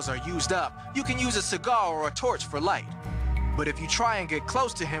goggles are used up, you can use a cigar or a torch for light. But if you try and get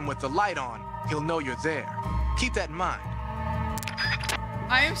close to him with the light on, he'll know you're there. Keep that in mind.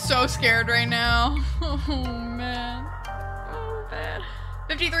 I am so scared right now. Oh man. Oh bad.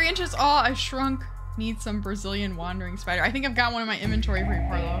 53 inches. Oh, I shrunk. Need some Brazilian wandering spider. I think I've got one in my inventory for you,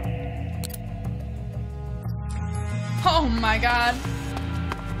 Carlo. Oh my god.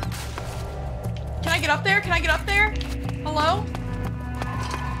 Can I get up there? Can I get up there? Hello?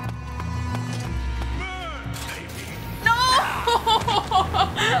 No!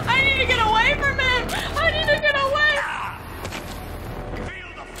 I need to get away from him! I need to get away!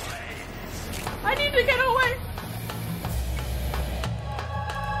 I need to get away!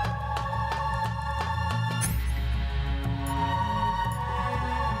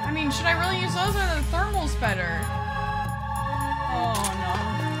 I mean, should I really use those or the thermals better? Oh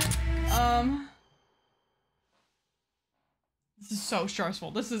no. This is so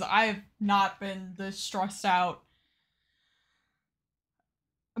stressful. I have not been this stressed out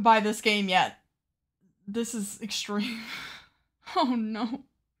by this game yet. This is extreme. Oh no.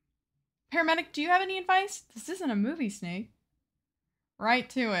 Paramedic, do you have any advice? This isn't a movie, Snake. Right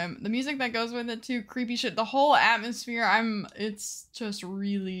to him. The music that goes with it too, creepy shit. The whole atmosphere, it's just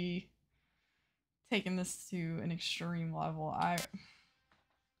really taking this to an extreme level.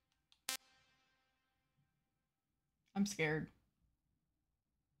 I'm scared.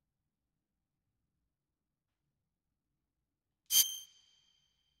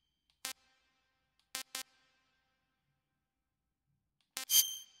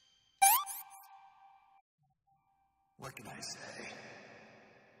 What can I say?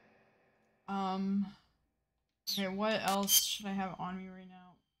 Okay, what else should I have on me right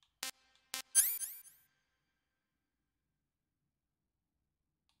now?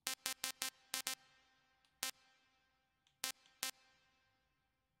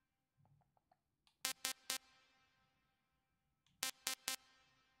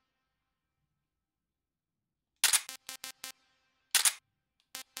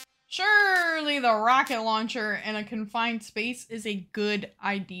 Surely the rocket launcher in a confined space is a good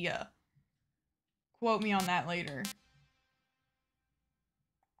idea. Quote me on that later.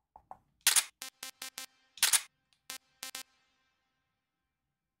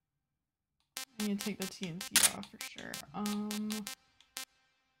 I need to take the TNT off for sure. I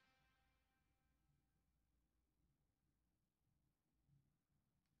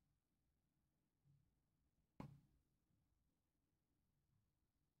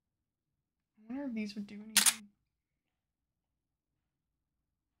wonder if these would do anything.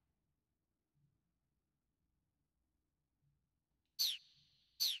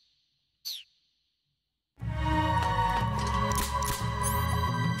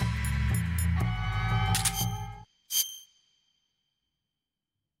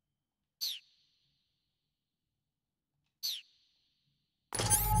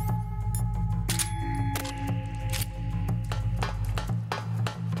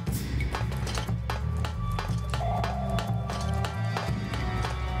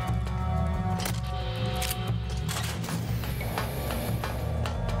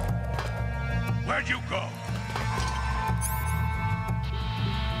 Where'd you go?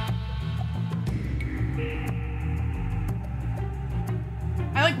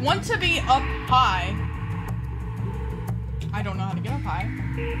 I want to be up high. I don't know how to get up high.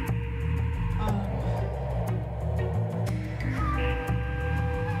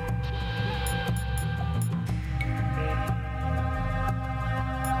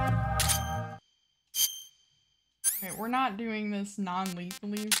 Okay, we're not doing this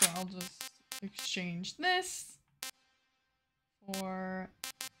non-lethally, so I'll just exchange this for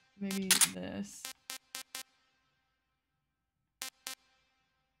maybe this.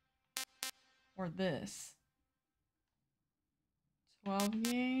 Or this. 12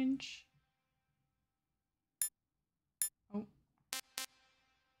 gauge. Oh.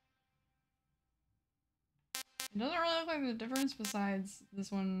 It doesn't really look like the difference, besides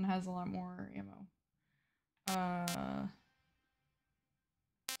this one has a lot more ammo.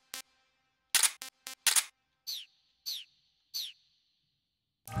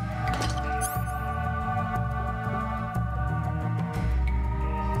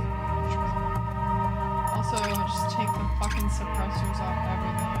 Also, just take the fucking suppressors off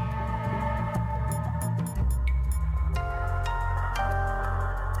everything.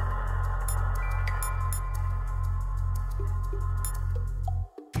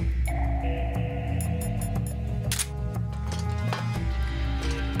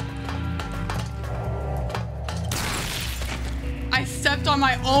 I stepped on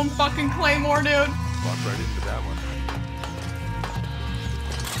my own fucking claymore, dude. Walk right into that one.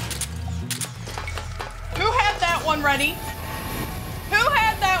 Who had that one ready? Who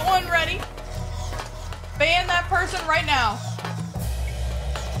had that one ready? Ban that person right now.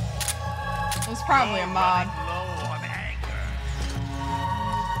 It was probably a mod.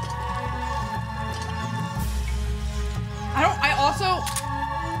 I also...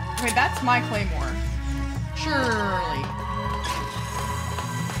 Wait, that's my claymore. Surely.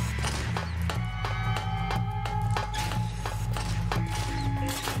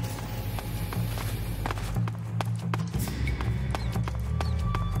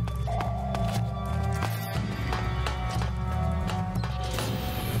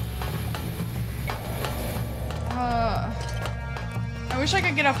 I wish I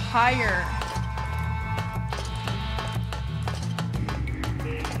could get up higher.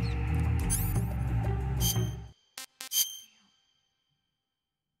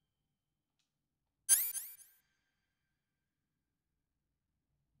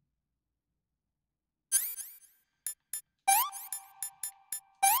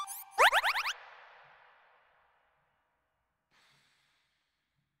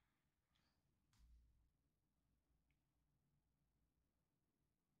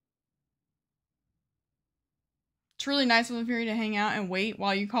 It's really nice of the Fury to hang out and wait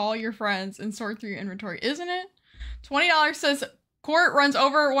while you call your friends and sort through your inventory, isn't it? $20 says Court runs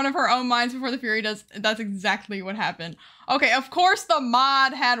over one of her own mines before the Fury does. That's exactly what happened. Okay, of course the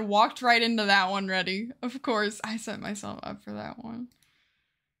mod had walked right into that one ready. Of course, I set myself up for that one.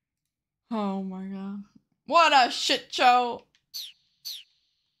 Oh my god. What a shit show.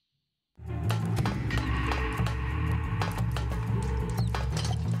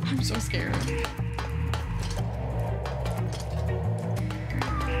 I'm so scared.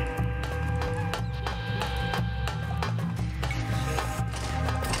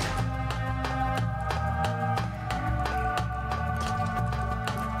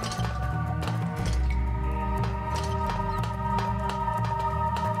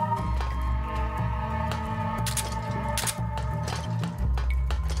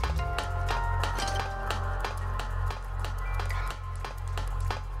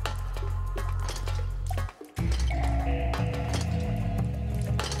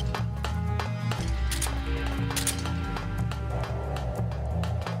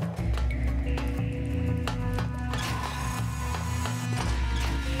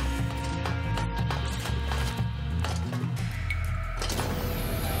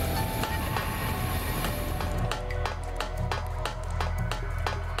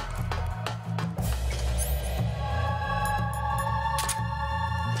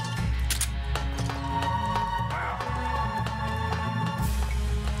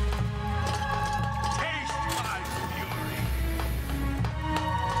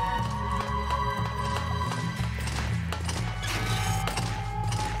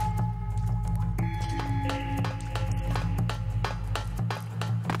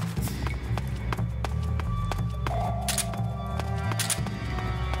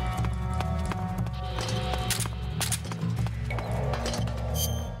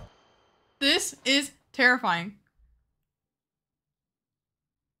 This is terrifying.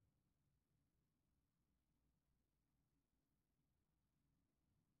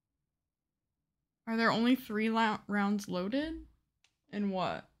 Are there only 3 rounds loaded? In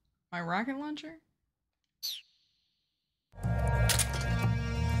what? My rocket launcher? Son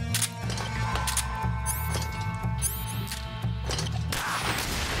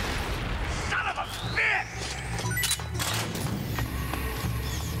of a bitch!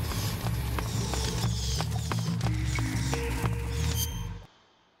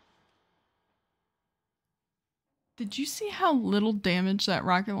 Did you see how little damage that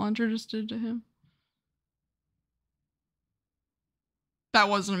rocket launcher just did to him? That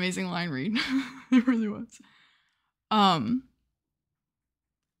was an amazing line read. It really was.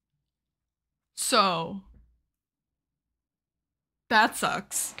 So that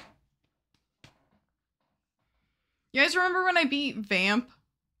sucks. You guys remember when I beat Vamp?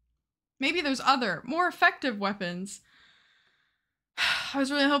 Maybe there's other, more effective weapons. I was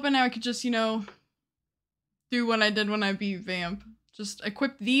really hoping I could just, you know, do what I did when I beat Vamp. Just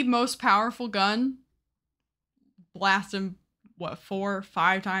equip the most powerful gun, blast him, what, 4 or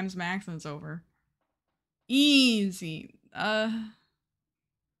 5 times max, and it's over. Easy. Fuck.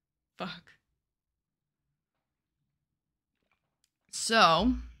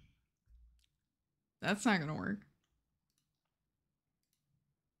 So, that's not gonna work.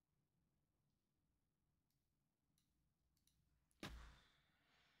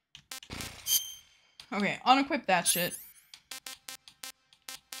 Okay, unequip that shit.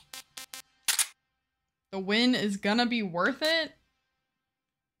 The win is gonna be worth it.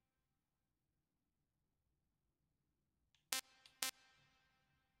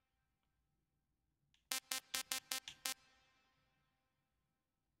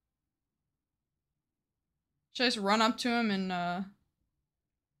 Should I just run up to him and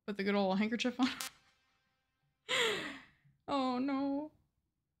put the good old handkerchief on? Oh no.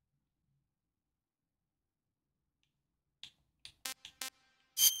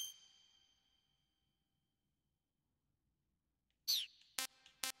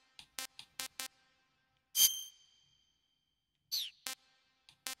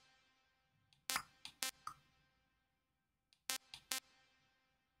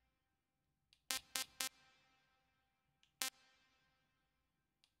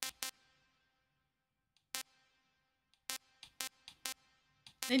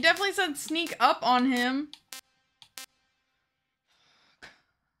 They definitely said sneak up on him.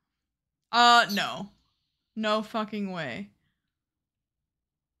 No. No fucking way.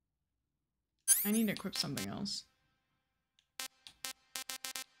 I need to equip something else.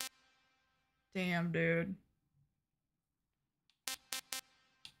 Damn, dude.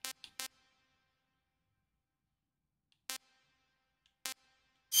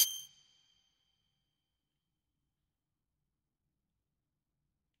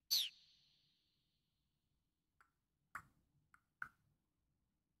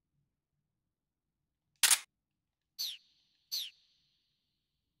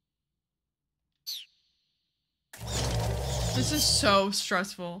 This is so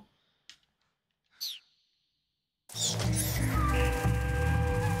stressful.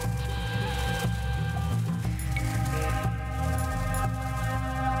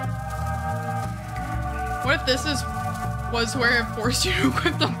 What if this was where it forced you to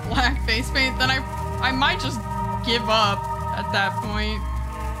equip the black face paint? Then I might just give up at that point.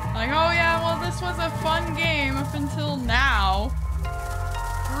 Like, oh yeah, well this was a fun game up until now.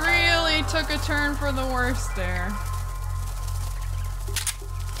 Really took a turn for the worse there.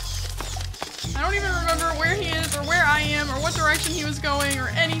 I don't even remember where he is or where I am or what direction he was going or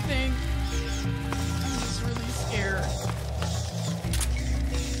anything. I'm just really scared.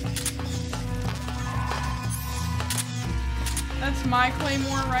 That's my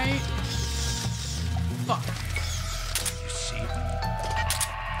claymore, right? Fuck. You see?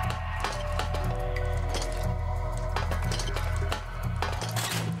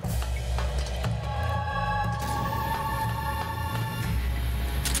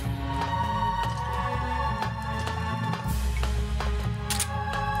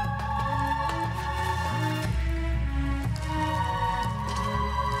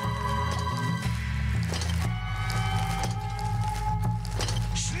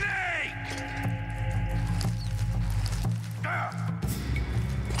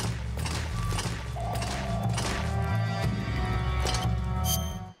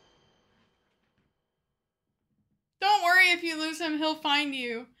 He'll find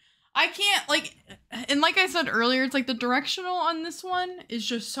you. I can't, like, and like I said earlier, it's like the directional on this one is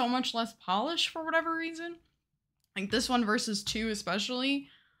just so much less polished for whatever reason. Like this one versus 2 especially.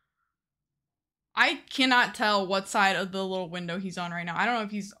 I cannot tell what side of the little window he's on right now. I don't know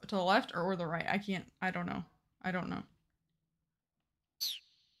if he's to the left or the right. I don't know. I don't know.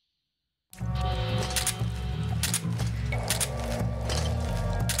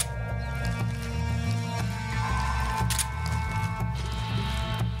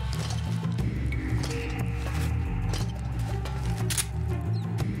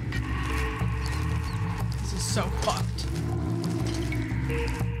 So fucked.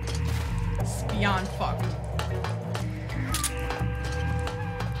 It's beyond fucked.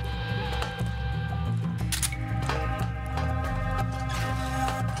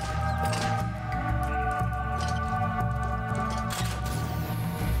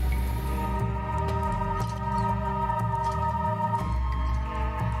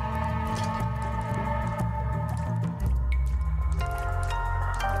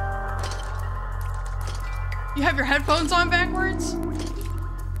 You have your headphones on backwards?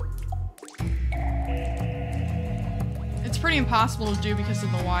 It's pretty impossible to do because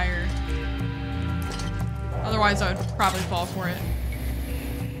of the wire. Otherwise, I would probably fall for it.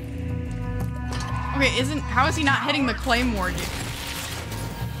 Okay, how is he not hitting the claymore, dude?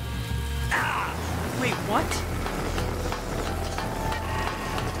 Wait, what?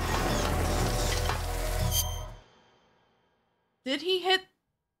 Did he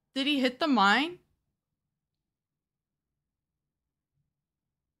hit the mine?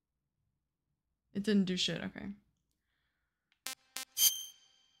 It didn't do shit, okay.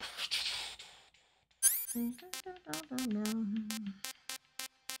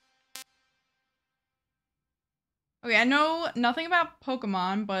 Okay, I know nothing about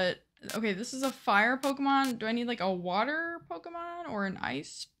Pokemon, but okay, this is a fire Pokemon. Do I need like a water Pokemon or an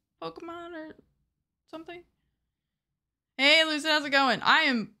ice Pokemon or something? Hey, Lucid, how's it going? I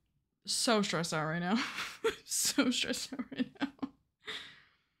am so stressed out right now. So stressed out right now.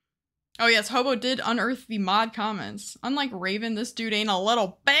 Oh yes, Hobo did unearth the mod comments. Unlike Raven, this dude ain't a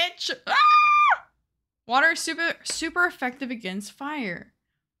little bitch. Ah! Water is super effective against fire.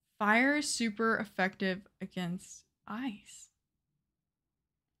 Fire is super effective against ice.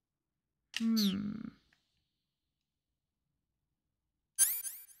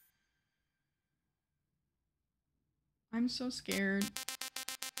 I'm so scared.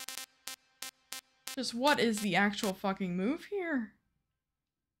 Just what is the actual fucking move here?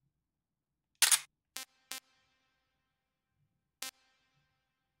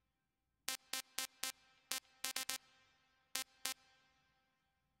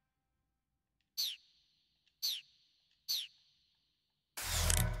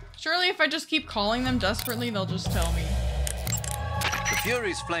 Surely if I just keep calling them desperately, they'll just tell me. The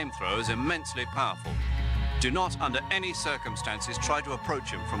Fury's flamethrower is immensely powerful. Do not, under any circumstances, try to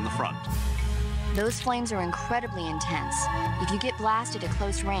approach him from the front. Those flames are incredibly intense. If you get blasted at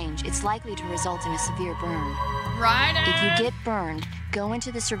close range, it's likely to result in a severe burn. Right. If you get burned, go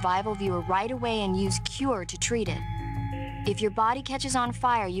into the survival viewer right away and use Cure to treat it. If your body catches on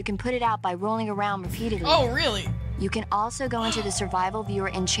fire, you can put it out by rolling around repeatedly. Oh, really? You can also go into the survival viewer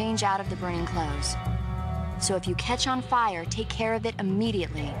and change out of the burning clothes. So if you catch on fire, take care of it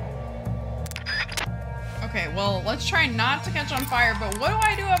immediately. Okay, well, let's try not to catch on fire, but what do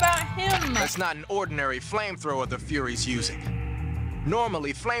I do about him? That's not an ordinary flamethrower the Fury's using.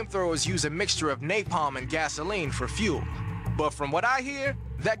 Normally, flamethrowers use a mixture of napalm and gasoline for fuel. But from what I hear,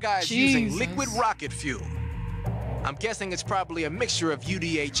 that guy's using liquid rocket fuel. I'm guessing it's probably a mixture of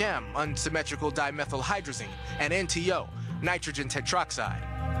UDHM, unsymmetrical dimethylhydrazine, and NTO, nitrogen tetroxide.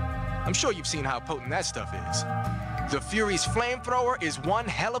 I'm sure you've seen how potent that stuff is. The Fury's flamethrower is one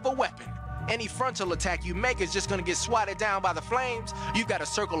hell of a weapon. Any frontal attack you make is just gonna get swatted down by the flames. You've got to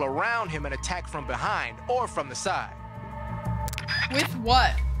circle around him and attack from behind or from the side. With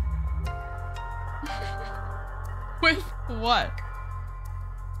what? With what?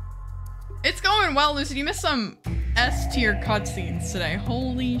 It's going well, Lucid. You missed some S-tier cutscenes today.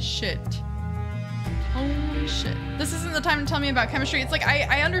 Holy shit. Holy shit. This isn't the time to tell me about chemistry. It's like,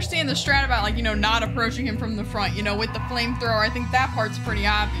 I understand the strat about, like, you know, not approaching him from the front. You know, with the flamethrower, I think that part's pretty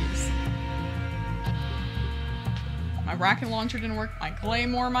obvious. My rocket launcher didn't work. My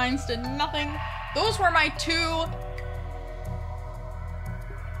claymore mines did nothing. Those were my two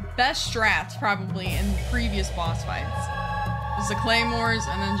best strats, probably, in previous boss fights. It was the claymores,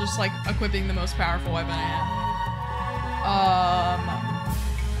 and then just, like, equipping the most powerful weapon I had.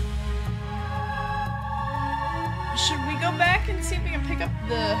 Should we go back and see if we can pick up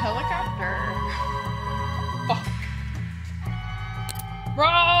the helicopter? Fuck.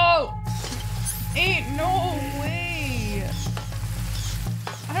 Bro! Ain't no way!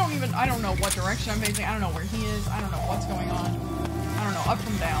 I don't know what direction I'm facing. I don't know where he is. I don't know what's going on. I don't know. Up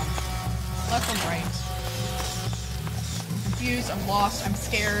from down. Left from right. I'm confused. I'm lost. I'm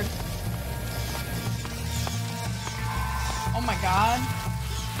scared. Oh my god.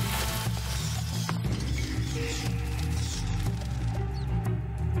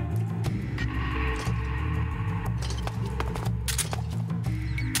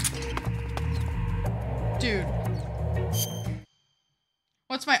 Dude.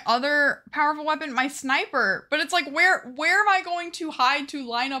 What's my other powerful weapon? My sniper. But it's like, where am I going to hide to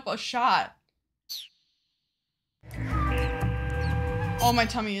line up a shot? Oh, my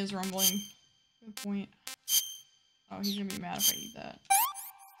tummy is rumbling. Good point. Oh, he's gonna be mad if I eat that.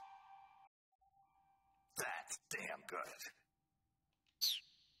 That's damn good.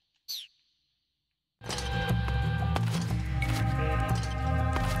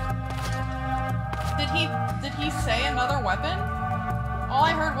 Did he say another weapon? All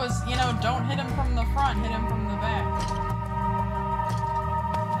I heard was, you know, don't hit him from the front, hit him from the back.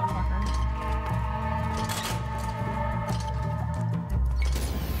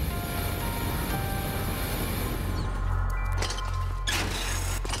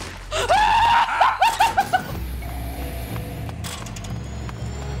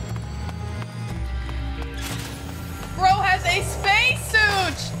 Bro has a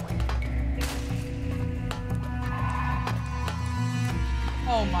spacesuit!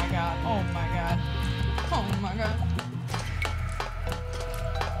 Oh my god, oh my god. Oh my god.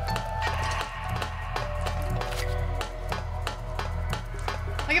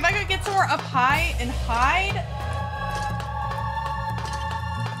 Like if I could get somewhere up high and hide.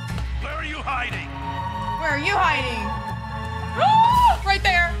 Where are you hiding? Where are you hiding? Right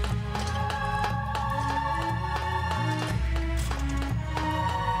there.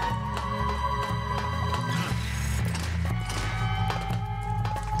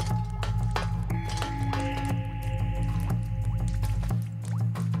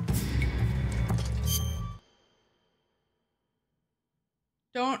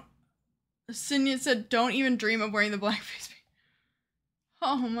 Don't. Sinya said, don't even dream of wearing the black face paint.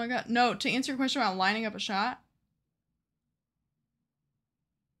 Oh my god. No, to answer your question about lining up a shot.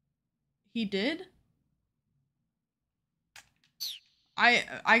 He did?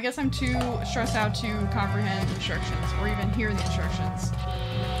 I guess I'm too stressed out to comprehend instructions or even hear the instructions.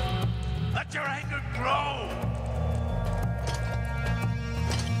 Let your anger grow!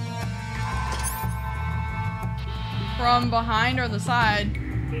 From behind or the side?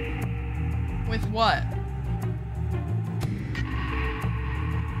 With what?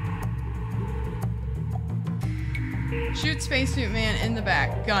 Shoot spacesuit man in the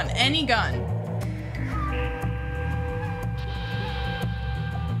back. Gun. Any gun.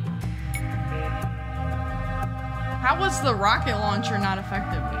 How was the rocket launcher not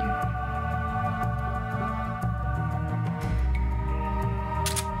effective then?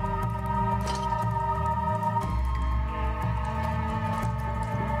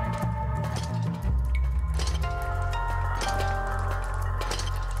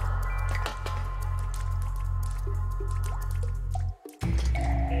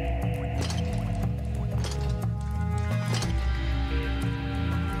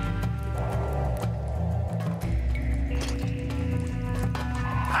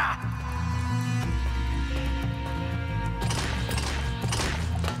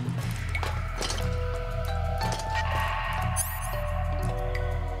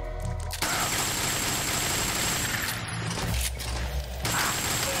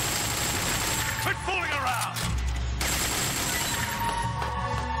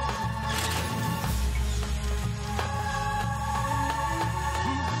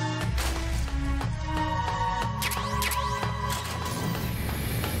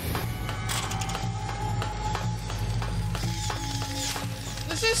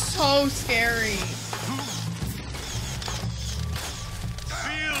 This is so scary.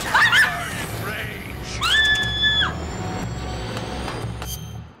 Feel the rage.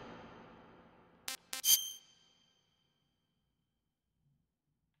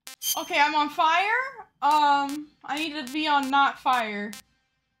 Okay, I'm on fire. I need to be on not fire.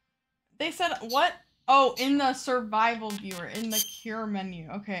 They said what? Oh, in the survival viewer, in the cure menu.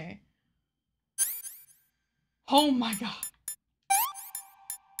 Okay. Oh my god.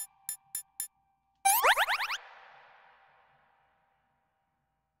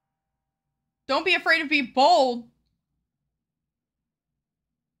 Don't be afraid to be bold.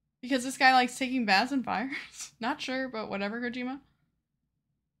 Because this guy likes taking baths and fires. Not sure, but whatever, Kojima.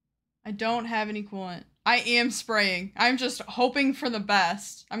 I don't have any coolant. I am spraying. I'm just hoping for the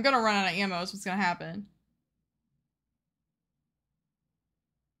best. I'm gonna run out of ammo is what's gonna happen.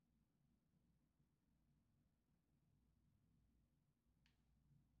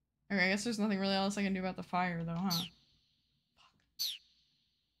 Okay, I guess there's nothing really else I can do about the fire though, huh?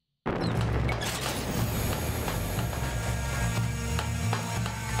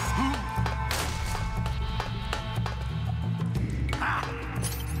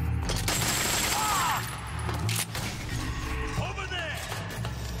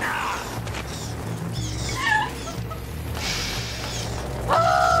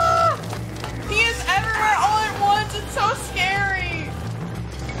 He is everywhere all at once. It's so scary.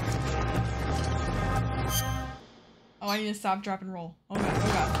 Oh, I need to stop, drop, and roll. Oh god, oh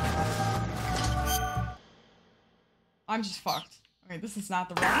god. I'm just fucked. Okay, this is not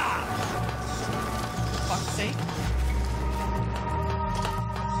the right. Fuck's sake.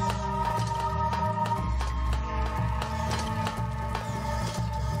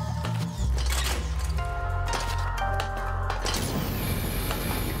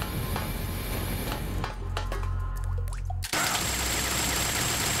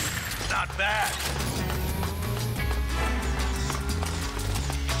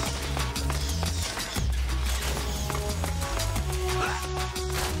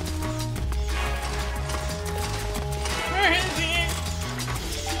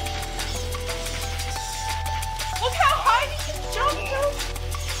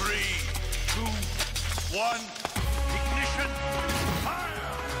 1, ignition, fire!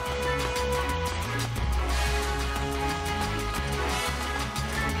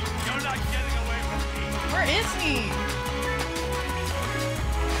 You're not getting away from me. Where is he?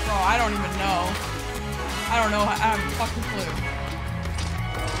 Bro, I don't even know. I don't know. I have a fucking clue.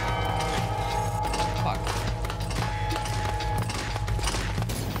 Fuck.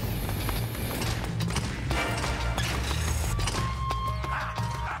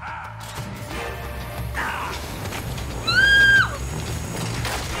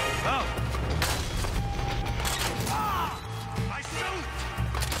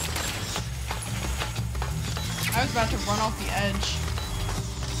 I was about to run off the edge.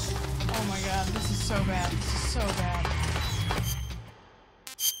 Oh my god, this is so bad. This is so bad.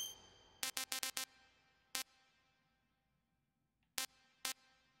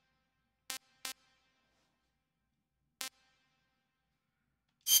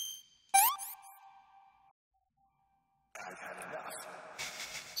 I've had enough.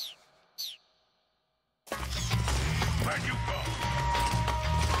 Where'd you go?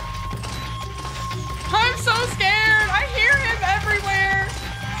 I'm so scared! I hear him everywhere!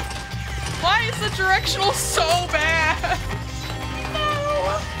 Why is the directional so bad?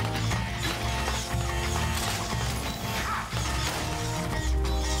 No!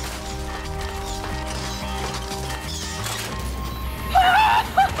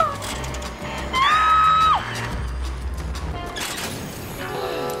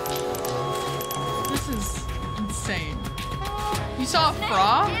 This is insane. You saw a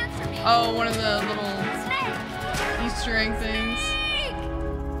frog? Oh, one of the little Easter egg things.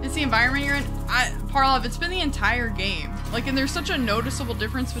 It's the environment you're in. Parlov, it's been the entire game. Like, and there's such a noticeable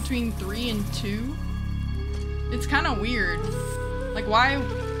difference between 3 and 2. It's kind of weird. Like, why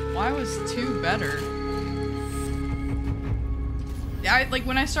was 2 better? Yeah, like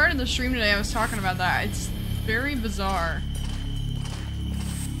when I started the stream today, I was talking about that. It's very bizarre.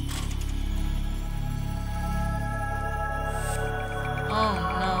 Oh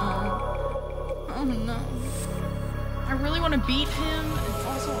no. Oh no. I really want to beat him. It's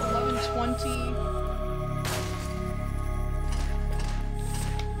also 11:20.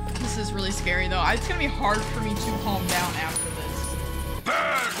 This is really scary though. It's gonna be hard for me to calm down after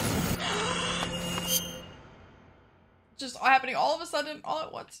this. Just happening all of a sudden, all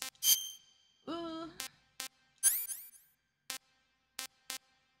at once.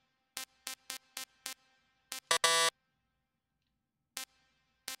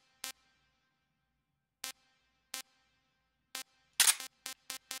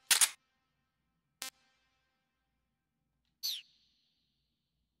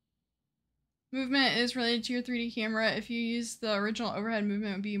 Movement is related to your 3D camera. If you use the original overhead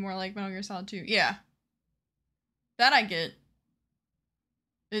movement, it would be more like Metal Gear Solid 2. Yeah. That I get.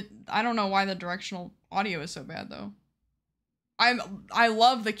 I don't know why the directional audio is so bad though. I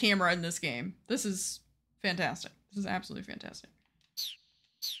love the camera in this game. This is fantastic. This is absolutely fantastic.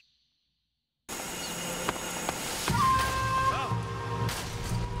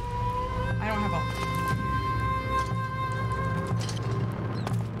 I don't have a...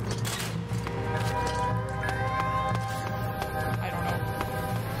 I don't know.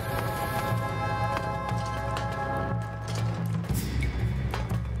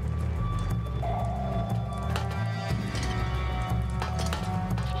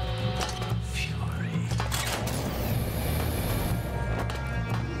 Fury.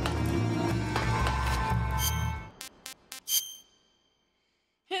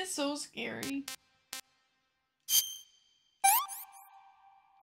 It's so scary.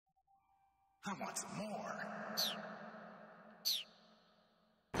 I want some more.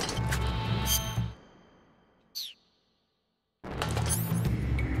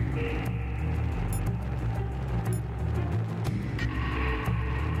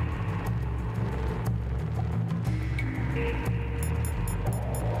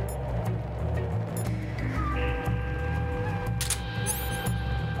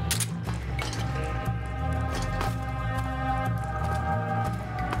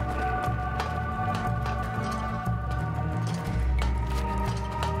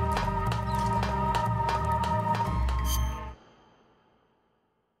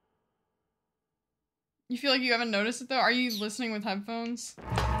 You feel like you haven't noticed it though? Are you listening with headphones?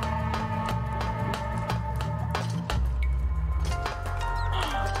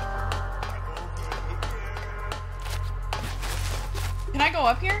 Can I go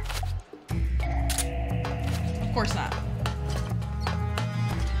up here? Of course not.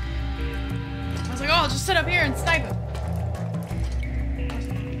 I was like, oh, I'll just sit up here and snipe him.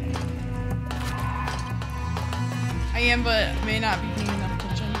 I am, but may not be paying enough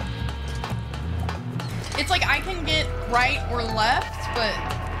attention. like I can get right or left, but...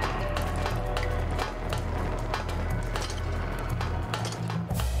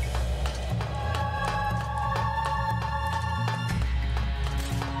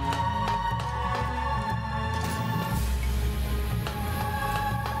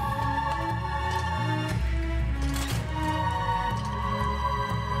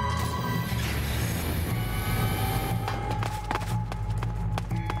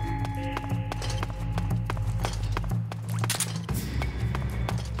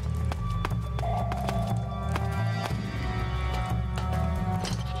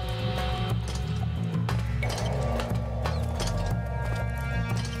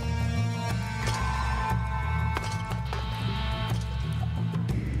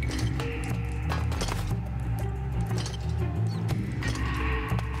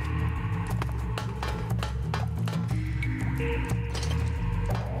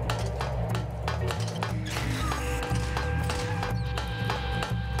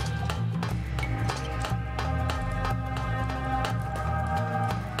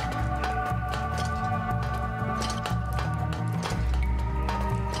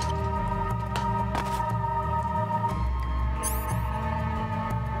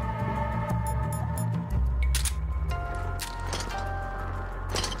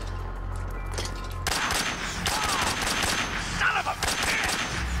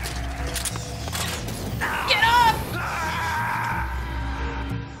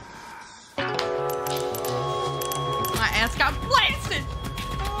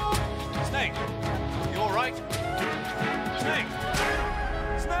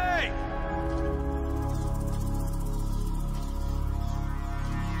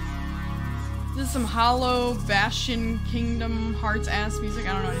 Some Hollow Bastion Kingdom Hearts ass music.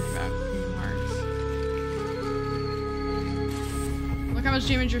 I don't know anything about Kingdom Hearts. Look how much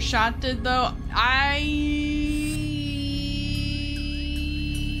damage your shot did though. I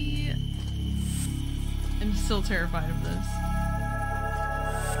am still terrified of this.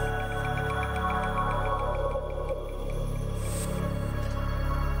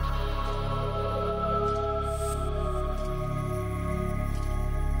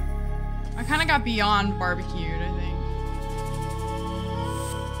 I kind of got beyond barbecued, I think.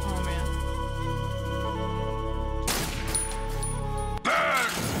 Oh man.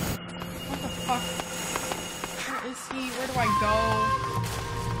 What the fuck? Where is he? Where do I go?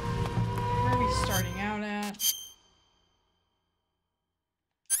 Where are we starting out at?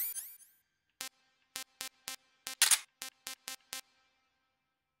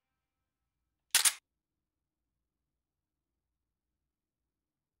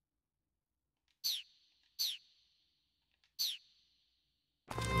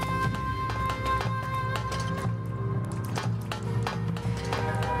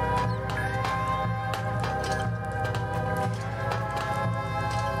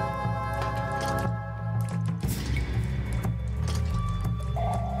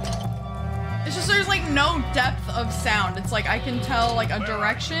 Depth of sound. It's like I can tell like a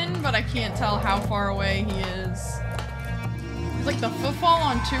direction, but I can't tell how far away he is. It's like the footfall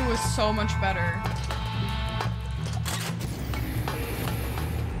on 2 was so much better.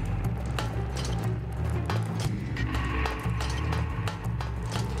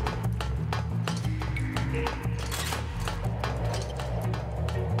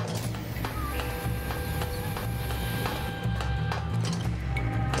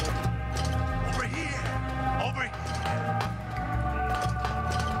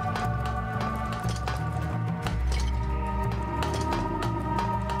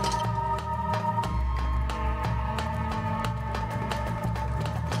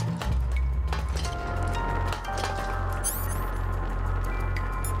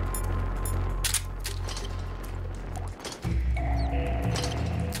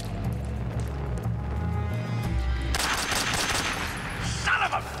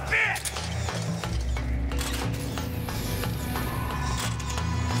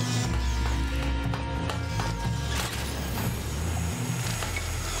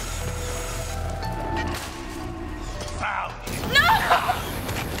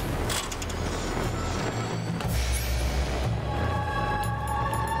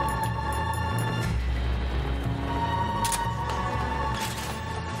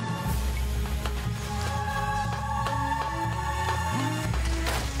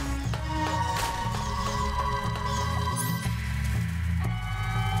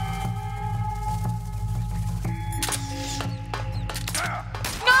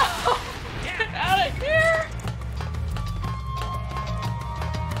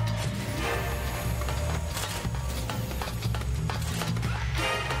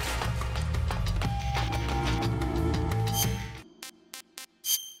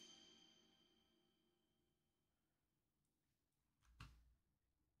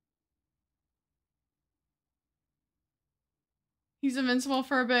 He's invincible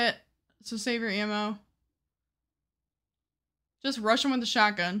for a bit, so save your ammo. Just rush him with the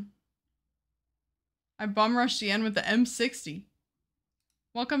shotgun. I bum rushed the end with the M60.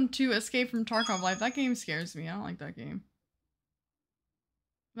 Welcome to Escape from Tarkov Life. That game scares me. I don't like that game.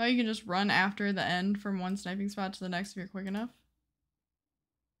 Now you can just run after the end from one sniping spot to the next if you're quick enough.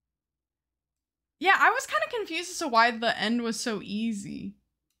 Yeah, I was kind of confused as to why the end was so easy.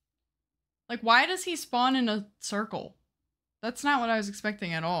 Like, why does he spawn in a circle? That's not what I was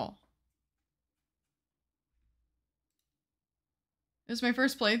expecting at all. It was my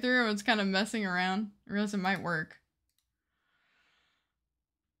first playthrough. I was kind of messing around. I realized it might work.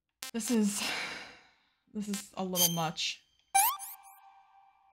 This is a little much.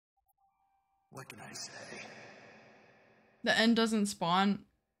 What can I say? The end doesn't spawn.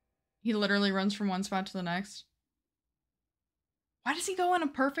 He literally runs from one spot to the next. Why does he go in a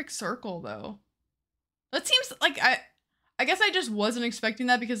perfect circle though? That seems like I guess I just wasn't expecting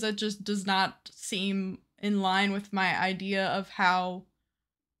that because that just does not seem in line with my idea of how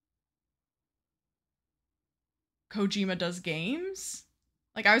Kojima does games.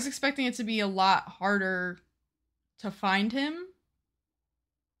 Like, I was expecting it to be a lot harder to find him.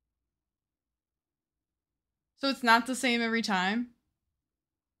 So it's not the same every time.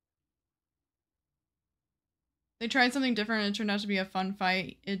 They tried something different and it turned out to be a fun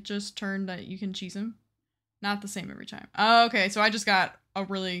fight. It just turned that you can cheese him. Not the same every time. Oh, okay, so I just got a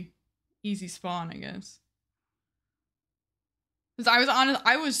really easy spawn, I guess. Because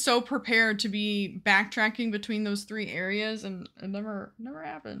I was so prepared to be backtracking between those 3 areas and it never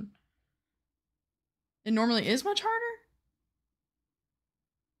happened. It normally is much harder?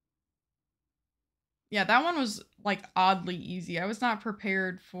 Yeah, that one was like oddly easy. I was not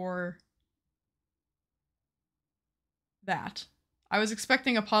prepared for that. I was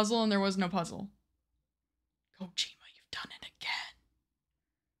expecting a puzzle and there was no puzzle. Kojima, you've done it again.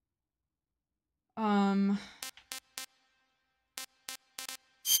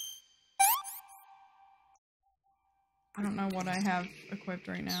 I don't know what I have equipped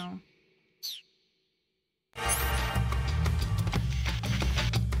right now.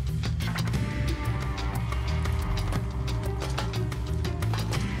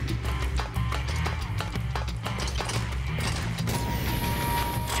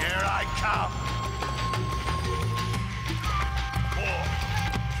 Here I come. 4,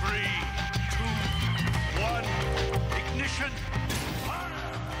 3, 2, 1. Ignition.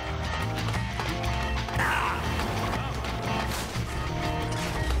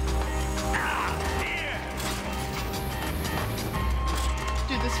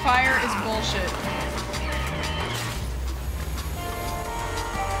 Dude, this fire is bullshit.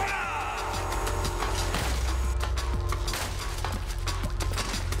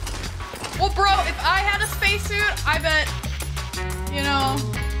 Well, bro, if I had a spacesuit, I bet, you know,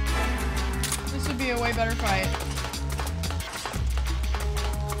 this would be a way better fight.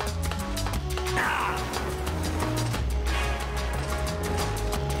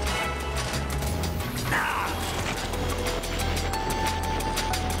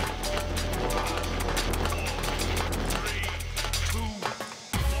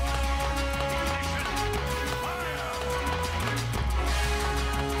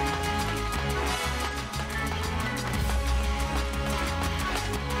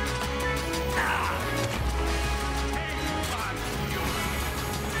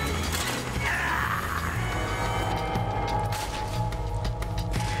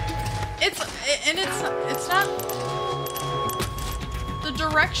 It's not, the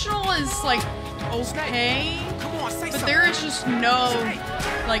directional is like okay, but there is just no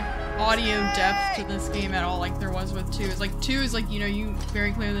like audio depth to this game at all like there was with 2. It's like 2 is like, you know, you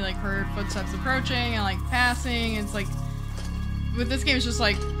very clearly like heard footsteps approaching and like passing. It's like with this game it's just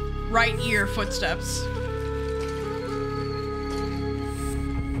like right ear footsteps.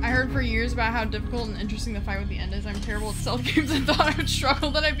 I heard for years about how difficult and interesting the fight with the end is. I'm terrible at stealth games and thought I would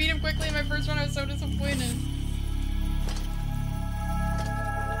struggle. Then I beat him quickly in my first run. I was so disappointed.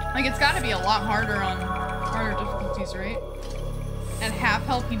 Like, it's gotta be a lot harder on harder difficulties, right? At half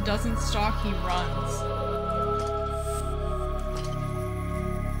health, he doesn't stalk, he runs.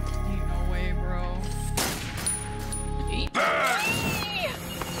 Ain't no way, bro. Eat.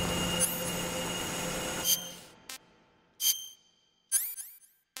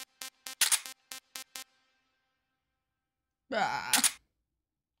 Ah.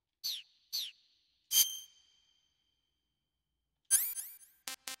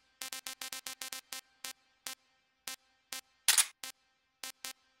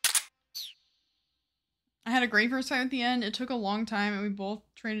 I had a great first fight at the end. It took a long time and we both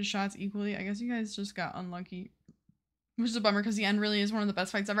traded shots equally. I guess you guys just got unlucky which is a bummer because the end really is one of the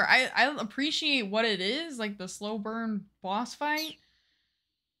best fights ever. I appreciate what it is, like the slow burn boss fight,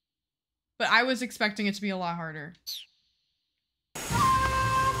 but I was expecting it to be a lot harder.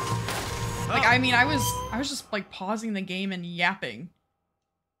 Like, I mean, I was just like pausing the game and yapping.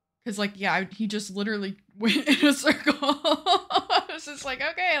 Cause like, yeah, he just literally went in a circle. I was just like,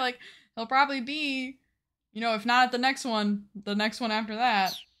 okay, like he'll probably be, you know, if not at the next one after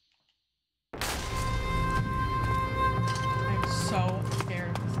that. I'm so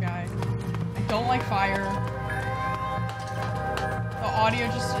scared of this guy. I don't like fire. The audio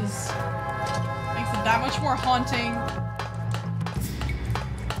just makes it that much more haunting.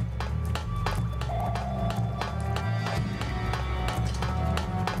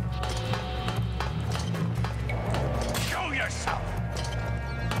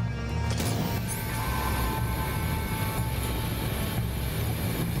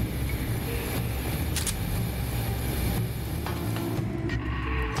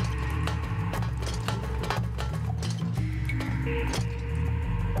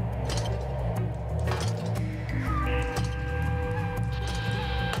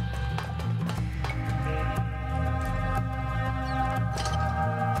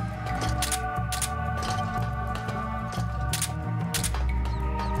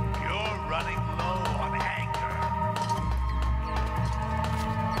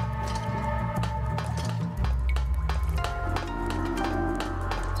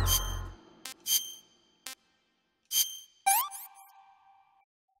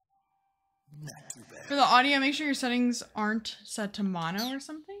 For the audio, make sure your settings aren't set to mono or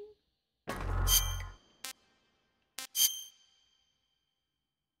something.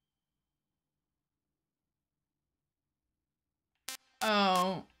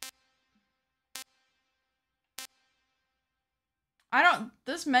 Oh.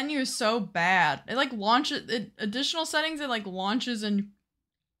 This menu is so bad. It like launches, additional settings, it like launches in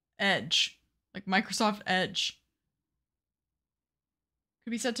Edge. Like Microsoft Edge.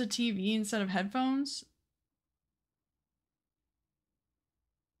 Could be set to TV instead of headphones.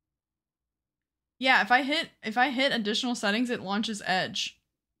 Yeah, if I hit additional settings, it launches Edge.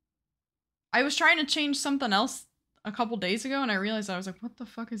 I was trying to change something else a couple days ago and I realized I was like, what the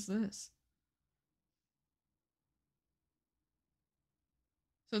fuck is this?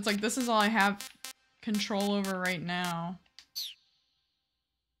 So it's like, this is all I have control over right now.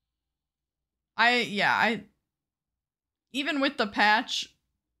 Even with the patch,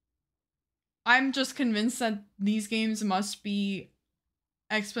 I'm just convinced that these games must be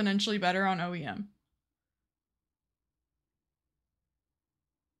exponentially better on OEM.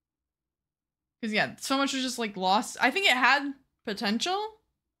 Because yeah, so much was just like lost. I think it had potential,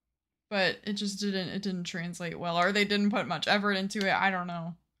 but it just didn't translate well, or they didn't put much effort into it. I don't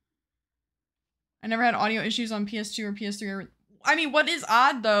know. I never had audio issues on PS2 or PS3. I mean, what is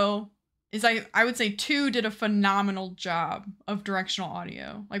odd though, is I would say 2 did a phenomenal job of directional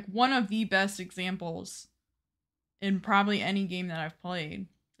audio. Like one of the best examples in probably any game that I've played.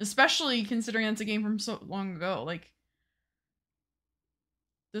 Especially considering it's a game from so long ago. Like,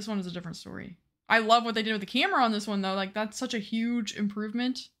 this one is a different story. I love what they did with the camera on this one though. Like, that's such a huge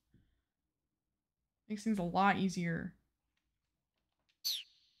improvement. Makes things a lot easier.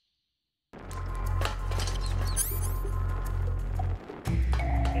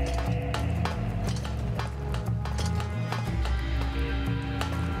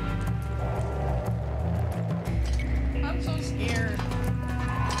 I'm so scared.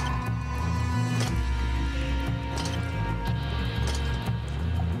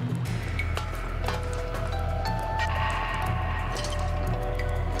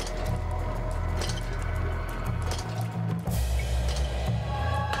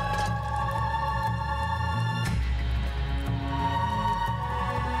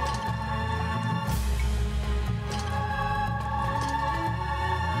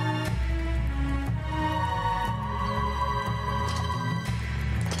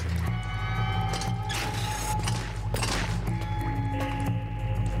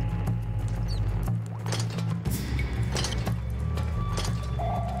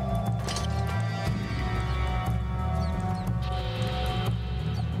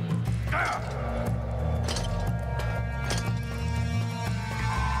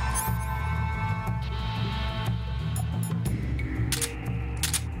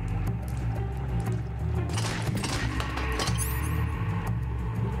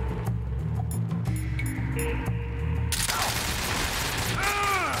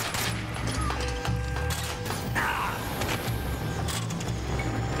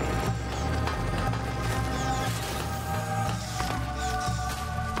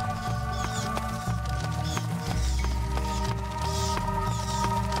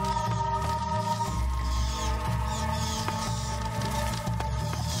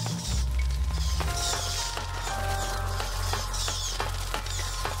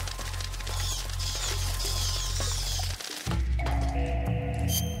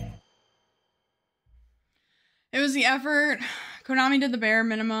 was the effort. Konami did the bare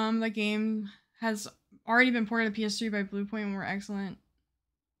minimum. The game has already been ported to PS3 by Bluepoint and were excellent.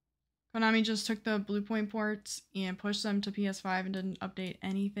 Konami just took the Bluepoint ports and pushed them to PS5 and didn't update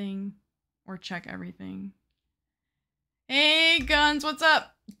anything or check everything. Hey, Guns, what's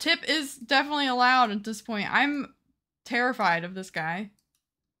up? Tip is definitely allowed at this point. I'm terrified of this guy.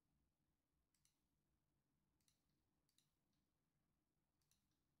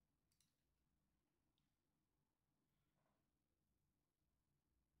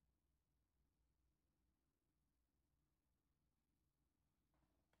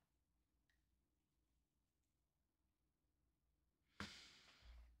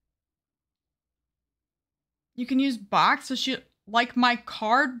 You can use box to shoot like my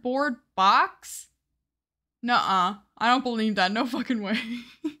cardboard box? Nuh-uh. I don't believe that. No fucking way.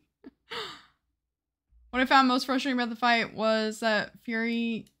 What I found most frustrating about the fight was that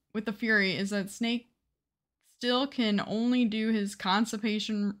Fury is that Snake still can only do his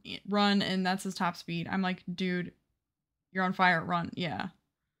constipation run and that's his top speed. I'm like, dude, you're on fire, run. Yeah.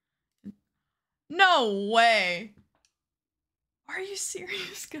 No way. Are you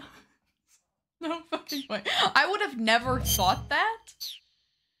serious, guys? No fucking way. I would have never thought that.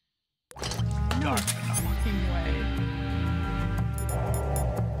 No fucking way.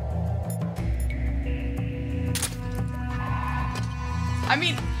 I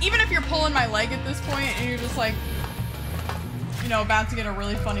mean, even if you're pulling my leg at this point and you're just like, you know, about to get a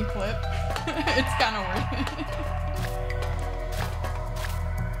really funny clip, it's kind of worth it.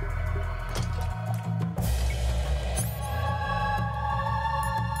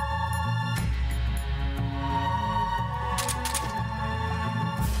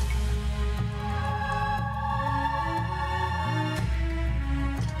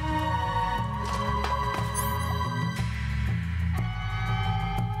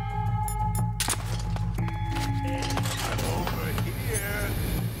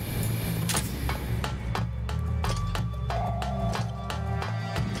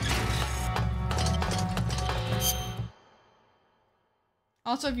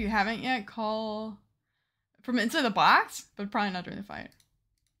 Also, if you haven't yet, call from inside the box, but probably not during the fight.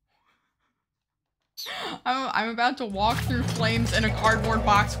 I'm about to walk through flames in a cardboard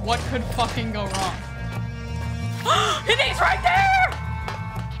box. What could fucking go wrong? And he's right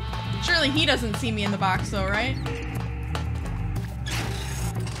there! Surely he doesn't see me in the box though, right?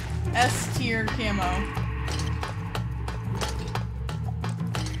 S tier camo.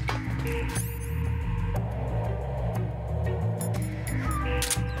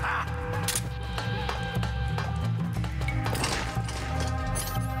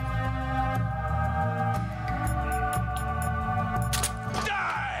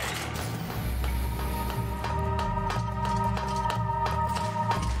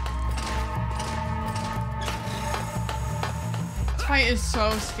 Is so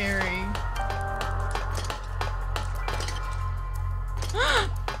scary.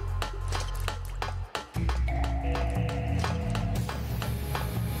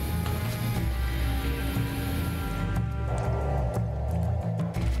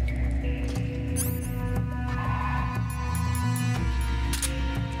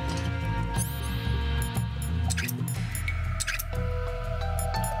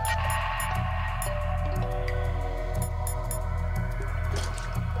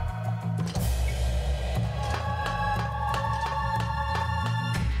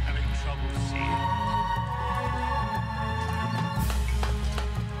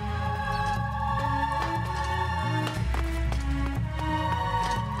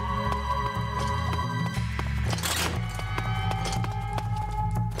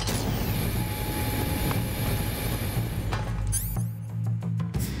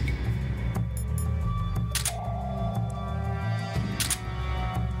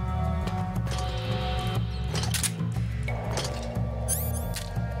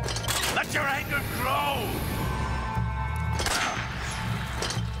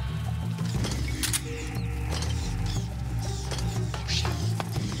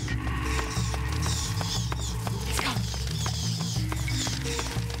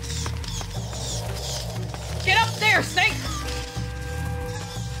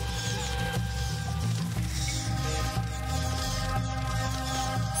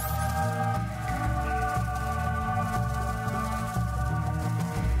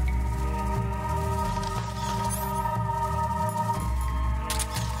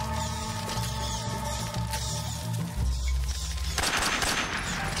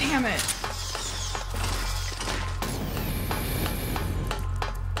 Damn it.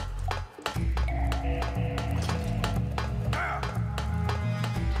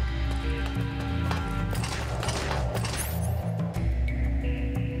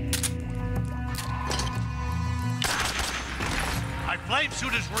 flame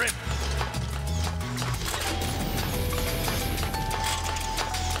suit is ripped.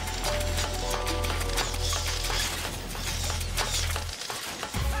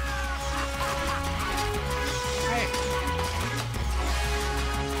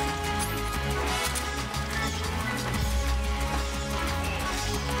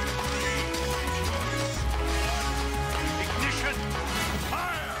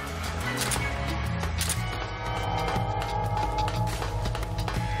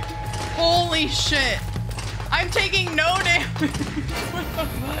 Holy shit! I'm taking no damage! What the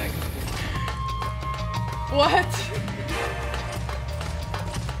fuck? What?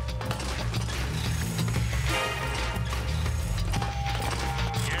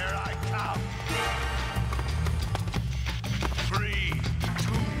 Here I come. 3,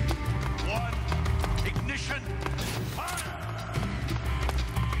 2, 1. Ignition. Fire!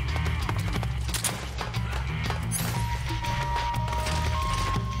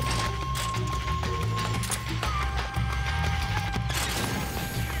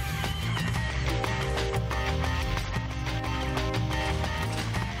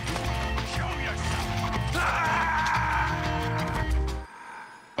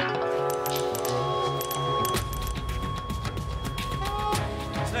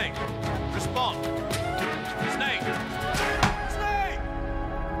 Snake, respond. Snake! Snake!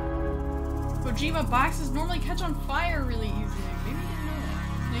 Kojima boxes normally catch on fire really easily. Maybe you didn't know that.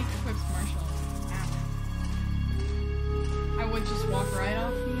 Snake equips marshmallows. I would just walk right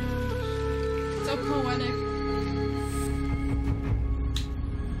off the edge. So poetic.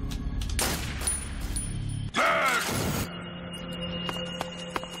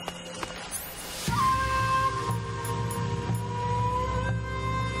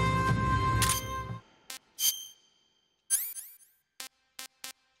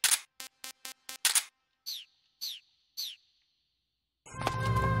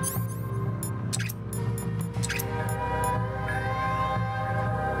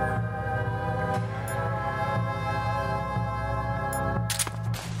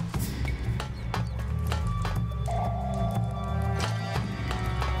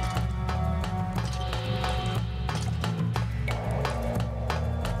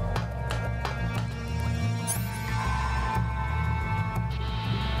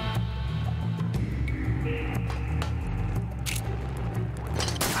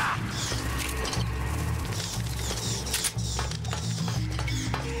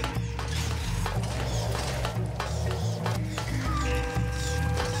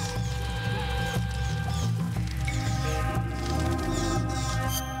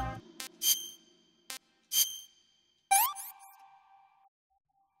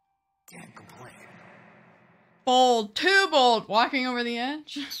 Bold, too bold, walking over the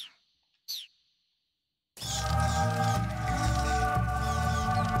edge. Where is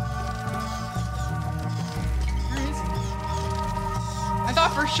he? I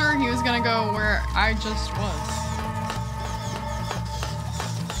thought for sure he was gonna go where I just was.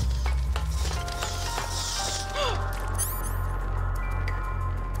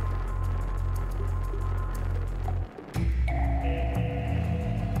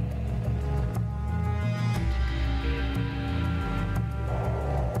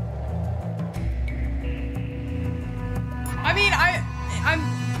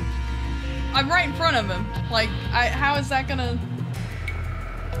 I'm right in front of him. Like, how is that gonna...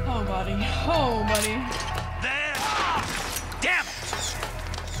 Oh, buddy. Oh, buddy. There! Damn it!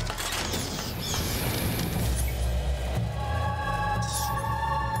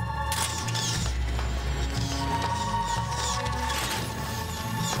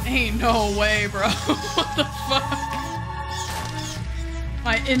 Ain't no way, bro. What the fuck?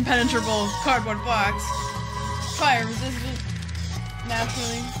 My impenetrable cardboard box. Fire resistant.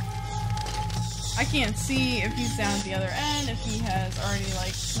 Naturally. I can't see if he's down at the other end, if he has already,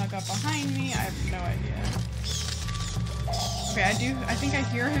 like, snuck up behind me. I have no idea. Okay, I think I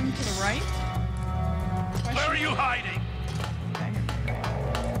hear him to the right. Where are you hiding? Okay, I hear him to the right.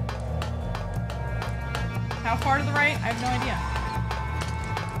 How far to the right? I have no idea.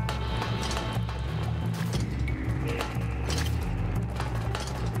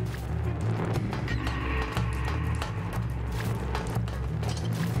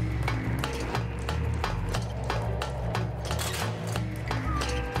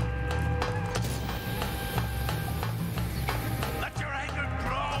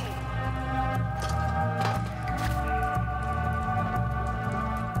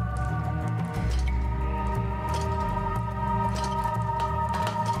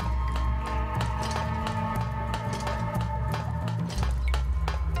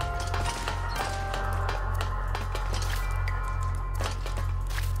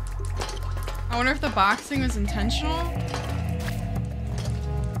 I wonder if the boxing was intentional?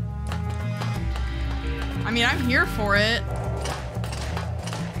 I mean, I'm here for it.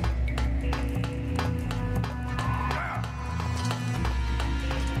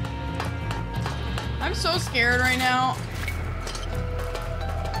 I'm so scared right now.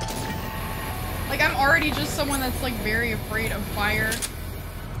 Like, I'm already just someone that's, like, very afraid of fire.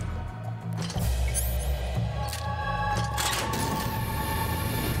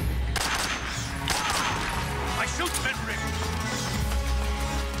 My suit's been ripped.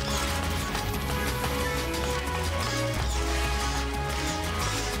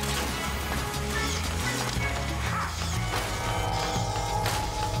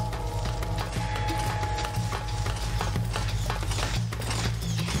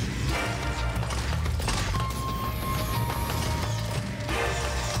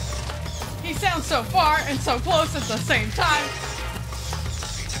 He sounds so far and so close at the same time.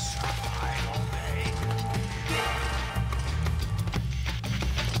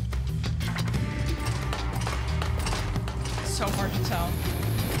 So hard to tell.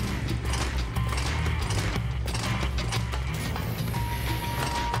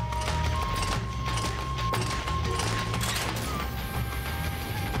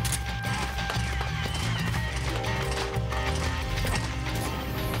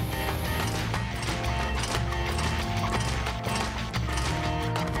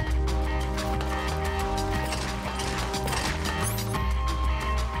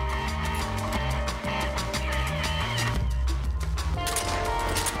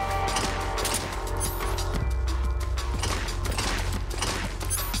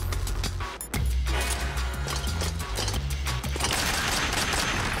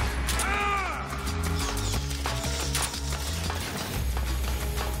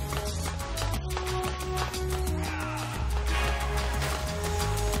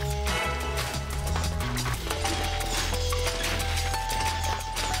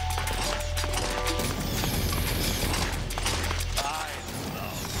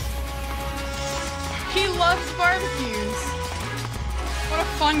 He loves barbecues. What a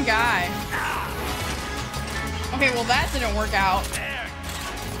fun guy. Okay, well that didn't work out.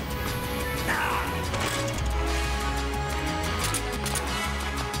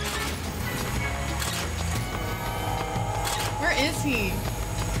 Where is he?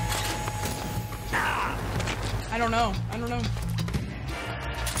 I don't know. I don't know.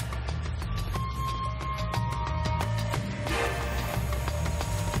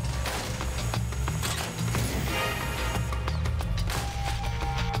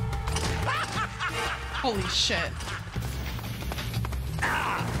 Holy shit.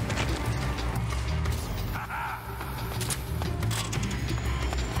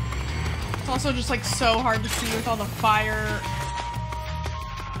 It's also just like so hard to see with all the fire.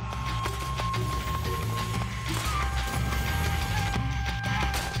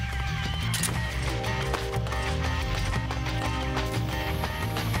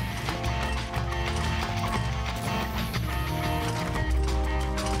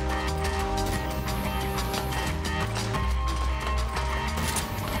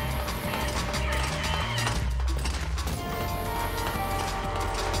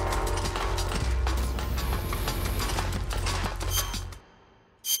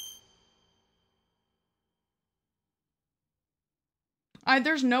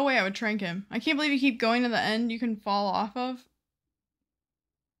 There's no way I would trank him. I can't believe you keep going to the end you can fall off of.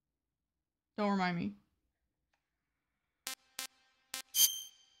 Don't remind me.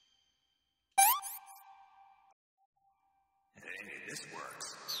 Hey, this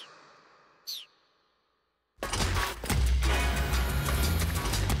works.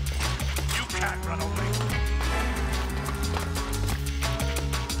 You can't run away.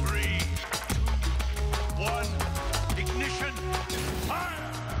 3, 1, ignition, fire!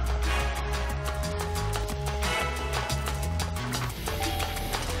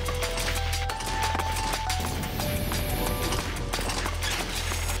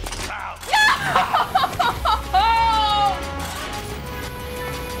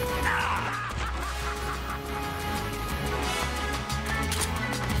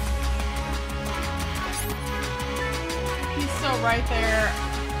 He's so right there.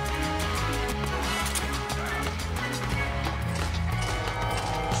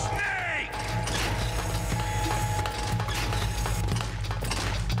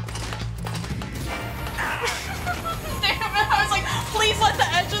 Please let the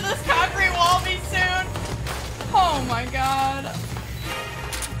edge of this concrete wall be soon. Oh my god.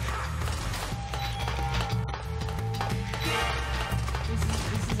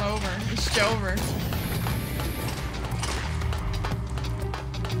 This is over. It's Jover.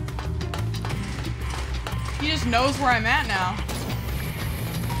 He just knows where I'm at now.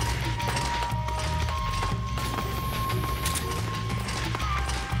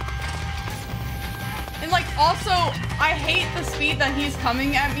 And like, also, I hate the speed that he's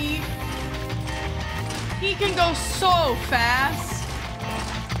coming at me. He can go so fast.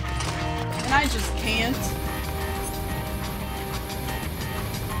 And I just can't.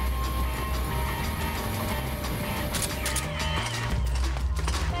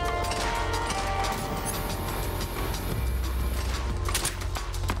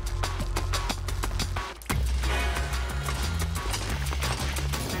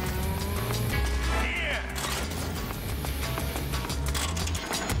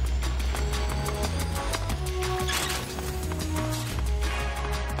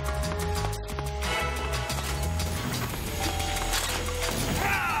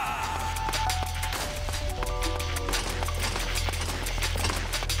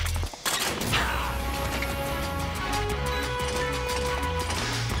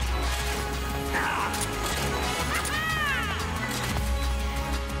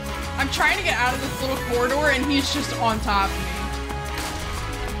 Trying to get out of this little corridor and he's just on top of me.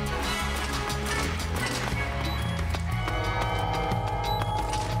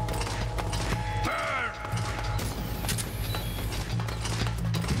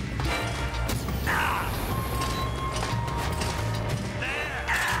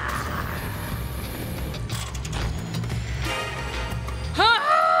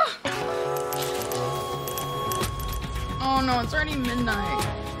 Oh no, it's already midnight.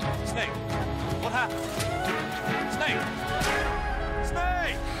 Snake, what happened? Snake!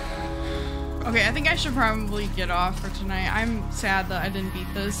 Snake! Okay, I think I should probably get off for tonight. I'm sad that I didn't beat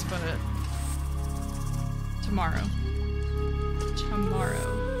this, but tomorrow.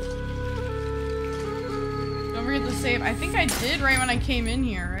 Don't forget to save. I think I did right when I came in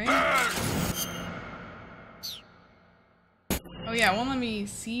here, right? Oh yeah, it won't let me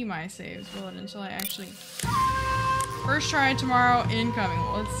see my saves, will it, until I actually... First try tomorrow, incoming.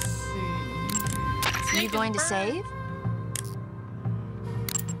 Let's see. Are you going to save?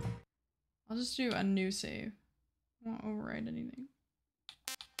 I'll just do a new save. I won't overwrite anything.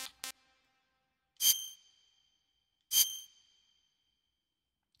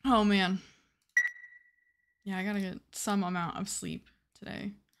 Oh man. Yeah, I gotta get some amount of sleep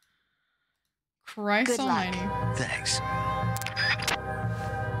today. Christ almighty. Thanks.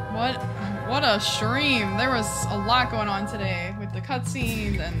 What a stream. There was a lot going on today with the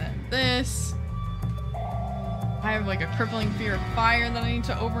cutscenes and then this. I have like a crippling fear of fire that I need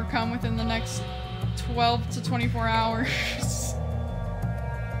to overcome within the next 12 to 24 hours.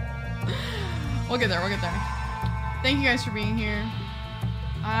 We'll get there, we'll get there. Thank you guys for being here.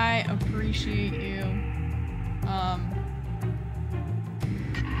 I appreciate you.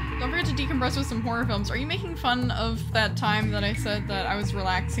 Don't forget to decompress with some horror films. Are you making fun of that time that I said that I was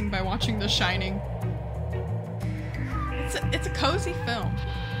relaxing by watching The Shining? It's a cozy film.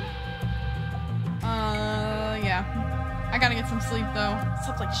 Yeah. I gotta get some sleep though.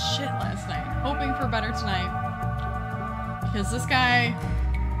 Slept like shit last night. Hoping for better tonight. Because this guy,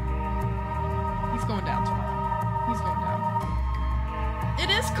 he's going down tomorrow. He's going down. It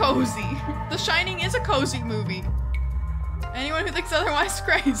is cozy. The Shining is a cozy movie. Anyone who thinks otherwise is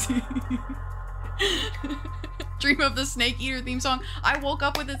crazy. Dream of the Snake Eater theme song. I woke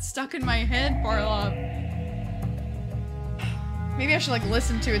up with it stuck in my head, Barlov. Maybe I should like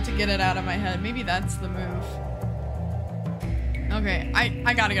listen to it to get it out of my head. Maybe that's the move. Okay,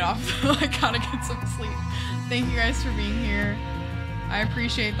 I gotta get off. I gotta get some sleep. Thank you guys for being here. I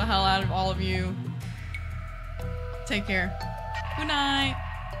appreciate the hell out of all of you. Take care. Good night.